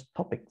about those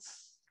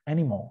topics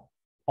anymore.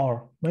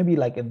 Or maybe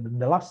like in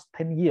the last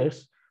 10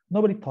 years,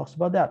 nobody talks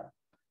about that.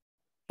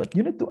 But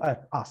you need to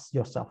ask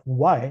yourself,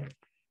 why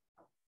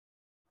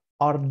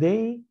are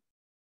they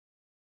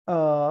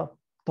not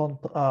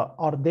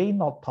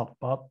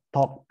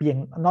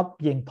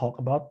being talked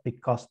about?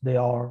 Because they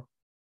are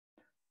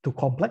too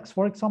complex,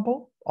 for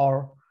example,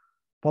 or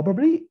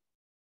probably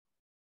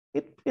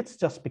it's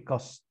just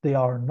because they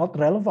are not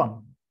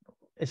relevant.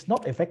 It's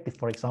not effective,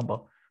 for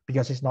example.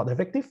 Because it's not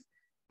effective,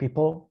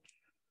 people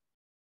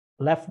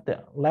left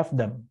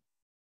them.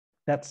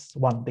 That's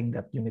one thing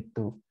that you need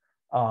to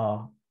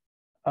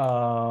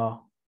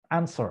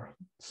answer.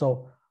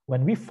 So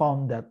when we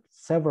found that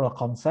several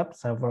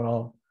concepts,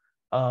 several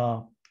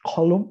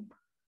column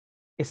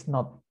is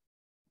not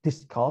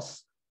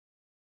discussed,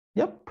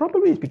 yeah,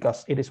 probably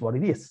because it is what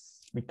it is.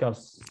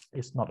 because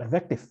it's not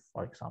effective,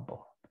 for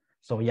example.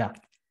 So yeah,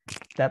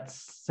 that's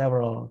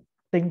several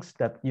things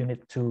that you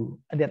need to,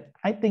 that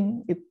I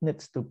think it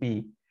needs to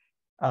be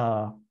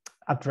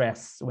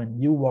addressed when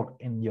you work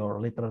in your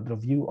literature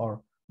review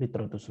or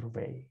literature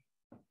survey.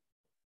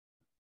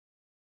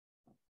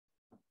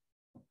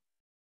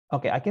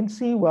 Okay, I can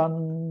see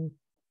one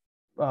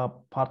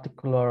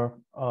particular,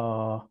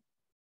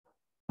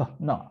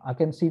 no, I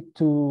can see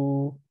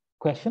two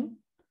questions.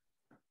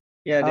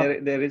 Yeah,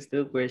 there is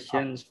two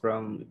questions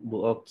from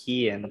Bu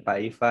Oki and Pak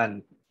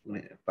Ivan,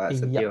 Pak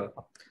Setyo.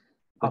 Yeah.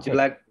 Would you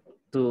like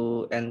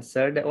to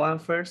answer that one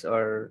first,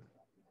 or?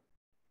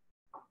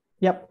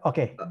 Yep.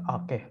 Okay.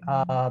 Okay.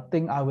 I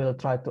think I will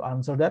try to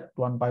answer that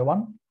one by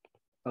one.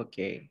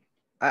 Okay.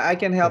 I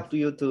can help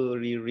you to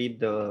reread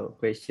the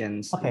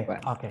questions. Okay.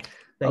 Ivan. Okay.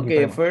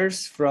 Okay.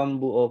 First from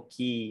Bu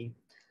Oki.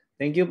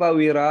 Thank you, Pak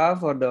Wira,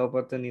 for the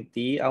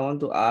opportunity. I want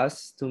to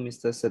ask to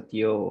Mr.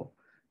 Setyo,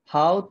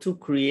 how to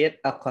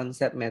create a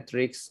concept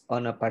matrix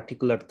on a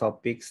particular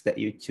topics that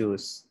you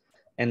choose.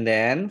 And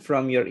then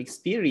from your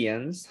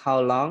experience, how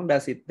long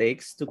does it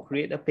take to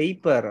create a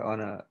paper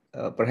on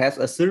a perhaps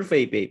a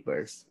survey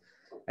papers?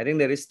 I think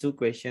there is two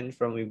questions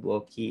from Ibu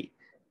Oki.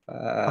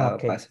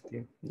 Okay.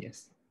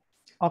 Yes.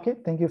 Okay.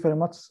 Thank you very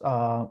much,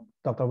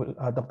 Dr.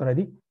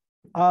 Reddy.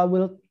 I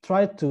will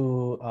try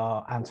to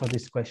answer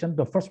this question.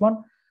 The first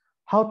one,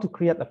 how to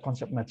create a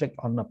concept matrix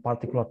on a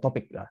particular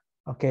topic.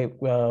 Okay,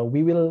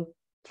 we will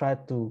try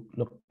to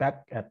look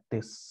back at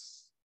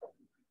these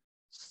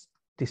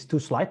two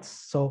slides.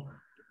 So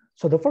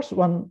the first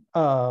one,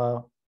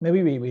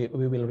 maybe we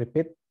will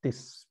repeat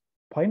this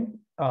point.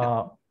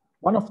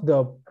 One of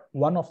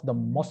the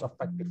most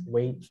effective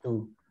way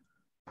to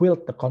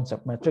build the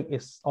concept matrix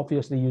is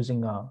obviously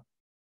using a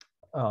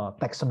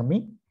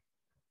taxonomy.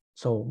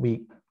 So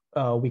we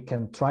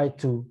can try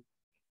to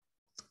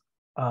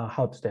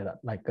how to say that,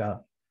 like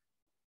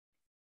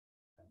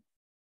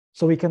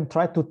so we can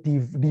try to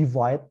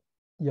divide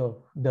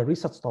the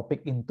research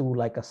topic into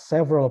like a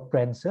several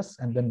branches,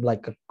 and then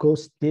like a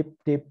goes deep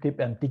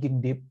and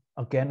digging deep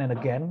again and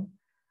again.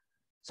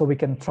 So we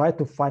can try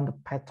to find a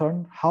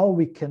pattern, how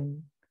we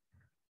can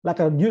like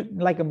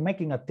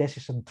making a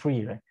decision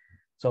tree, right?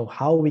 So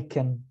how we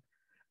can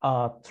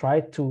try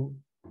to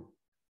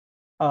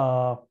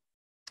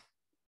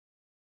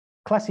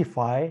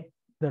classify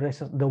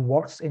the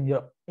works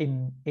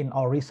in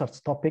our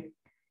research topic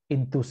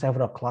into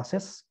several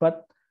classes,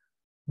 but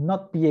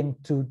not being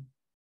too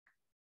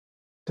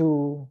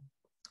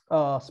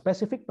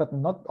specific, but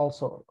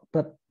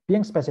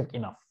being specific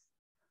enough.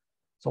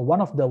 So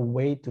one of the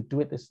way to do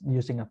it is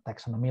using a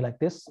taxonomy like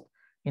this.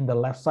 In the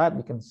left side,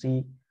 we can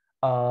see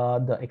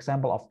the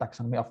example of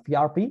taxonomy of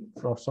PRP.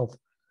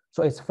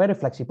 So it's very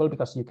flexible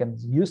because you can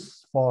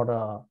use for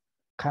the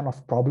kind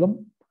of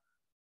problem,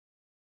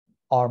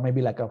 or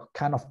maybe like a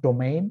kind of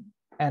domain.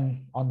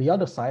 And on the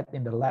other side,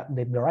 in the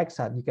right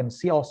side, you can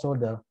see also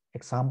the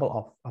example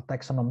of a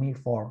taxonomy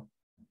for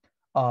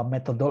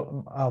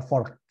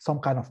for some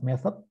kind of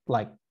method,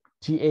 like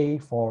GA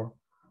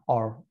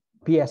or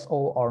PSO,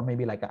 or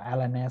maybe like a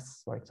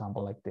LNS, for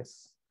example, like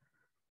this.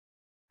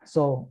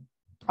 So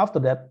after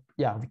that,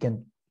 yeah, we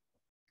can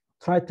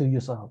try to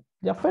use a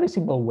very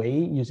simple way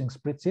using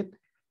spreadsheet,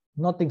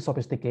 nothing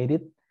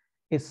sophisticated.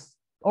 It's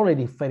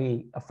already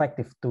very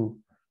effective to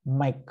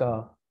make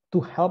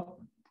to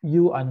help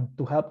you and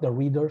to help the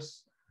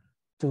readers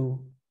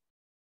to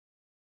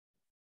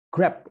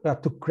grasp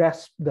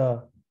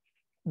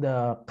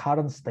the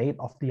current state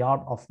of the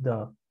art of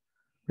the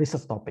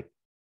research topic.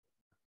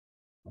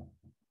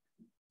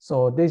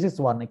 So this is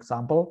one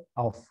example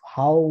of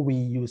how we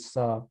use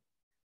a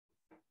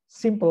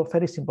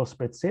very simple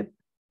spreadsheet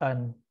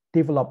and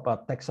develop a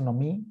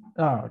taxonomy.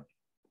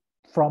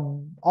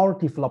 From our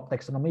developed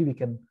taxonomy, we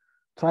can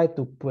try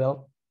to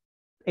build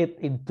it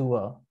into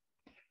a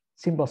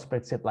simple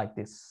spreadsheet like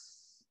this.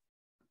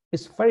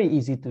 It's very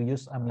easy to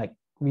use. I'm like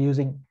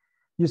using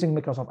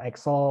Microsoft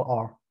Excel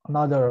or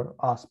another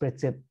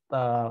spreadsheet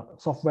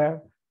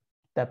software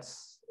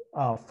that's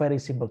very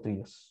simple to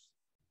use.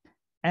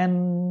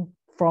 And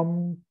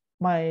from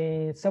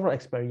my several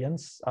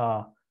experience,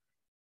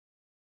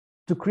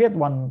 to create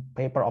one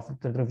paper of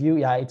the review,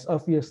 yeah, it's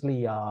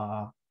obviously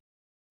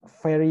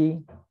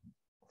very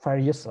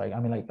various. Like, I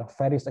mean, like a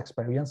various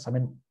experience. I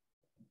mean,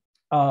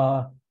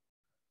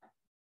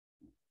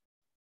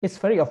 it's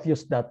very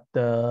obvious that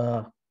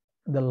the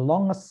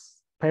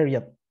longest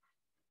period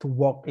to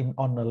work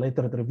on the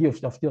literature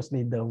reviews,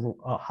 obviously the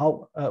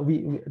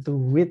we to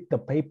read the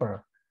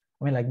paper.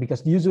 I mean, like,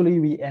 because usually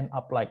we end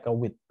up like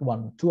with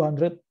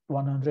 200,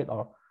 100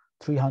 or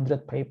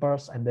 300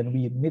 papers, and then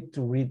we need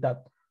to read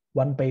that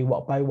one by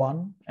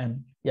one,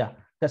 and yeah,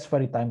 that's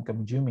very time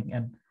consuming.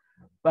 And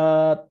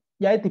but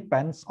yeah, it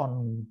depends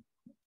on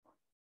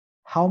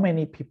how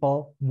many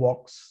people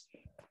works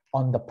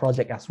on the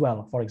project as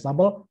well. For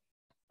example,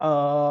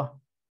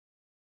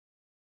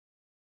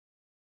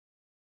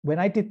 when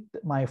I did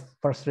my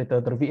first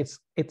literature review,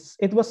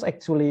 it was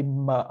actually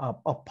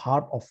a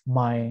part of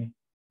my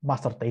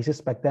master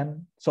thesis back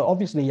then. So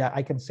obviously, yeah,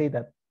 I can say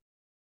that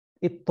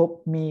it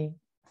took me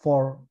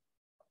for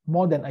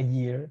more than a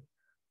year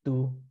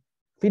to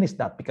finish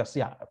that, because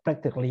yeah,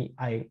 practically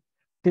I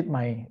did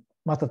my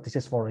master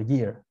thesis for a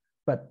year.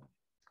 But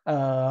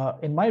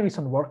in my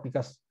recent work,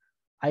 because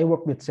I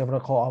work with several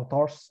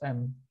co-authors,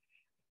 and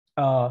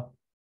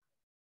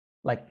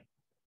like,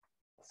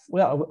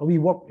 well, we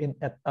work in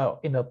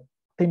a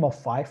team of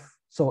 5,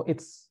 so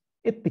it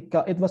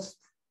was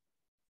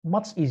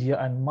much easier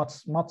and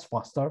much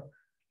faster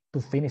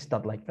to finish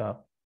that, like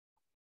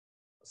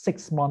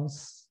 6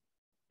 months,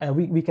 and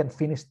we can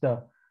finish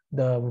the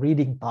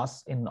reading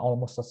task in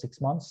almost 6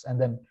 months, and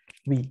then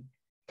we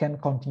can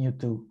continue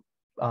to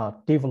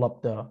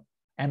develop the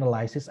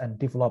analysis and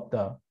develop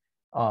the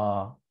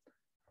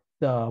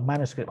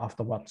manuscript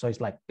afterward. So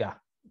it's like, yeah,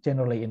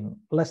 generally in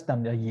less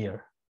than a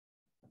year.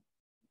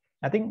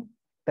 I think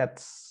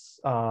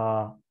that's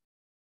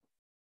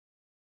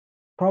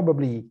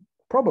probably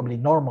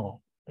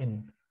normal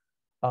in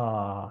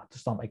to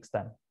some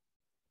extent.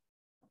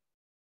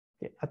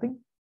 Okay, I think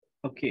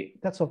okay,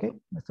 that's okay,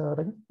 Mr.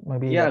 Ravi.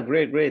 Maybe yeah,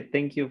 great.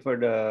 Thank you for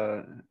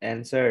the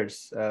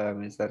answers,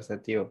 Mr.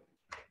 Setyo.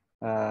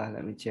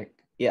 Let me check.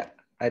 Yeah,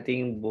 I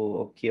think Bu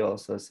Oki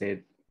also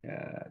said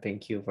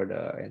thank you for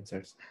the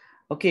answers.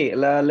 Okay,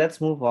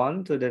 let's move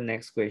on to the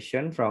next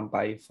question from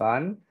Pak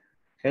Ivan.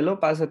 Hello,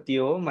 Pak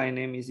Setyo. My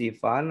name is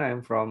Ivan.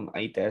 I'm from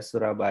ITS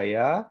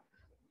Surabaya.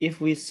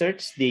 If we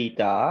search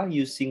data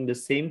using the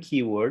same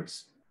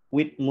keywords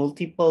with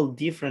multiple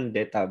different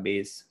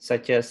database,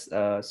 such as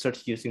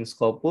search using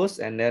Scopus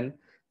and then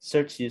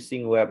search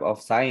using Web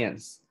of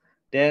Science,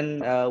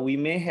 then we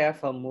may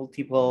have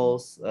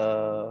multiple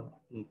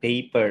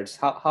papers.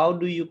 How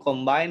do you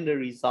combine the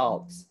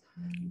results?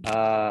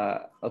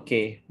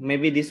 Okay,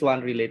 maybe this one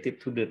related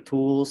to the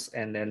tools,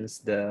 and then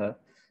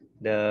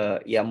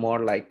yeah, more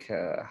like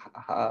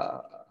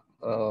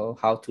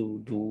how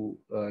to do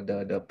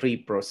the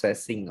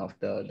pre-processing of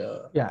the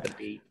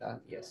data.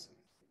 Yes.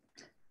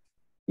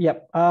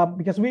 Yep.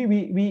 Because we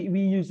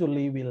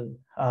usually will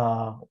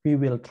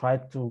try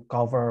to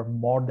cover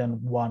more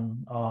than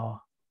one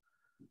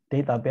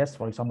database,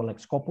 for example, like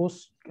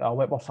Scopus,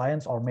 Web of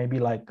Science, or maybe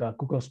like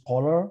Google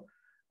Scholar.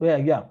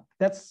 Yeah,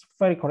 that's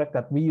very correct,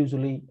 that we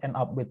usually end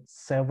up with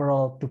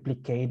several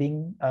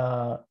duplicating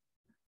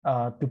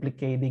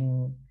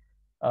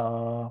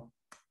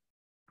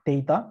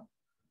data.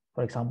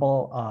 For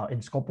example,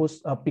 in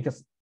Scopus,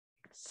 because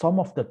some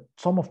of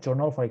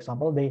journal, for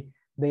example, they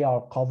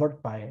are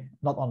covered by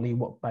not only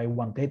by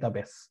one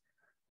database.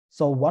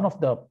 So one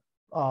of the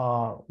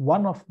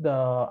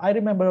I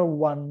remember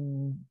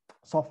one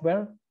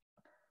software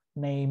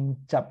named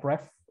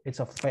JabRef. It's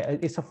a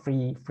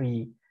free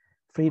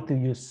to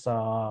use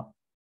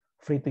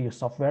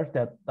software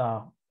that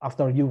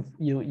after you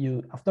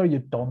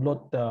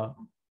download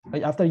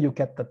after you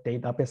get the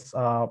database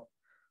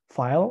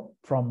file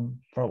from,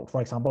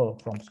 for example,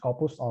 from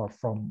Scopus or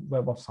from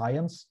Web of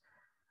Science,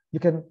 you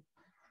can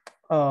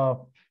try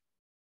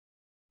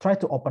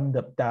to open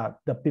the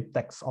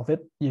bibtext of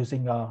it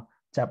using a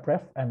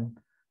JabRef, and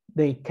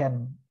they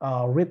can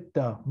read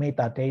the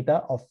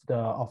metadata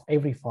of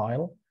every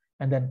file,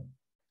 and then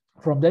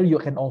from there you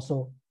can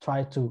also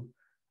try to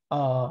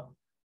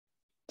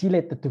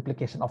delete the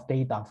duplication of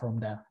data from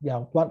there.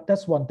 Yeah,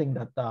 that's one thing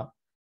that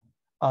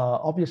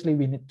obviously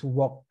we need to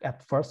work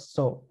at first.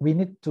 So we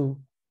need to,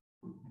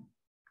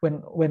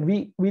 when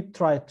we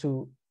try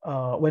to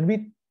when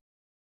we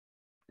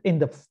in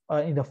the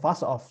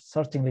phase of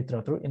searching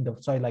literature,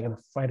 like the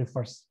very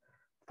first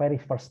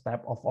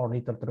step of our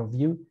literature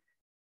review,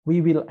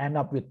 we will end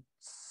up with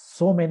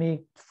so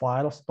many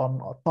files, ton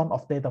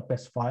of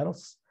database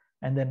files,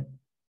 and then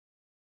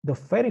the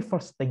very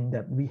first thing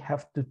that we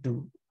have to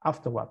do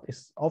afterward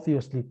is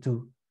obviously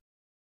to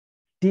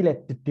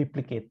delete the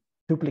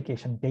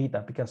duplication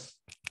data, because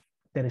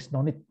there is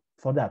no need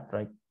for that,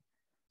 right?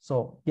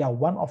 So yeah,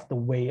 one of the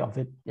way of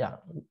it, yeah,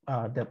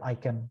 that I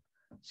can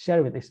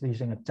share with is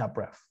using a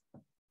JabRef.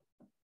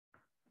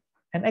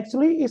 And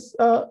actually, it's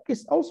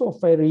also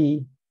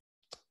very,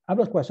 I'm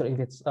not quite sure if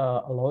it's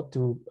allowed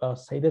to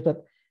say that,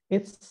 but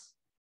it's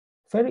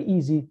very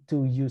easy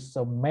to use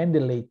a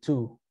Mendeley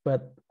too.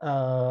 But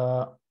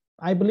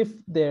I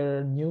believe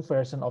their new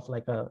version of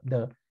like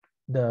the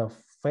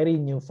very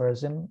new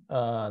version,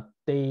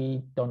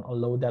 they don't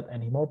allow that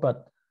anymore.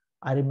 But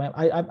I remember,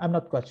 I'm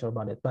not quite sure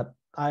about it, but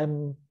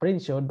I'm pretty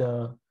sure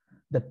the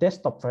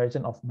desktop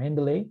version of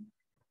Mendeley,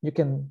 you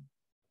can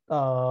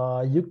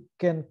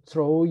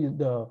throw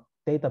the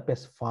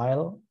database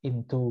file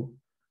into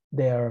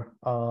their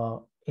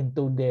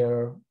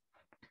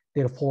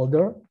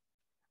folder,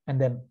 and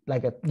then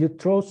like you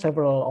throw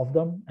several of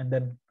them, and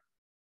then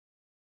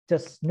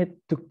just need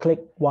to click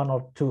one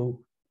or two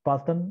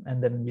button,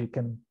 and then you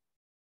can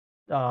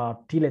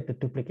delete the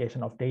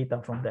duplication of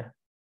data from there.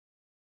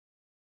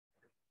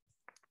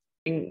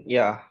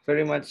 Yeah,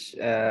 very much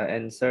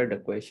answer the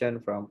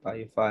question from Pak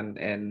Ivan,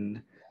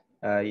 and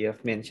you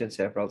have mentioned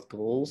several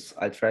tools.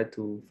 I tried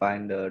to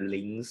find the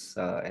links,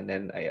 and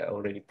then I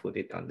already put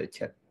it on the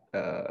chat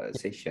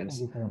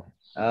sessions.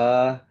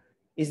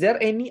 Is there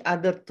any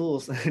other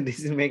tools?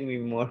 This make me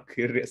more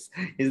curious.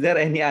 Is there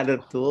any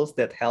other tools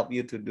that help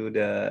you to do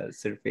the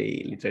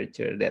survey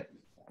literature that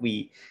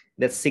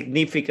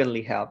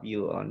significantly help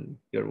you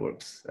on your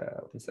works,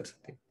 Mr.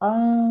 Setyo?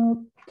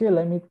 Okay,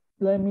 let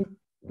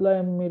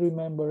me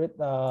remember it.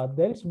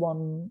 There is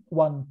one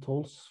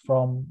tools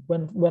from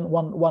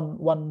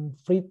one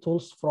free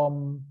tools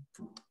from,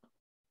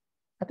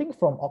 I think,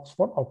 from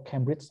Oxford or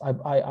Cambridge. I'm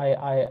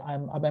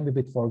a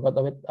bit forgot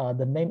of it.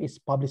 The name is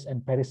published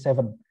in Paris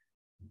 7.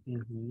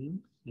 Mm-hmm.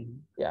 Mm-hmm.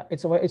 Yeah,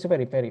 it's a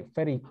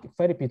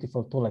very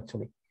beautiful tool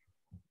actually.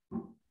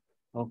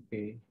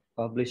 Okay,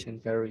 published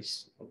in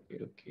Paris. Okay,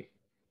 okay.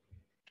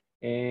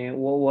 And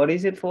what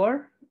is it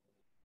for?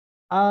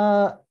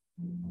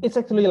 It's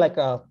actually like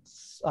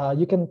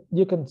you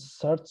can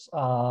search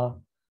a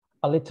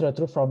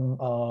literature from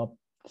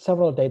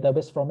several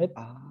database from it,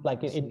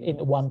 like in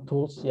one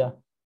tools. Yeah.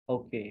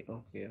 Okay,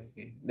 okay,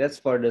 okay. That's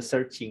for the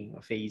searching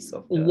phase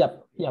of the.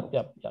 Yep.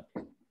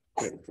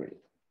 Great, great.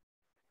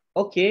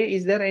 Okay,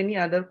 is there any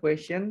other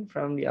question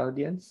from the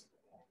audience?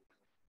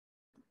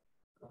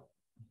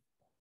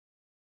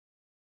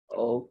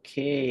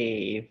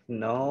 Okay, if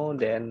no,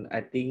 then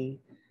I think,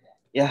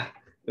 yeah,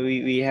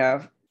 we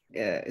have.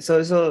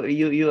 So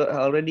you are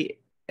already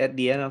at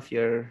the end of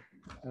your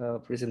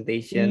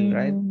presentation,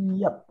 right?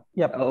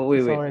 Yep. Oh,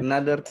 wait. Sorry.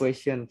 Another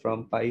question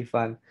from Pa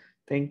Ivan.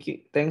 Thank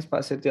you. Thanks,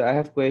 Pak Setyo. I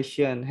have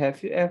question.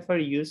 Have you ever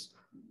used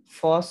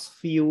FOSS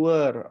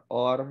viewer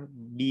or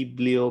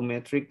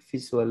bibliometric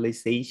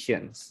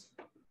visualizations?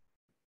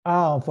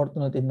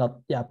 Unfortunately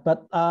not. Yeah,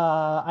 but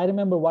I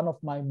remember one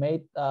of my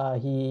mate.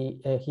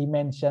 He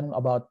mentioned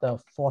about the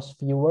force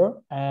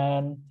viewer,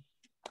 and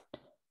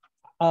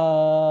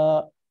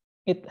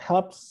it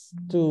helps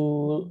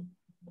to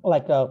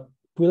like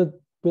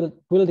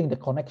building the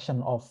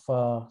connection of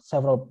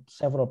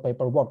several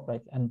paperwork,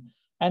 right?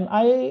 And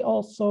I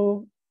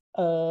also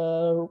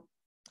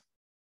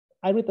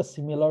I read a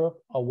similar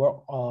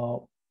work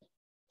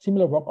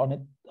on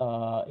it.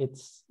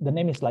 It's the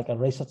name is like a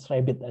research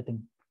rabbit, I think.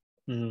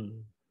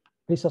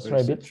 Research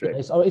rabbit. Yeah,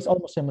 it's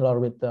almost similar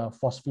with the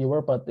FOSS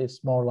viewer, but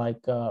it's more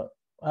like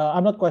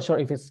I'm not quite sure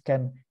if it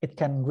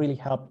can really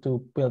help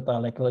to build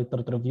like a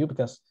literature review,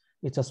 because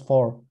it's just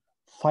for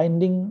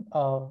finding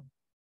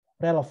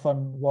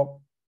relevant work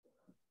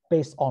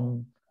based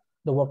on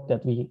the work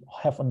that we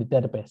have on the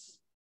database.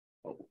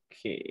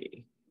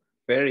 Okay,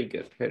 very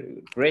good,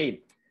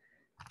 great.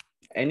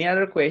 Any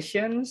other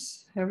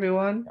questions,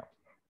 everyone? Yeah.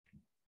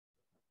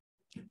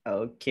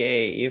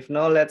 Okay, if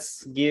no,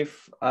 let's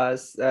give a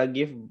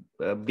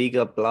big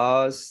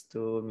applause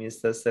to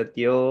Mr.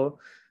 Setyo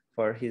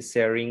for his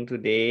sharing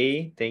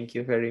today. Thank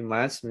you very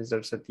much,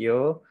 Mr.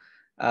 Setyo.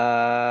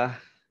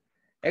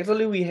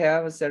 Actually, we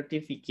have a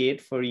certificate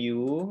for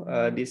you.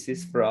 This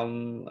is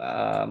from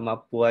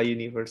Mapua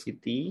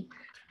University,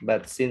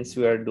 but since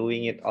we are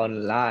doing it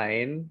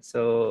online,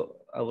 so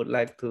I would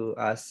like to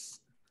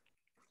ask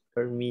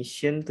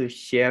permission to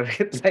share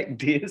it like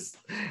this.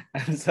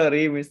 I'm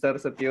sorry, Mr.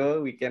 Setyo,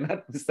 we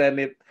cannot send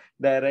it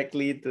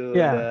directly to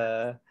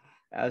the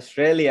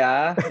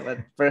Australia,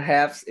 but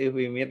perhaps if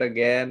we meet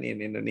again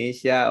in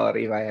Indonesia, or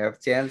if I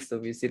have chance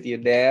to visit you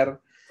there,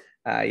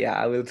 yeah,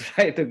 I will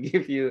try to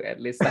give you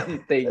at least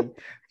something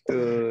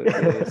to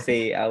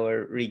say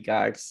our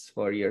regards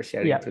for your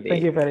sharing today.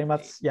 Thank you very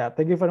much. Yeah,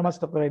 thank you very much,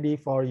 Dr. Reddy,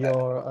 for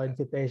your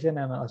invitation,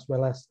 and as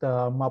well as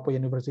the Mapua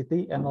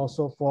University, and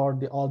also for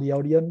all the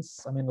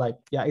audience. I mean, like,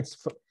 yeah, it's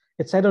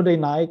Saturday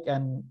night,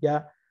 and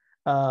yeah,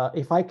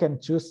 if I can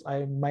choose,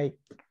 I might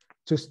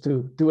choose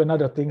to do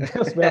another thing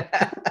as well.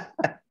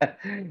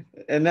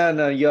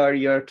 No,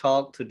 your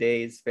talk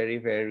today is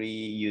very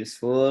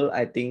useful.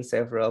 I think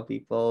several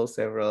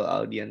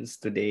audience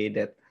today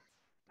that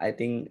I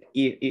think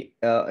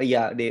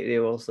yeah,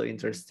 they're also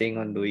interesting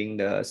on doing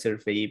the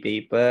survey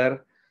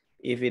paper.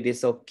 If it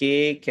is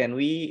okay, can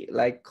we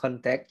like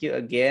contact you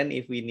again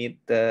if we need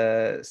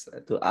to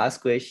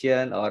ask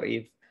question, or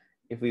if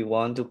we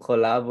want to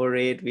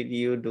collaborate with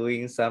you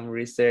doing some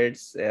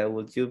research?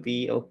 Would you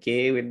be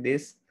okay with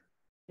this?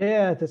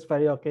 Yeah, that's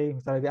very okay.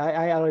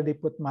 I already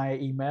put my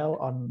email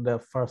on the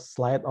first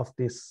slide of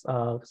this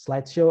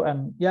slideshow,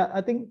 and yeah, I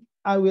think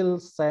I will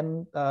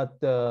send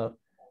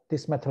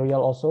this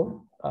material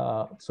also,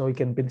 so we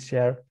can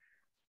share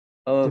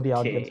to the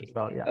audience as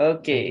well. Yeah.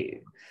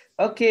 Okay.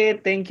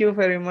 Thank you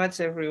very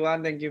much,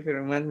 everyone. Thank you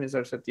very much,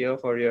 Mr.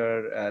 Setyo, for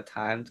your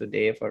time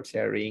today for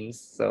sharing.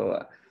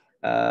 So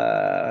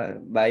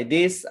by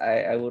this,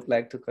 I would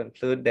like to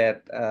conclude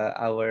that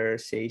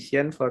our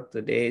session for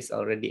today is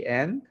already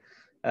end.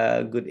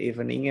 Good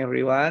evening,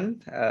 everyone.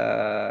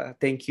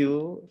 Thank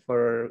you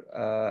for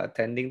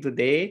attending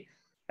today.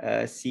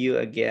 See you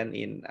again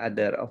in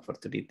other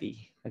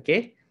opportunity.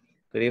 Okay.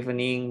 Good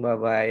evening.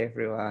 Bye-bye,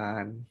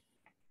 everyone.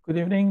 Good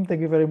evening.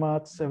 Thank you very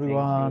much,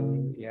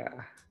 everyone. Yeah.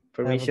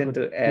 Permission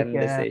to end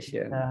the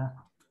session. Yeah.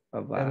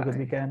 Bye-bye. Have a good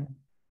weekend.